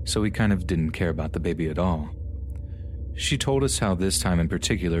 so he kind of didn't care about the baby at all. She told us how this time in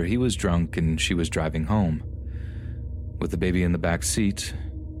particular he was drunk and she was driving home. With the baby in the back seat,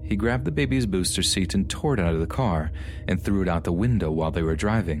 he grabbed the baby's booster seat and tore it out of the car and threw it out the window while they were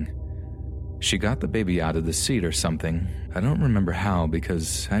driving. She got the baby out of the seat or something. I don't remember how,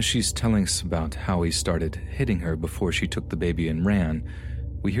 because as she's telling us about how he started hitting her before she took the baby and ran,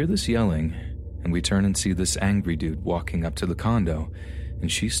 we hear this yelling, and we turn and see this angry dude walking up to the condo,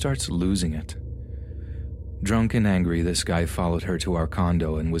 and she starts losing it. Drunk and angry, this guy followed her to our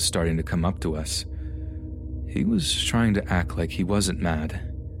condo and was starting to come up to us. He was trying to act like he wasn't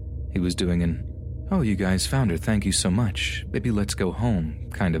mad. He was doing an, "Oh, you guys found her, thank you so much, baby, let's go home,"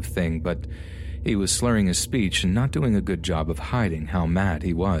 kind of thing, but he was slurring his speech and not doing a good job of hiding how mad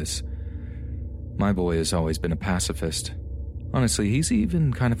he was. My boy has always been a pacifist. Honestly, he's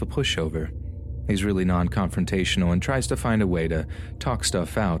even kind of a pushover. He's really non-confrontational and tries to find a way to talk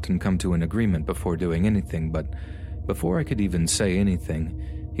stuff out and come to an agreement before doing anything, but before I could even say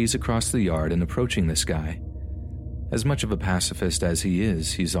anything, he's across the yard and approaching this guy. As much of a pacifist as he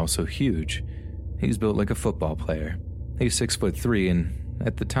is, he's also huge. He's built like a football player. He's 6'3", and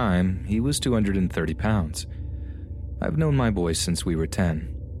at the time, he was 230 pounds. I've known my boy since we were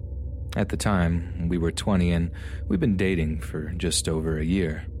 10. At the time, we were 20, and we've been dating for just over a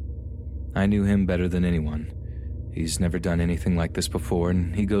year. I knew him better than anyone. He's never done anything like this before,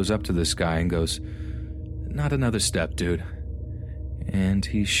 and he goes up to this guy and goes, "Not another step, dude." And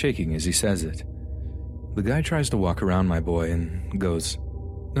he's shaking as he says it. The guy tries to walk around my boy and goes,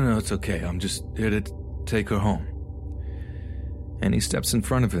 No, it's okay, I'm just here to take her home." And he steps in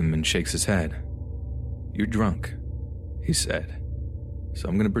front of him and shakes his head. "You're drunk," he said. "So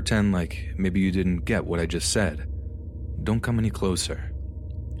I'm going to pretend like maybe you didn't get what I just said. Don't come any closer."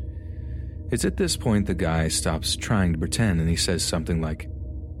 It's at this point the guy stops trying to pretend and he says something like,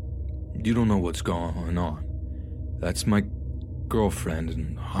 "You don't know what's going on. That's my girlfriend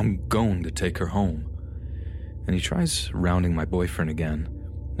and I'm going to take her home." And he tries rounding my boyfriend again,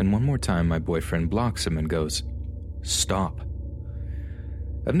 And one more time, my boyfriend blocks him and goes, "Stop."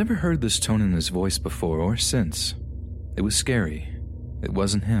 I've never heard this tone in his voice before or since. It was scary. It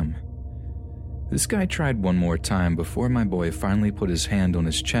wasn't him. This guy tried one more time before my boy finally put his hand on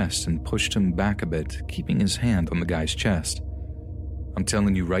his chest and pushed him back a bit, keeping his hand on the guy's chest. "I'm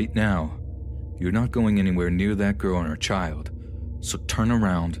telling you right now, you're not going anywhere near that girl and her child, so turn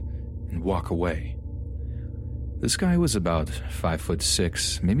around and walk away." This guy was about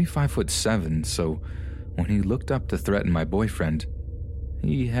 5'6", maybe 5'7", so when he looked up to threaten my boyfriend,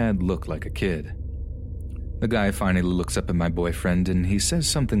 he had looked like a kid. The guy finally looks up at my boyfriend and he says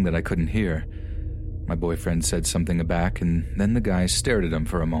something that I couldn't hear. My boyfriend said something back, and then the guy stared at him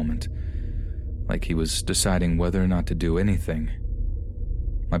for a moment, like he was deciding whether or not to do anything.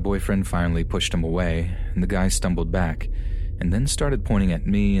 My boyfriend finally pushed him away, and the guy stumbled back, and then started pointing at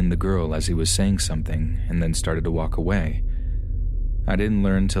me and the girl as he was saying something, and then started to walk away. I didn't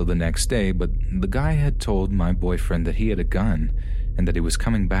learn till the next day, but the guy had told my boyfriend that he had a gun, and that he was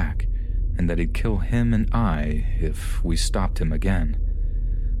coming back, and that he'd kill him and I if we stopped him again.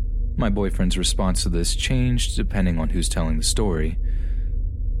 My boyfriend's response to this changed depending on who's telling the story.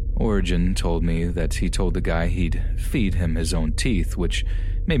 Origin told me that he told the guy he'd feed him his own teeth, which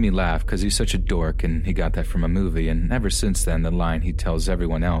made me laugh because he's such a dork and he got that from a movie, and ever since then the line he tells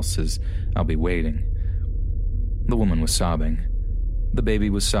everyone else is, "I'll be waiting." The woman was sobbing. The baby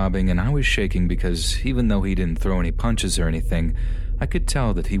was sobbing, and I was shaking because even though he didn't throw any punches or anything, I could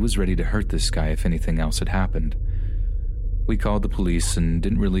tell that he was ready to hurt this guy if anything else had happened. We called the police and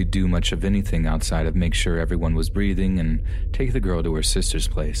didn't really do much of anything outside of make sure everyone was breathing and take the girl to her sister's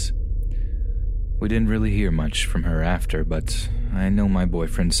place. We didn't really hear much from her after, but I know my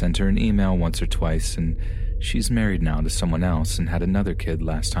boyfriend sent her an email once or twice, and she's married now to someone else and had another kid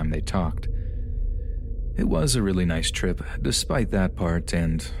last time they talked. It was a really nice trip, despite that part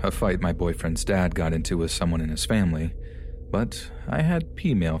and a fight my boyfriend's dad got into with someone in his family, but I had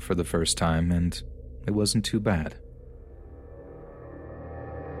P-mail for the first time, and it wasn't too bad.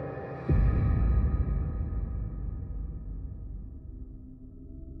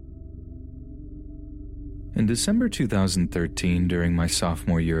 In December 2013, during my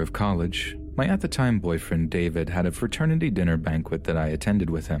sophomore year of college, my at-the-time boyfriend David had a fraternity dinner banquet that I attended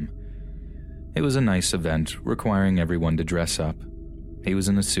with him. It was a nice event requiring everyone to dress up. He was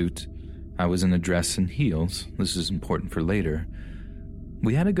in a suit, I was in a dress and heels. This is important for later.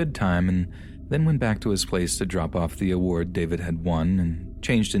 We had a good time and then went back to his place to drop off the award David had won and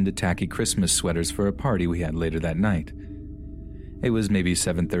changed into tacky Christmas sweaters for a party we had later that night. It was maybe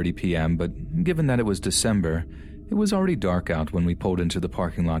 7:30 p.m., but given that it was December, it was already dark out when we pulled into the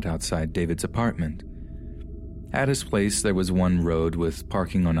parking lot outside David's apartment. At his place, there was one road with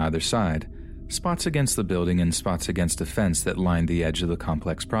parking on either side, spots against the building and spots against a fence that lined the edge of the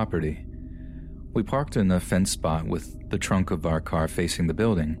complex property. We parked in a fenced spot with the trunk of our car facing the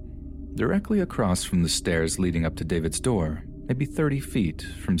building, directly across from the stairs leading up to David's door, maybe 30 feet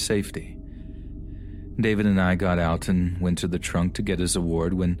from safety. David and I got out and went to the trunk to get his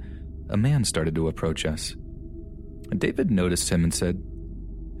award when a man started to approach us. David noticed him and said,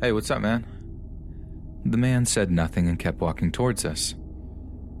 "Hey, what's up, man?" The man said nothing and kept walking towards us.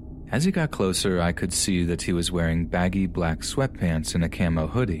 As he got closer, I could see that he was wearing baggy black sweatpants and a camo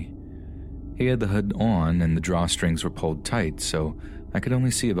hoodie. He had the hood on and the drawstrings were pulled tight, so I could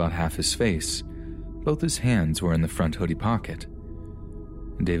only see about half his face. Both his hands were in the front hoodie pocket.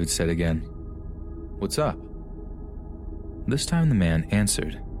 David said again, "What's up?" This time the man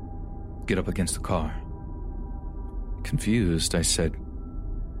answered, "Get up against the car." Confused, I said,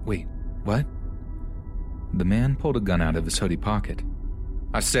 "Wait, what?" The man pulled a gun out of his hoodie pocket.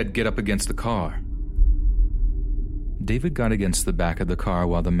 "I said get up against the car." David got against the back of the car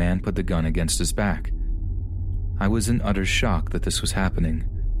while the man put the gun against his back. I was in utter shock that this was happening,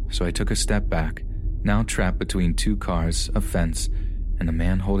 so I took a step back, now trapped between two cars, a fence, and a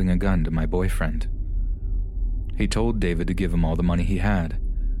man holding a gun to my boyfriend. He told David to give him all the money he had.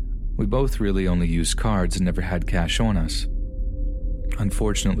 We both really only used cards and never had cash on us.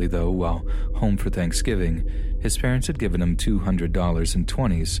 Unfortunately, though, while home for Thanksgiving, his parents had given him $200 in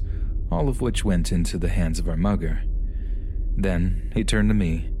 20s, all of which went into the hands of our mugger. Then he turned to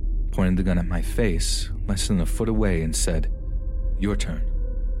me, pointed the gun at my face, less than a foot away, and said, "Your turn."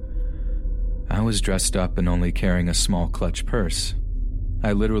 I was dressed up and only carrying a small clutch purse.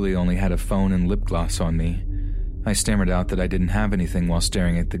 I literally only had a phone and lip gloss on me. I stammered out that I didn't have anything while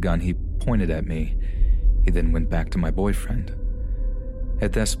staring at the gun he pointed at me. He then went back to my boyfriend.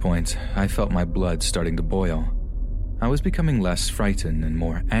 At this point, I felt my blood starting to boil. I was becoming less frightened and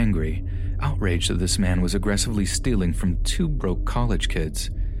more angry, outraged that this man was aggressively stealing from two broke college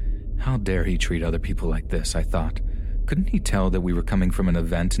kids. How dare he treat other people like this, I thought. Couldn't he tell that we were coming from an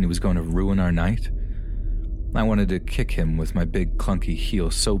event and he was going to ruin our night? I wanted to kick him with my big clunky heel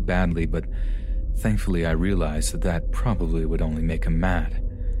so badly, but thankfully I realized that probably would only make him mad.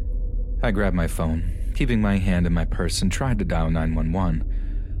 I grabbed my phone, keeping my hand in my purse, and tried to dial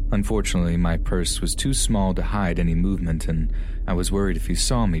 911. Unfortunately, my purse was too small to hide any movement, and I was worried if he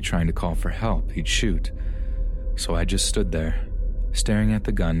saw me trying to call for help, he'd shoot. So I just stood there, staring at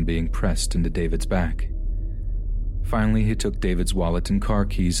the gun being pressed into David's back. Finally, he took David's wallet and car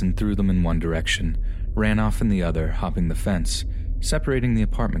keys and threw them in one direction, ran off in the other, hopping the fence, separating the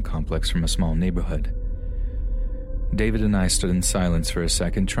apartment complex from a small neighborhood. David and I stood in silence for a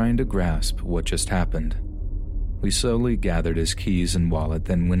second, trying to grasp what just happened. We slowly gathered his keys and wallet,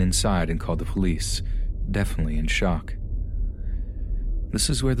 then went inside and called the police, definitely in shock. This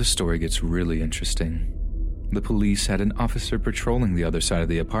is where the story gets really interesting. The police had an officer patrolling the other side of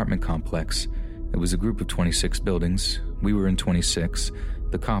the apartment complex. It was a group of 26 buildings. We were in 26.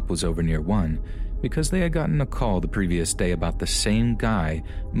 The cop was over near 1, because they had gotten a call the previous day about the same guy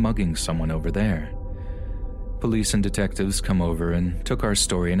mugging someone over there. Police and detectives come over and took our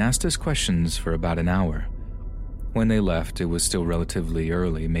story and asked us questions for about an hour. When they left, it was still relatively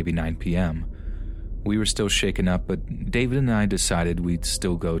early, maybe 9 p.m. We were still shaken up, but David and I decided we'd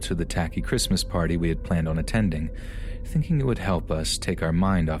still go to the tacky Christmas party we had planned on attending, thinking it would help us take our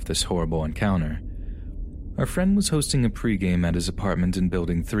mind off this horrible encounter. Our friend was hosting a pregame at his apartment in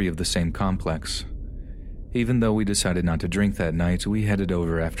Building 3 of the same complex. Even though we decided not to drink that night, we headed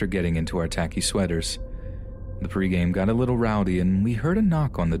over after getting into our tacky sweaters. The pregame got a little rowdy and we heard a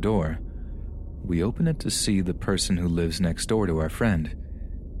knock on the door. We opened it to see the person who lives next door to our friend.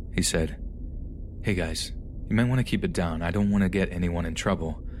 He said, "Hey guys, you might want to keep it down. I don't want to get anyone in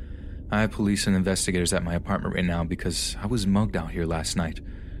trouble. I have police and investigators at my apartment right now because I was mugged out here last night.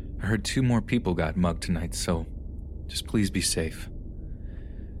 I heard 2 more people got mugged tonight, so just please be safe."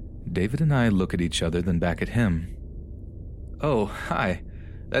 David and I look at each other, then back at him. "Oh, hi.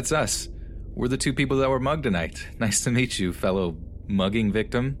 That's us. We're the 2 people that were mugged tonight. Nice to meet you, fellow mugging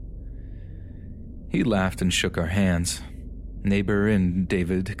victim." He laughed and shook our hands. Neighbor and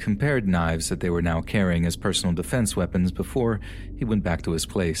David compared knives that they were now carrying as personal defense weapons before he went back to his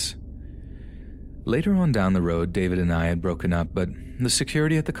place. Later on down the road, David and I had broken up, but the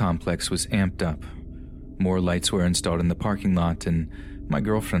security at the complex was amped up. More lights were installed in the parking lot, and my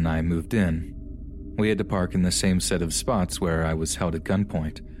girlfriend and I moved in. We had to park in the same set of spots where I was held at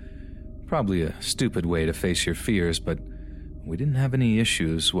gunpoint. Probably a stupid way to face your fears, but we didn't have any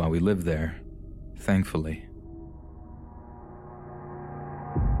issues while we lived there, thankfully.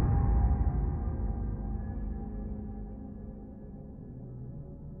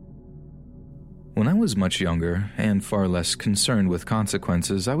 When I was much younger and far less concerned with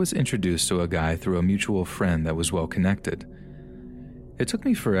consequences, I was introduced to a guy through a mutual friend that was well connected. It took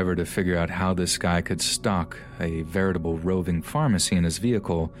me forever to figure out how this guy could stock a veritable roving pharmacy in his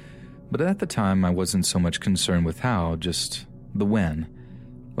vehicle, but at the time I wasn't so much concerned with how, just the when.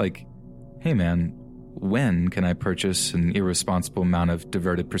 Like, hey man, when can I purchase an irresponsible amount of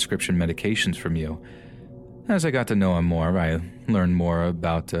diverted prescription medications from you? As I got to know him more, I learned more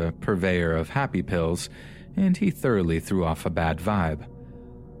about a purveyor of happy pills, and he thoroughly threw off a bad vibe.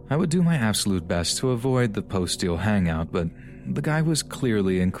 I would do my absolute best to avoid the post-deal hangout, but the guy was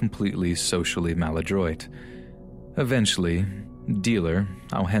clearly and completely socially maladroit. Eventually, Dealer,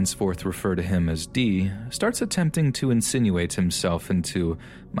 I'll henceforth refer to him as D, starts attempting to insinuate himself into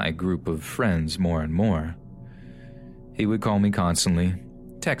my group of friends more and more. He would call me constantly,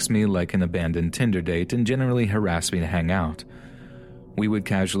 text me like an abandoned Tinder date, and generally harass me to hang out. We would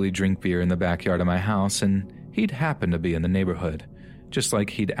casually drink beer in the backyard of my house, and he'd happen to be in the neighborhood, just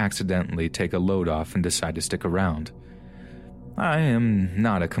like he'd accidentally take a load off and decide to stick around. I am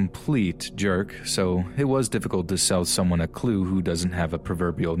not a complete jerk, so it was difficult to sell someone a clue who doesn't have a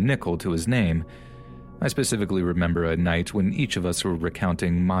proverbial nickel to his name. I specifically remember a night when each of us were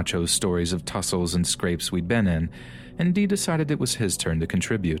recounting macho stories of tussles and scrapes we'd been in, and Dee decided it was his turn to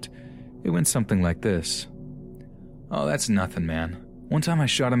contribute. It went something like this. "Oh, that's nothing, man. One time I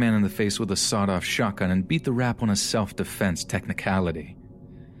shot a man in the face with a sawed-off shotgun and beat the rap on a self-defense technicality."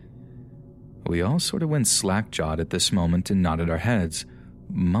 We all sort of went slack-jawed at this moment and nodded our heads,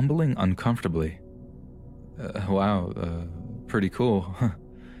 mumbling uncomfortably. Wow, pretty cool.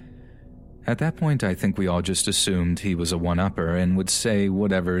 At that point, I think we all just assumed he was a one-upper and would say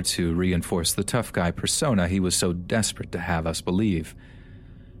whatever to reinforce the tough guy persona he was so desperate to have us believe.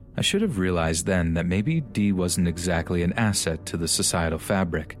 I should have realized then that maybe D wasn't exactly an asset to the societal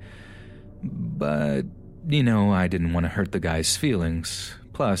fabric. But, I didn't want to hurt the guy's feelings.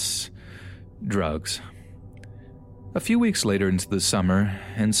 plus drugs. A few weeks later into the summer,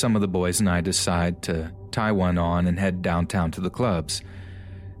 and some of the boys and I decide to tie one on and head downtown to the clubs.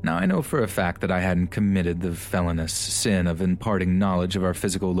 Now, I know for a fact that I hadn't committed the felonious sin of imparting knowledge of our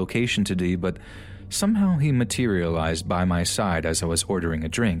physical location to D, but somehow he materialized by my side as I was ordering a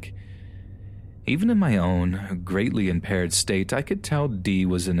drink. Even in my own, greatly impaired state, I could tell D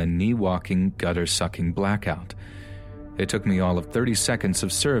was in a knee-walking, gutter-sucking blackout. It took me all of 30 seconds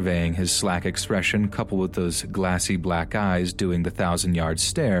of surveying his slack expression coupled with those glassy black eyes doing the 1,000-yard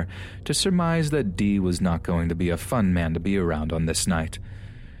stare to surmise that D was not going to be a fun man to be around on this night.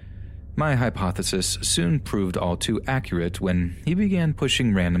 My hypothesis soon proved all too accurate when he began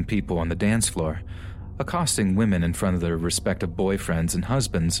pushing random people on the dance floor, accosting women in front of their respective boyfriends and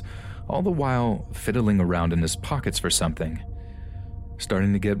husbands, all the while fiddling around in his pockets for something.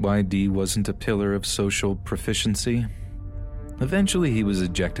 Starting to get why D wasn't a pillar of social proficiency. Eventually he was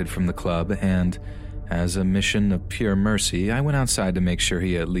ejected from the club, and, as a mission of pure mercy, I went outside to make sure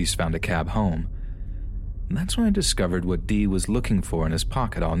he at least found a cab home. That's when I discovered what D was looking for in his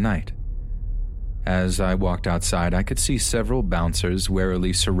pocket all night. As I walked outside, I could see several bouncers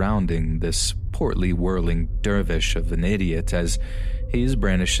warily surrounding this portly whirling dervish of an idiot as he's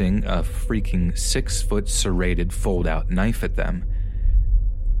brandishing a freaking 6-foot serrated fold-out knife at them.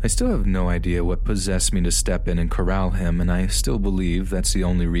 I still have no idea what possessed me to step in and corral him, and I still believe that's the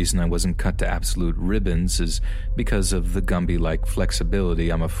only reason I wasn't cut to absolute ribbons is because of the Gumby-like flexibility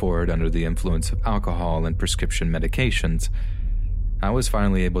I'm afforded under the influence of alcohol and prescription medications. I was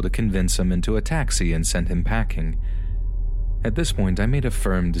finally able to convince him into a taxi and send him packing. At this point, I made a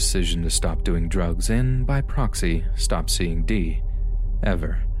firm decision to stop doing drugs and, by proxy, stop seeing D.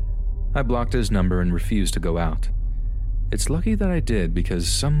 Ever. I blocked his number and refused to go out. It's lucky that I did because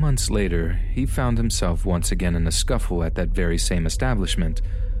some months later, he found himself once again in a scuffle at that very same establishment.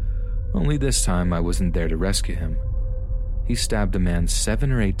 Only this time I wasn't there to rescue him. He stabbed a man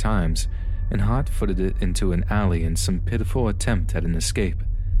 7 or 8 times and hot-footed it into an alley in some pitiful attempt at an escape.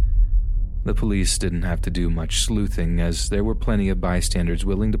 The police didn't have to do much sleuthing, as there were plenty of bystanders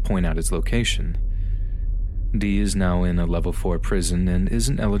willing to point out his location. D is now in a level 4 prison and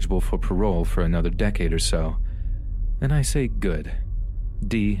isn't eligible for parole for another decade or so. And I say good.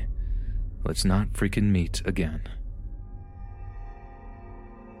 D, let's not freaking meet again.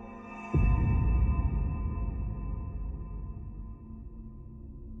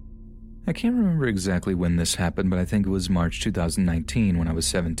 I can't remember exactly when this happened, but I think it was March 2019 when I was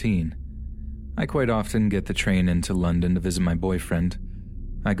 17. I quite often get the train into London to visit my boyfriend.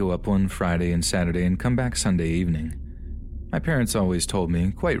 I go up on Friday and Saturday and come back Sunday evening. My parents always told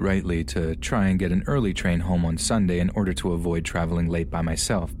me, quite rightly, to try and get an early train home on Sunday in order to avoid traveling late by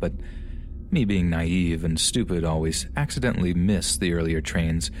myself, but me being naive and stupid always accidentally missed the earlier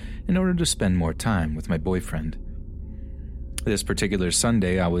trains in order to spend more time with my boyfriend. This particular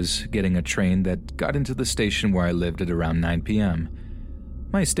Sunday, I was getting a train that got into the station where I lived at around 9 p.m.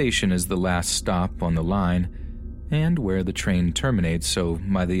 My station is the last stop on the line and where the train terminates, so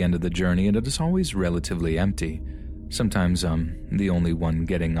by the end of the journey it is always relatively empty. Sometimes I'm the only one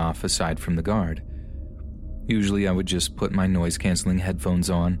getting off aside from the guard. Usually I would just put my noise-canceling headphones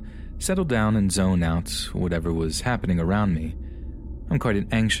on, settle down and zone out whatever was happening around me. I'm quite an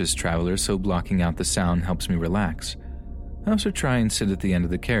anxious traveler, so blocking out the sound helps me relax. I also try and sit at the end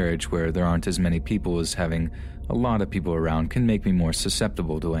of the carriage where there aren't as many people, as having a lot of people around can make me more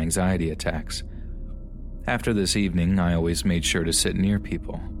susceptible to anxiety attacks. After this evening, I always made sure to sit near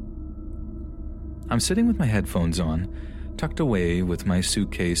people. I'm sitting with my headphones on, tucked away with my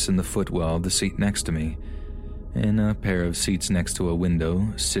suitcase in the footwell of the seat next to me, in a pair of seats next to a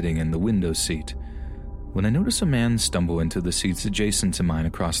window, sitting in the window seat, when I notice a man stumble into the seats adjacent to mine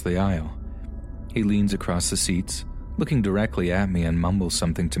across the aisle. He leans across the seats, looking directly at me, and mumbles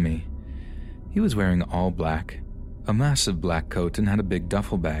something to me. He was wearing all black, a massive black coat, and had a big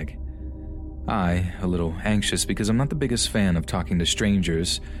duffel bag. I, a little anxious because I'm not the biggest fan of talking to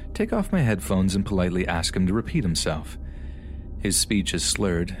strangers, take off my headphones and politely ask him to repeat himself. His speech is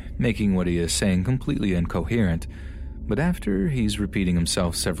slurred, making what he is saying completely incoherent, but after he's repeating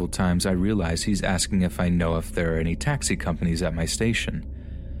himself several times, I realize he's asking if I know if there are any taxi companies at my station.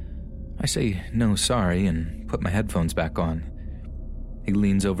 I say, no, sorry, and put my headphones back on. He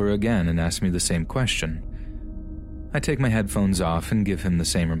leans over again and asks me the same question. I take my headphones off and give him the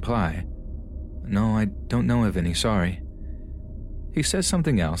same reply. No, I don't know of any, sorry. He says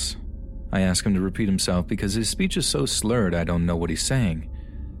something else. I ask him to repeat himself because his speech is so slurred I don't know what he's saying.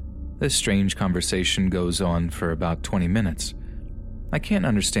 This strange conversation goes on for about 20 minutes. I can't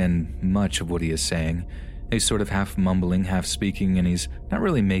understand much of what he is saying, He's sort of half mumbling, half speaking, and he's not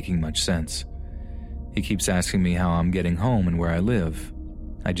really making much sense. He keeps asking me how I'm getting home and where I live.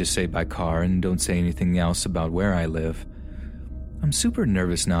 I just say by car and don't say anything else about where I live. I'm super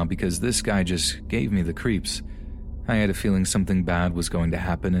nervous now because this guy just gave me the creeps. I had a feeling something bad was going to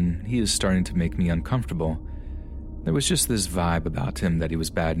happen, and he is starting to make me uncomfortable. There was just this vibe about him that he was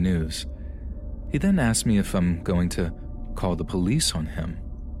bad news. He then asked me if I'm going to call the police on him.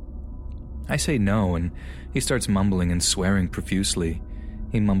 I say no, and he starts mumbling and swearing profusely.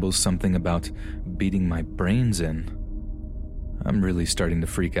 He mumbles something about beating my brains in. I'm really starting to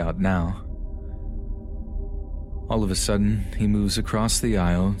freak out now. All of a sudden, he moves across the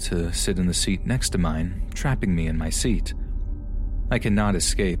aisle to sit in the seat next to mine, trapping me in my seat. I cannot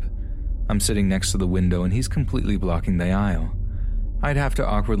escape. I'm sitting next to the window and he's completely blocking the aisle. I'd have to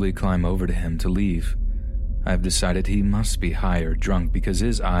awkwardly climb over to him to leave. I've decided he must be high or drunk because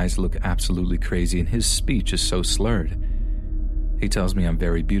his eyes look absolutely crazy and his speech is so slurred. He tells me I'm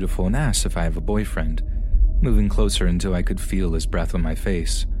very beautiful and asks if I have a boyfriend, moving closer until I could feel his breath on my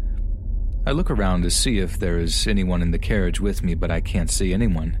face. I look around to see if there is anyone in the carriage with me, but I can't see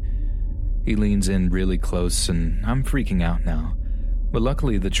anyone. He leans in really close and I'm freaking out now. But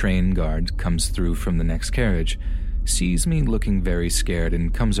luckily the train guard comes through from the next carriage, sees me looking very scared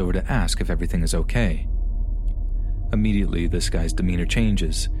and comes over to ask if everything is okay. Immediately this guy's demeanor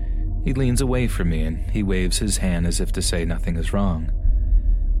changes. He leans away from me and he waves his hand as if to say nothing is wrong.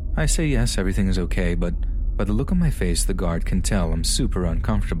 I say yes, everything is okay, but by the look on my face the guard can tell I'm super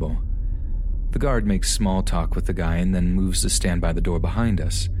uncomfortable. The guard makes small talk with the guy and then moves to stand by the door behind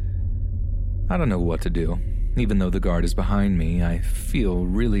us. I don't know what to do. Even though the guard is behind me, I feel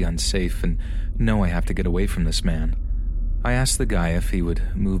really unsafe and know I have to get away from this man. I ask the guy if he would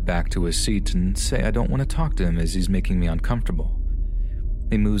move back to his seat and say I don't want to talk to him as he's making me uncomfortable.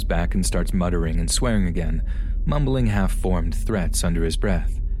 He moves back and starts muttering and swearing again, mumbling half-formed threats under his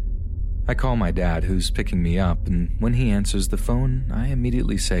breath. I call my dad, who's picking me up, and when he answers the phone, I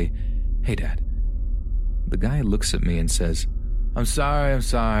immediately say, "Hey, Dad." The guy looks at me and says, I'm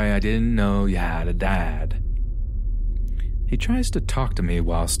sorry, I didn't know you had a dad." He tries to talk to me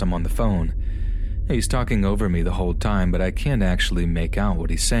whilst I'm on the phone. He's talking over me the whole time, but I can't actually make out what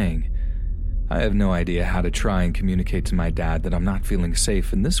he's saying. I have no idea how to try and communicate to my dad that I'm not feeling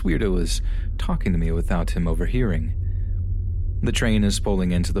safe, and this weirdo is talking to me without him overhearing. The train is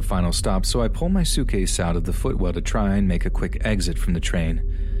pulling into the final stop, so I pull my suitcase out of the footwell to try and make a quick exit from the train.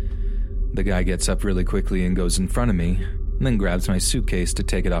 The guy gets up really quickly and goes in front of me, and then grabs my suitcase to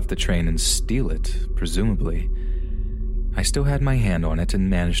take it off the train and steal it, presumably. I still had my hand on it and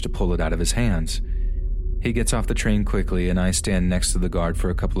managed to pull it out of his hands. He gets off the train quickly, and I stand next to the guard for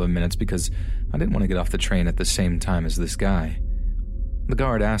a couple of minutes because I didn't want to get off the train at the same time as this guy. The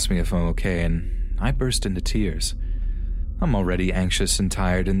guard asked me if I'm okay, and I burst into tears. I'm already anxious and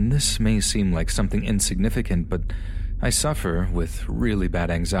tired, and this may seem like something insignificant, but I suffer with really bad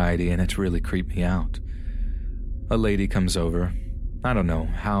anxiety, and it really creeped me out. A lady comes over. I don't know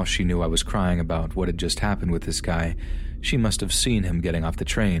how she knew I was crying about what had just happened with this guy. She must have seen him getting off the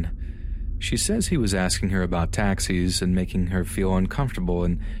train. She says he was asking her about taxis and making her feel uncomfortable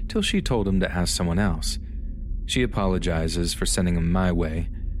until she told him to ask someone else. She apologizes for sending him my way.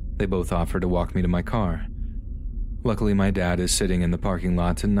 They both offer to walk me to my car. Luckily, my dad is sitting in the parking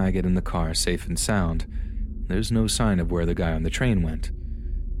lot and I get in the car safe and sound. There's no sign of where the guy on the train went.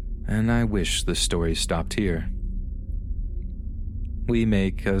 And I wish the story stopped here. We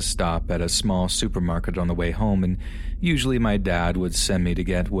make a stop at a small supermarket on the way home, and usually my dad would send me to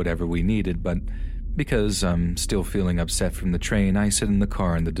get whatever we needed, but because I'm still feeling upset from the train, I sit in the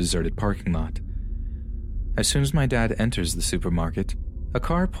car in the deserted parking lot. As soon as my dad enters the supermarket, a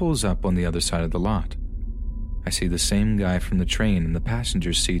car pulls up on the other side of the lot. I see the same guy from the train in the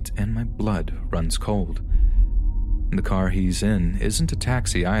passenger seat, and my blood runs cold. The car he's in isn't a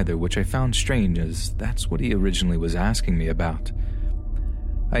taxi either, which I found strange as that's what he originally was asking me about.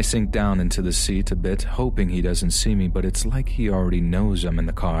 I sink down into the seat a bit, hoping he doesn't see me, but it's like he already knows I'm in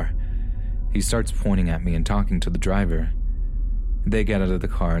the car. He starts pointing at me and talking to the driver. They get out of the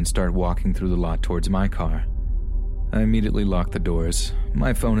car and start walking through the lot towards my car. I immediately lock the doors.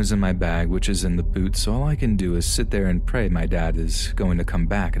 My phone is in my bag, which is in the boot, so all I can do is sit there and pray my dad is going to come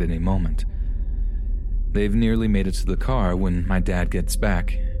back at any moment. They've nearly made it to the car when my dad gets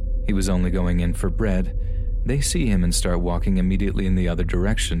back. He was only going in for bread. They see him and start walking immediately in the other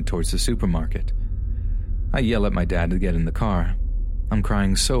direction towards the supermarket. I yell at my dad to get in the car. I'm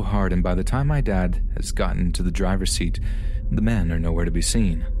crying so hard, and by the time my dad has gotten to the driver's seat, the men are nowhere to be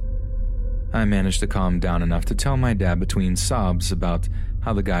seen. I managed to calm down enough to tell my dad between sobs about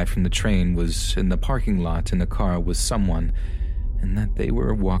how the guy from the train was in the parking lot in a car with someone, and that they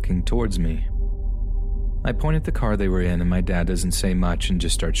were walking towards me. I point at the car they were in, and my dad doesn't say much and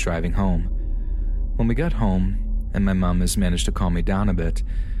just starts driving home. When we got home, and my mom has managed to calm me down a bit,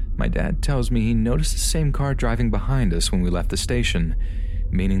 my dad tells me he noticed the same car driving behind us when we left the station,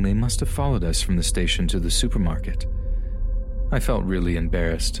 meaning they must have followed us from the station to the supermarket. I felt really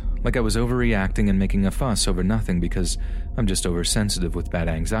embarrassed, like I was overreacting and making a fuss over nothing because I'm just oversensitive with bad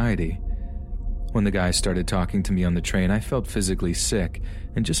anxiety. When the guy started talking to me on the train, I felt physically sick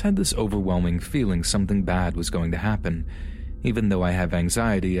and just had this overwhelming feeling something bad was going to happen. Even though I have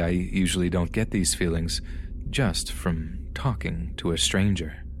anxiety, I usually don't get these feelings just from talking to a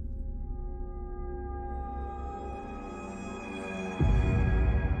stranger.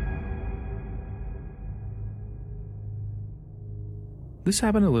 This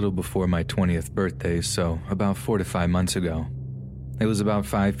happened a little before my 20th birthday, so about 4 to 5 months ago. It was about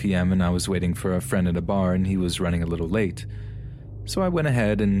 5 p.m. and I was waiting for a friend at a bar and he was running a little late. So I went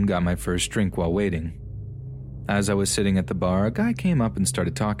ahead and got my first drink while waiting. As I was sitting at the bar, a guy came up and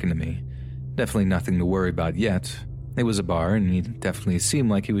started talking to me. Definitely nothing to worry about yet. It was a bar and he definitely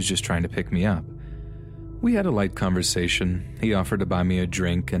seemed like he was just trying to pick me up. We had a light conversation. He offered to buy me a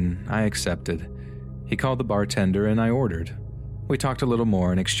drink and I accepted. He called the bartender and I ordered. We talked a little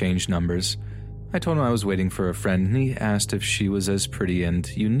more and exchanged numbers. I told him I was waiting for a friend and he asked if she was as pretty and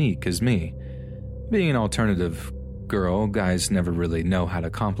unique as me. Being an alternative girl, guys never really know how to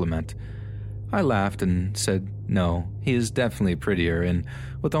compliment. I laughed and said, no, he is definitely prettier, and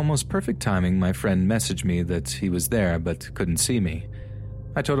with almost perfect timing, my friend messaged me that he was there but couldn't see me.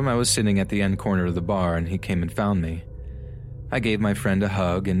 I told him I was sitting at the end corner of the bar and he came and found me. I gave my friend a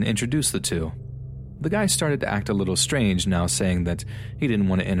hug and introduced the two. The guy started to act a little strange now, saying that he didn't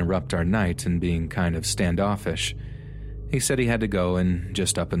want to interrupt our night and being kind of standoffish. He said he had to go and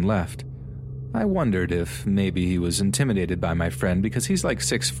just up and left. I wondered if maybe he was intimidated by my friend because he's like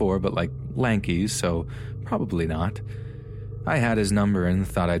 6'4" but like lanky, so probably not. I had his number and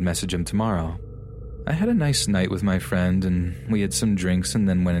thought I'd message him tomorrow. I had a nice night with my friend and we had some drinks and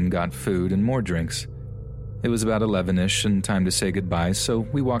then went and got food and more drinks. It was about 11-ish and time to say goodbye, so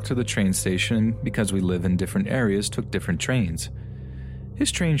we walked to the train station and because we live in different areas, took different trains.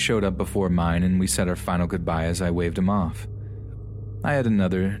 His train showed up before mine and we said our final goodbye as I waved him off. I had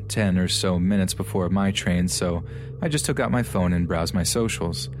another 10 or so minutes before my train, so I just took out my phone and browsed my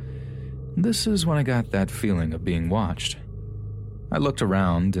socials. This is when I got that feeling of being watched. I looked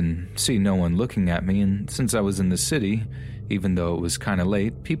around and see no one looking at me, and since I was in the city, even though it was kind of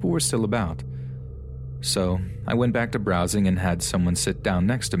late, people were still about. So I went back to browsing and had someone sit down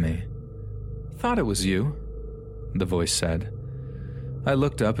next to me. "Thought it was you," the voice said. I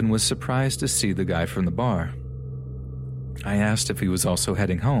looked up and was surprised to see the guy from the bar. I asked if he was also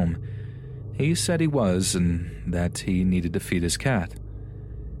heading home. He said he was and that he needed to feed his cat.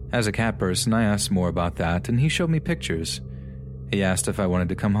 As a cat person, I asked more about that and he showed me pictures. He asked if I wanted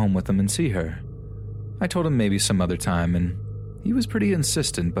to come home with him and see her. I told him maybe some other time and he was pretty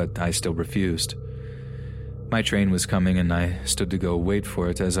insistent, but I still refused. My train was coming and I stood to go wait for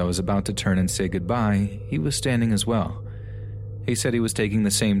it. As I was about to turn and say goodbye, he was standing as well. He said he was taking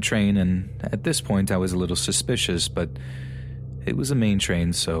the same train, and at this point I was a little suspicious, but it was a main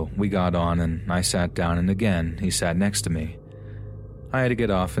train, so we got on and I sat down and again he sat next to me. I had to get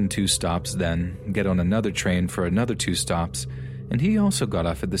off in 2 stops, then get on another train for another 2 stops, and he also got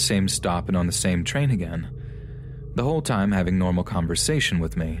off at the same stop and on the same train again. The whole time having normal conversation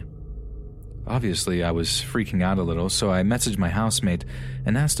with me. Obviously, I was freaking out a little, so I messaged my housemate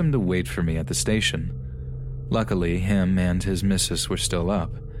and asked him to wait for me at the station. Luckily, him and his missus were still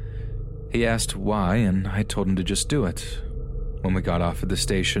up. He asked why, and I told him to just do it. When we got off at the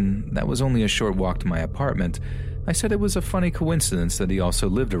station, that was only a short walk to my apartment, I said it was a funny coincidence that he also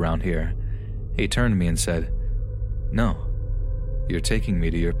lived around here. He turned to me and said, "No, you're taking me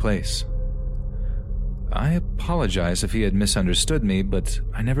to your place." I apologized if he had misunderstood me, but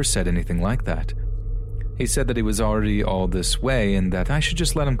I never said anything like that. He said that he was already all this way and that I should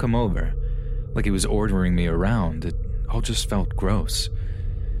just let him come over, like he was ordering me around. It all just felt gross.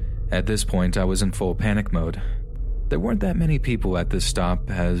 At this point, I was in full panic mode. There weren't that many people at this stop,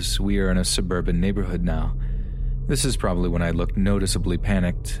 as we are in a suburban neighborhood now. This is probably when I looked noticeably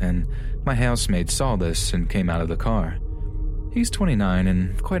panicked, and my housemate saw this and came out of the car. He's 29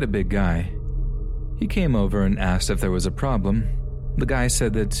 and quite a big guy. He came over and asked if there was a problem. The guy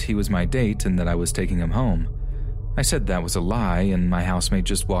said that he was my date and that I was taking him home. I said that was a lie, and my housemate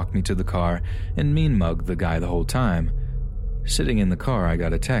just walked me to the car and mean-mugged the guy the whole time. Sitting in the car, I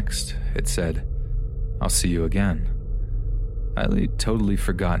got a text. It said, "I'll see you again." I'd totally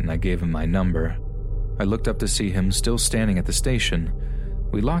forgotten I gave him my number. I looked up to see him still standing at the station.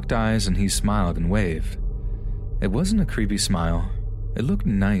 We locked eyes and he smiled and waved. It wasn't a creepy smile. It looked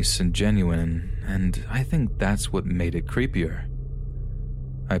nice and genuine, and I think that's what made it creepier.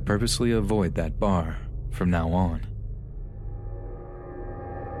 I purposely avoid that bar from now on.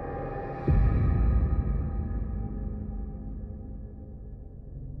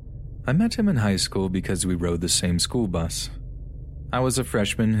 I met him in high school because we rode the same school bus. I was a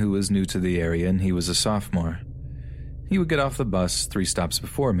freshman who was new to the area and he was a sophomore. He would get off the bus 3 stops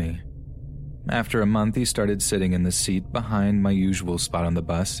before me. After a month, he started sitting in the seat behind my usual spot on the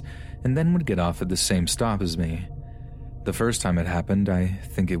bus and then would get off at the same stop as me. The first time it happened, I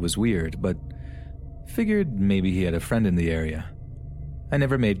think it was weird, but figured maybe he had a friend in the area. I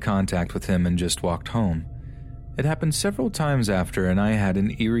never made contact with him and just walked home. It happened several times after, and I had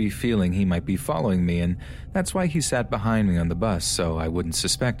an eerie feeling he might be following me, and that's why he sat behind me on the bus so I wouldn't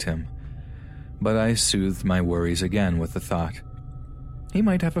suspect him. But I soothed my worries again with the thought, he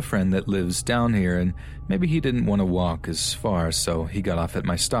might have a friend that lives down here, and maybe he didn't want to walk as far, so he got off at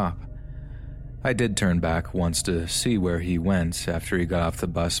my stop. I did turn back once to see where he went after he got off the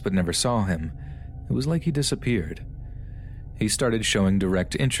bus, but never saw him. It was like he disappeared. He started showing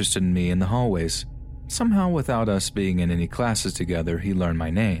direct interest in me in the hallways. Somehow, without us being in any classes together, he learned my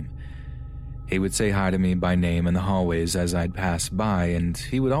name. He would say hi to me by name in the hallways as I'd pass by, and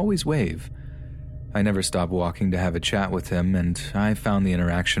he would always wave. I never stopped walking to have a chat with him, and I found the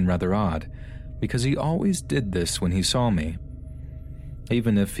interaction rather odd, because he always did this when he saw me.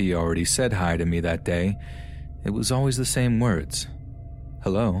 Even if he already said hi to me that day, it was always the same words.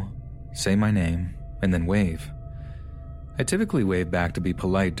 Hello, say my name, and then wave. I typically wave back to be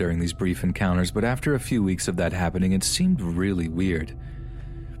polite during these brief encounters, but after a few weeks of that happening, it seemed really weird.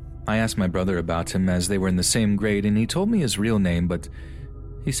 I asked my brother about him as they were in the same grade, and he told me his real name, but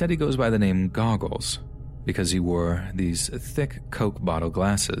he said he goes by the name Goggles because he wore these thick Coke bottle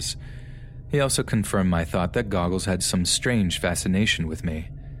glasses. He also confirmed my thought that Goggles had some strange fascination with me.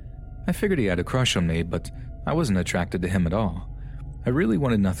 I figured he had a crush on me, but I wasn't attracted to him at all. I really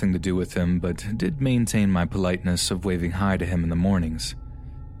wanted nothing to do with him, but did maintain my politeness of waving hi to him in the mornings.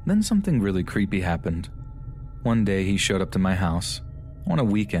 Then something really creepy happened. One day he showed up to my house, on a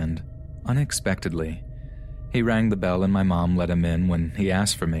weekend, unexpectedly. He rang the bell and my mom let him in when he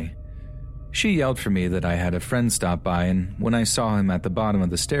asked for me. She yelled for me that I had a friend stop by, and when I saw him at the bottom of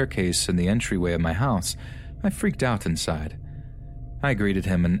the staircase in the entryway of my house, I freaked out inside. I greeted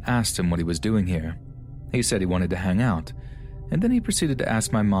him and asked him what he was doing here. He said he wanted to hang out, and then he proceeded to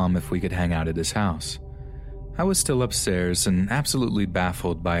ask my mom if we could hang out at his house. I was still upstairs and absolutely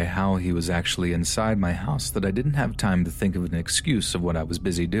baffled by how he was actually inside my house that I didn't have time to think of an excuse of what I was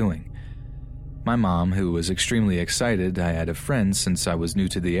busy doing. My mom, who was extremely excited I had a friend since I was new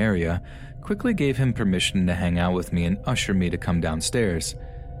to the area, quickly gave him permission to hang out with me and usher me to come downstairs.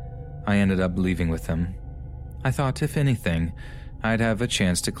 I ended up leaving with him. I thought, if anything, I'd have a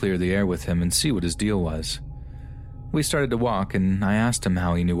chance to clear the air with him and see what his deal was. We started to walk, and I asked him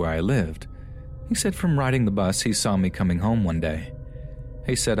how he knew where I lived. He said from riding the bus he saw me coming home one day.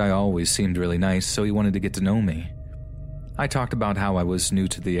 He said I always seemed really nice, so he wanted to get to know me. I talked about how I was new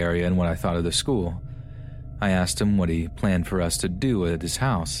to the area and what I thought of the school. I asked him what he planned for us to do at his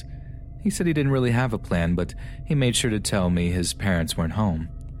house. He said he didn't really have a plan, but he made sure to tell me his parents weren't home.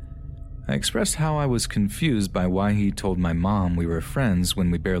 I expressed how I was confused by why he told my mom we were friends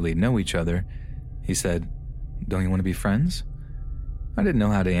when we barely know each other. He said, "Don't you want to be friends?" I didn't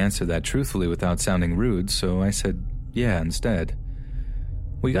know how to answer that truthfully without sounding rude, so I said yeah instead.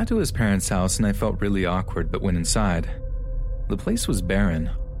 We got to his parents' house and I felt really awkward but went inside. The place was barren,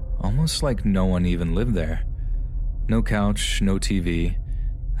 almost like no one even lived there. No couch, no TV.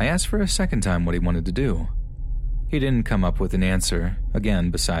 I asked for a second time what he wanted to do. He didn't come up with an answer,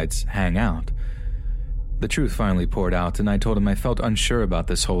 again, besides hang out. The truth finally poured out, and I told him I felt unsure about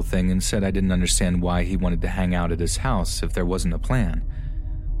this whole thing and said I didn't understand why he wanted to hang out at his house if there wasn't a plan.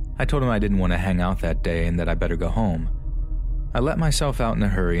 I told him I didn't want to hang out that day and that I better go home. I let myself out in a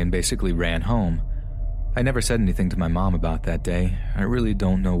hurry and basically ran home. I never said anything to my mom about that day. I really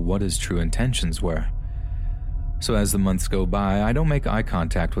don't know what his true intentions were. So as the months go by, I don't make eye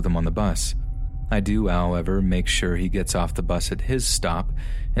contact with him on the bus. I do, however, make sure he gets off the bus at his stop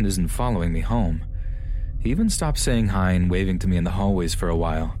and isn't following me home. He even stopped saying hi and waving to me in the hallways for a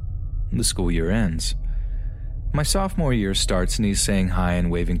while. The school year ends. My sophomore year starts and he's saying hi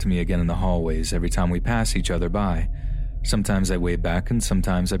and waving to me again in the hallways every time we pass each other by. Sometimes I wave back and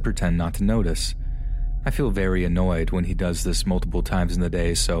sometimes I pretend not to notice. I feel very annoyed when he does this multiple times in the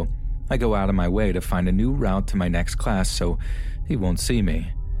day, so I go out of my way to find a new route to my next class so he won't see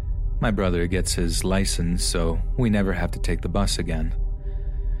me. My brother gets his license, so we never have to take the bus again.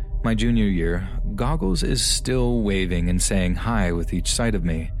 My junior year, Goggles is still waving and saying hi with each sight of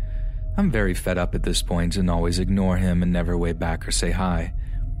me. I'm very fed up at this point and always ignore him and never wave back or say hi.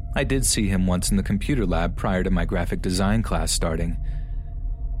 I did see him once in the computer lab prior to my graphic design class starting.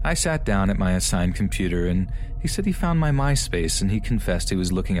 I sat down at my assigned computer and he said he found my MySpace and he confessed he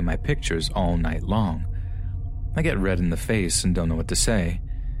was looking at my pictures all night long. I get red in the face and don't know what to say.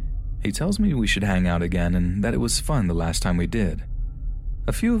 He tells me we should hang out again and that it was fun the last time we did.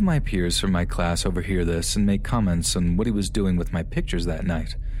 A few of my peers from my class overhear this and make comments on what he was doing with my pictures that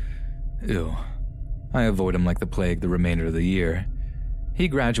night. Ew. I avoid him like the plague the remainder of the year. He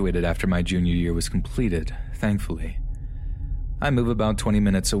graduated after my junior year was completed, thankfully. I move about 20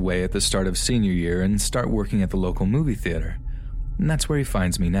 minutes away at the start of senior year and start working at the local movie theater, and that's where he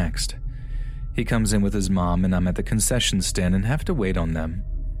finds me next. He comes in with his mom and I'm at the concession stand and have to wait on them.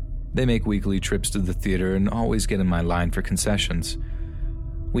 They make weekly trips to the theater and always get in my line for concessions.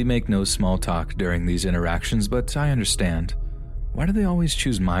 We make no small talk during these interactions, but I understand. Why do they always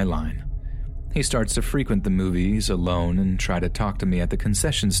choose my line? He starts to frequent the movies alone and try to talk to me at the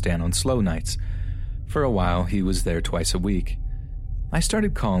concession stand on slow nights. For a while, he was there twice a week. I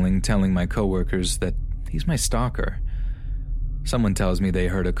started calling, telling my coworkers that he's my stalker. Someone tells me they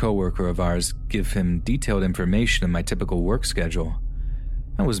heard a coworker of ours give him detailed information of my typical work schedule.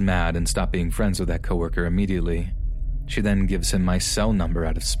 I was mad and stopped being friends with that coworker immediately. She then gives him my cell number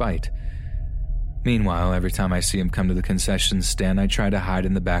out of spite. Meanwhile, every time I see him come to the concession stand, I try to hide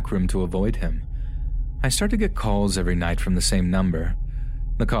in the back room to avoid him. I start to get calls every night from the same number.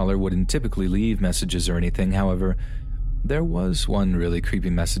 The caller wouldn't typically leave messages or anything, however, there was one really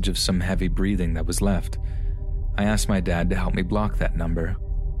creepy message of some heavy breathing that was left. I asked my dad to help me block that number.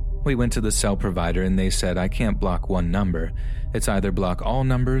 We went to the cell provider and they said I can't block one number. It's either block all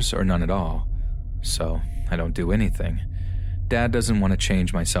numbers or none at all. So I don't do anything. Dad doesn't want to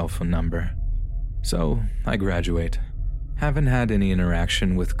change my cell phone number. So I graduate. Haven't had any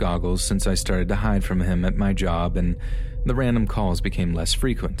interaction with Goggles since I started to hide from him at my job and the random calls became less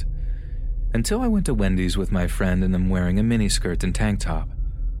frequent. Until I went to Wendy's with my friend and I'm wearing a miniskirt and tank top.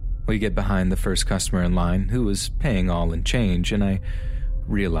 We get behind the first customer in line who is paying all in change and I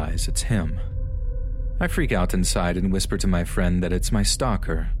realize it's him. I freak out inside and whisper to my friend that it's my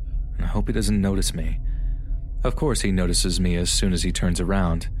stalker and I hope he doesn't notice me. Of course he notices me as soon as he turns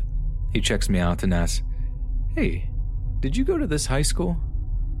around. He checks me out and asks, "Hey, did you go to this high school?"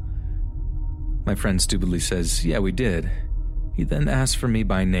 My friend stupidly says, "Yeah, we did." He then asks for me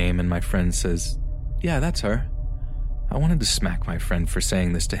by name and my friend says, "Yeah, that's her." I wanted to smack my friend for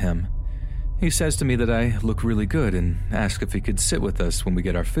saying this to him. He says to me that I look really good and asks if he could sit with us when we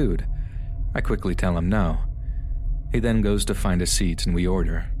get our food. I quickly tell him no. He then goes to find a seat and we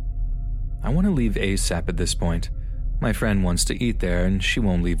order. I want to leave ASAP at this point. My friend wants to eat there and she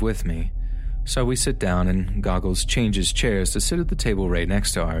won't leave with me. So we sit down and Goggles changes chairs to sit at the table right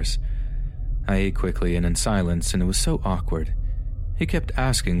next to ours. I ate quickly and in silence and it was so awkward. He kept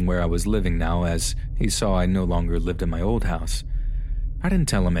asking where I was living now as he saw I no longer lived in my old house. I didn't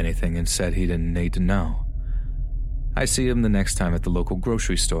tell him anything and said he didn't need to know. I see him the next time at the local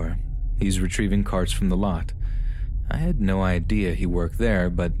grocery store. He's retrieving carts from the lot. I had no idea he worked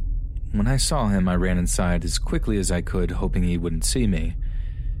there, but when I saw him, I ran inside as quickly as I could, hoping he wouldn't see me.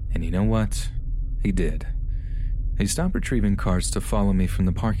 And you know what? He did. He stopped retrieving carts to follow me from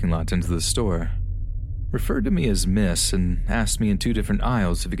the parking lot into the store. Referred to me as Miss and asked me in 2 different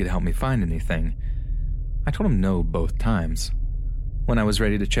aisles if he could help me find anything. I told him no both times. When I was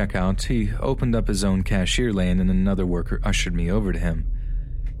ready to check out, he opened up his own cashier lane and another worker ushered me over to him.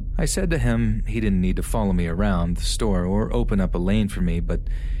 I said to him he didn't need to follow me around the store or open up a lane for me, but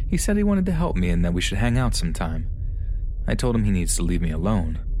he said he wanted to help me and that we should hang out sometime. I told him he needs to leave me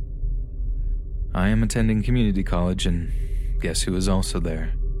alone. I am attending community college and guess who is also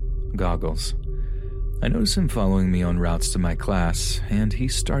there? Goggles. I notice him following me on routes to my class, and he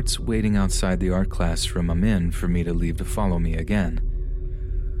starts waiting outside the art classroom I'm in for me to leave to follow me again.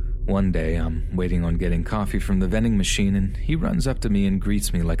 One day, I'm waiting on getting coffee from the vending machine, and he runs up to me and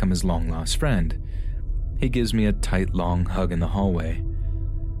greets me like I'm his long-lost friend. He gives me a tight, long hug in the hallway.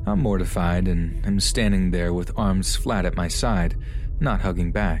 I'm mortified, and am standing there with arms flat at my side, not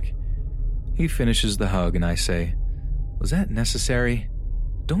hugging back. He finishes the hug, and I say, "Was that necessary?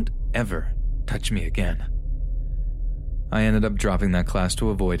 Don't ever touch me again." I ended up dropping that class to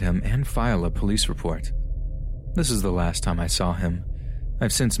avoid him and file a police report. This is the last time I saw him.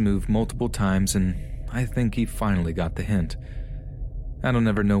 I've since moved multiple times and I think he finally got the hint. I don't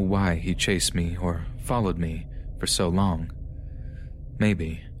ever know why he chased me or followed me for so long.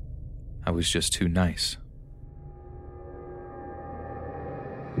 Maybe I was just too nice.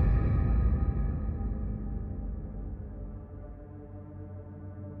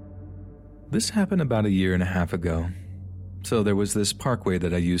 This happened about 1.5 years ago. So there was this parkway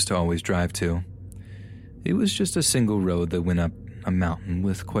that I used to always drive to. It was just a single road that went up a mountain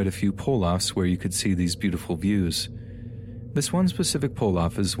with quite a few pull-offs where you could see these beautiful views. This one specific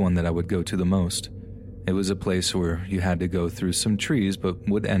pull-off is one that I would go to the most. It was a place where you had to go through some trees but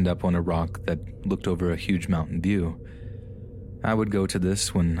would end up on a rock that looked over a huge mountain view. I would go to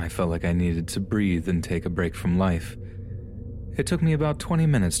this when I felt like I needed to breathe and take a break from life. It took me about 20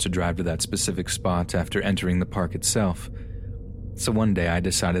 minutes to drive to that specific spot after entering the park itself. So one day I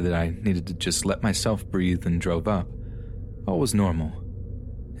decided that I needed to just let myself breathe and drove up. All was normal.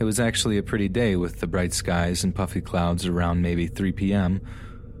 It was actually a pretty day with the bright skies and puffy clouds around maybe 3 p.m.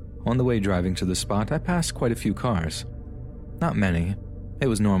 On the way driving to the spot, I passed quite a few cars. Not many. It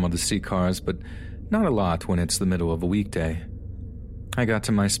was normal to see cars, but not a lot when it's the middle of a weekday. I got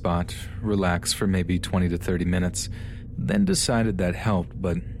to my spot, relaxed for maybe 20 to 30 minutes, then decided that helped,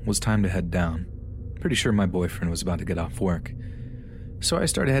 but was time to head down. Pretty sure my boyfriend was about to get off work. So I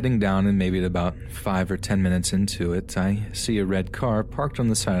started heading down, and maybe at about 5 or 10 minutes into it, I see a red car parked on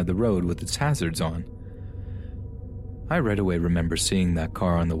the side of the road with its hazards on. I right away remember seeing that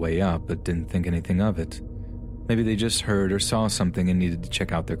car on the way up, but didn't think anything of it. Maybe they just heard or saw something and needed to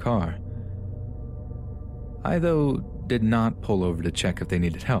check out their car. I, though, did not pull over to check if they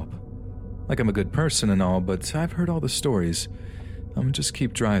needed help. Like, I'm a good person and all, but I've heard all the stories. I'm gonna just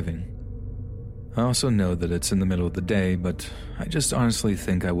keep driving. I also know that it's in the middle of the day, but I just honestly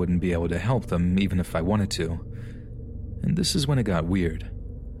think I wouldn't be able to help them even if I wanted to. And this is when it got weird.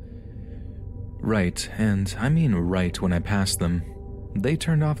 Right, and I mean right when I passed them, they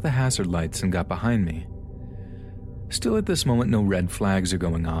turned off the hazard lights and got behind me. Still at this moment, no red flags are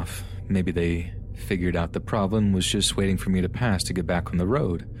going off. Maybe they figured out the problem was just waiting for me to pass to get back on the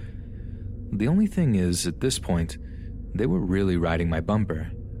road. The only thing is, at this point, they were really riding my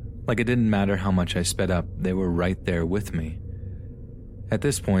bumper. Like, it didn't matter how much I sped up, they were right there with me. At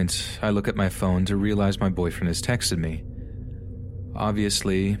this point, I look at my phone to realize my boyfriend has texted me.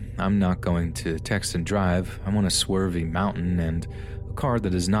 Obviously, I'm not going to text and drive. I'm on a swervy mountain and a car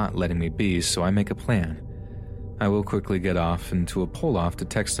that is not letting me be, so I make a plan. I will quickly get off into a pull-off to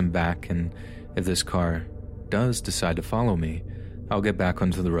text him back, and if this car does decide to follow me, I'll get back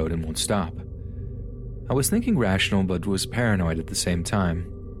onto the road and won't stop. I was thinking rational, but was paranoid at the same time.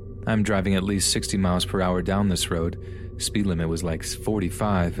 I'm driving at least 60 miles per hour down this road. Speed limit was like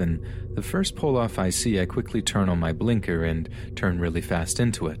 45, and the first pull-off I see, I quickly turn on my blinker and turn really fast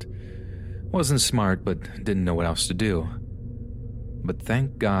into it. Wasn't smart, but didn't know what else to do. But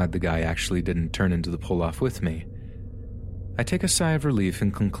thank God the guy actually didn't turn into the pull-off with me. I take a sigh of relief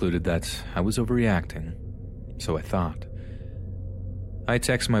and concluded that I was overreacting. So I thought. I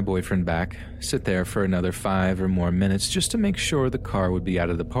text my boyfriend back, sit there for another 5 or more minutes just to make sure the car would be out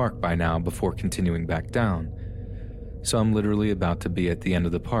of the park by now before continuing back down. So I'm literally about to be at the end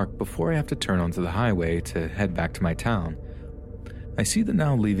of the park before I have to turn onto the highway to head back to my town. I see the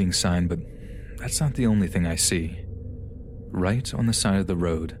now leaving sign, but that's not the only thing I see. Right on the side of the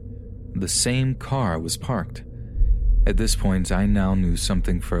road, the same car was parked. At this point, I now knew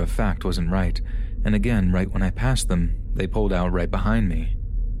something for a fact wasn't right, and again, right when I passed them, they pulled out right behind me.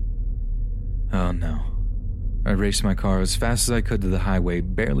 Oh no. I raced my car as fast as I could to the highway,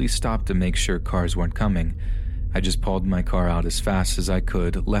 barely stopped to make sure cars weren't coming. I just pulled my car out as fast as I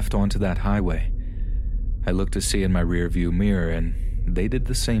could, left onto that highway. I looked to see in my rearview mirror, and they did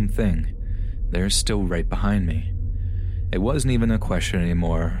the same thing. They're still right behind me. It wasn't even a question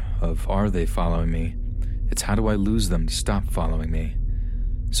anymore of are they following me? It's how do I lose them to stop following me?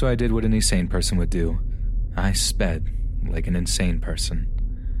 So I did what any sane person would do. I sped like an insane person.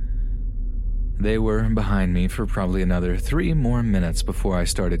 They were behind me for probably another 3 more minutes before I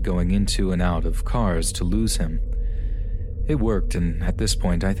started going into and out of cars to lose him. It worked, and at this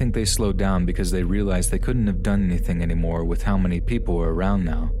point I think they slowed down because they realized they couldn't have done anything anymore with how many people were around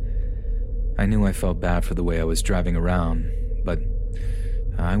now. I knew I felt bad for the way I was driving around, but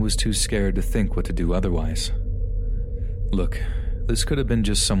I was too scared to think what to do otherwise. Look, this could have been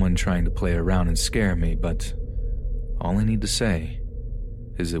just someone trying to play around and scare me, but all I need to say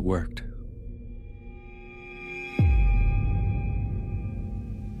is it worked.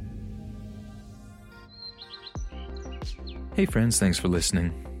 Hey friends, thanks for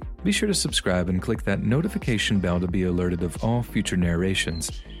listening. Be sure to subscribe and click that notification bell to be alerted of all future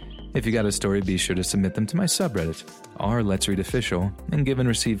narrations. If you got a story, be sure to submit them to my subreddit, r Let's Read Official, and give and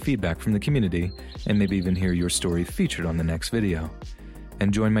receive feedback from the community, and maybe even hear your story featured on the next video.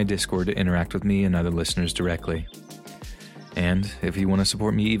 And join my Discord to interact with me and other listeners directly. And if you want to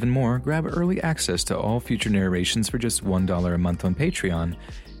support me even more, grab early access to all future narrations for just $1 a month on Patreon,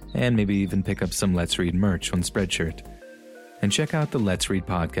 and maybe even pick up some Let's Read merch on Spreadshirt. And check out the Let's Read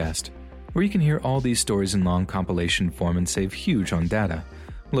podcast, where you can hear all these stories in long compilation form and save huge on data,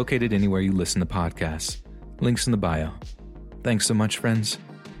 located anywhere you listen to podcasts. Links in the bio. Thanks so much, friends.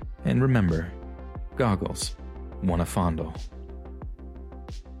 And remember, goggles wanna fondle.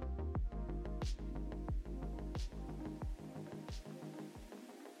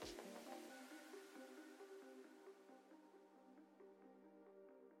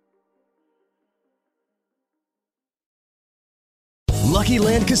 Lucky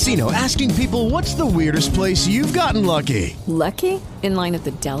Land Casino, asking people, what's the weirdest place you've gotten lucky? Lucky? In line at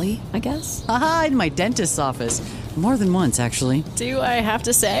the deli, I guess? Aha, in my dentist's office. More than once, actually. Do I have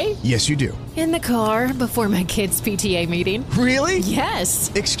to say? Yes, you do. In the car before my kids' PTA meeting. Really?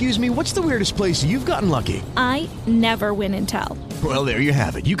 Yes. Excuse me, what's the weirdest place you've gotten lucky? I never win and tell. Well, there you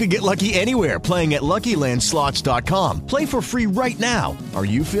have it. You can get lucky anywhere, playing at LuckyLandSlots.com. Play for free right now. Are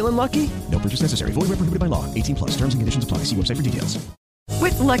you feeling lucky? No purchase necessary. Void where prohibited by law. 18+. Terms and conditions apply. See website for details.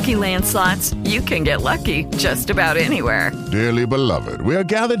 With Lucky Land Slots, you can get lucky just about anywhere. Dearly beloved, we are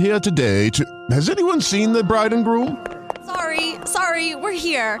gathered here today to... Has anyone seen the bride and groom? Sorry, we're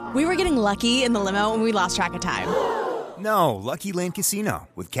here. We were getting lucky in the limo and we lost track of time. No, Lucky Land Casino,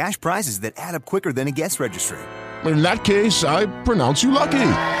 with cash prizes that add up quicker than a guest registry. In that case, I pronounce you lucky.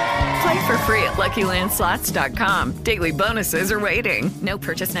 Play for free at LuckyLandSlots.com. Daily bonuses are waiting. No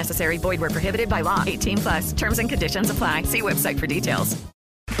purchase necessary. Void where prohibited by law. 18+. Terms and conditions apply. See website for details.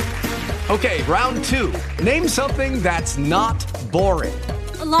 Okay, round two. Name something that's not boring.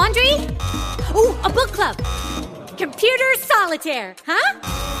 A laundry? Ooh, a book club. Computer solitaire, huh?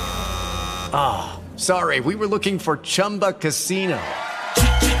 Ah, oh, sorry. We were looking for Chumba Casino.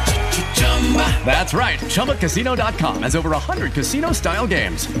 That's right. ChumbaCasino.com has over 100 casino-style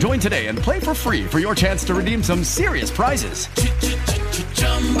games. Join today and play for free for your chance to redeem some serious prizes.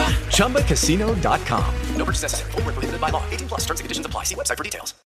 ChumbaCasino.com. No purchase necessary. Void where prohibited by law. 18+. Terms and conditions apply. See website for details.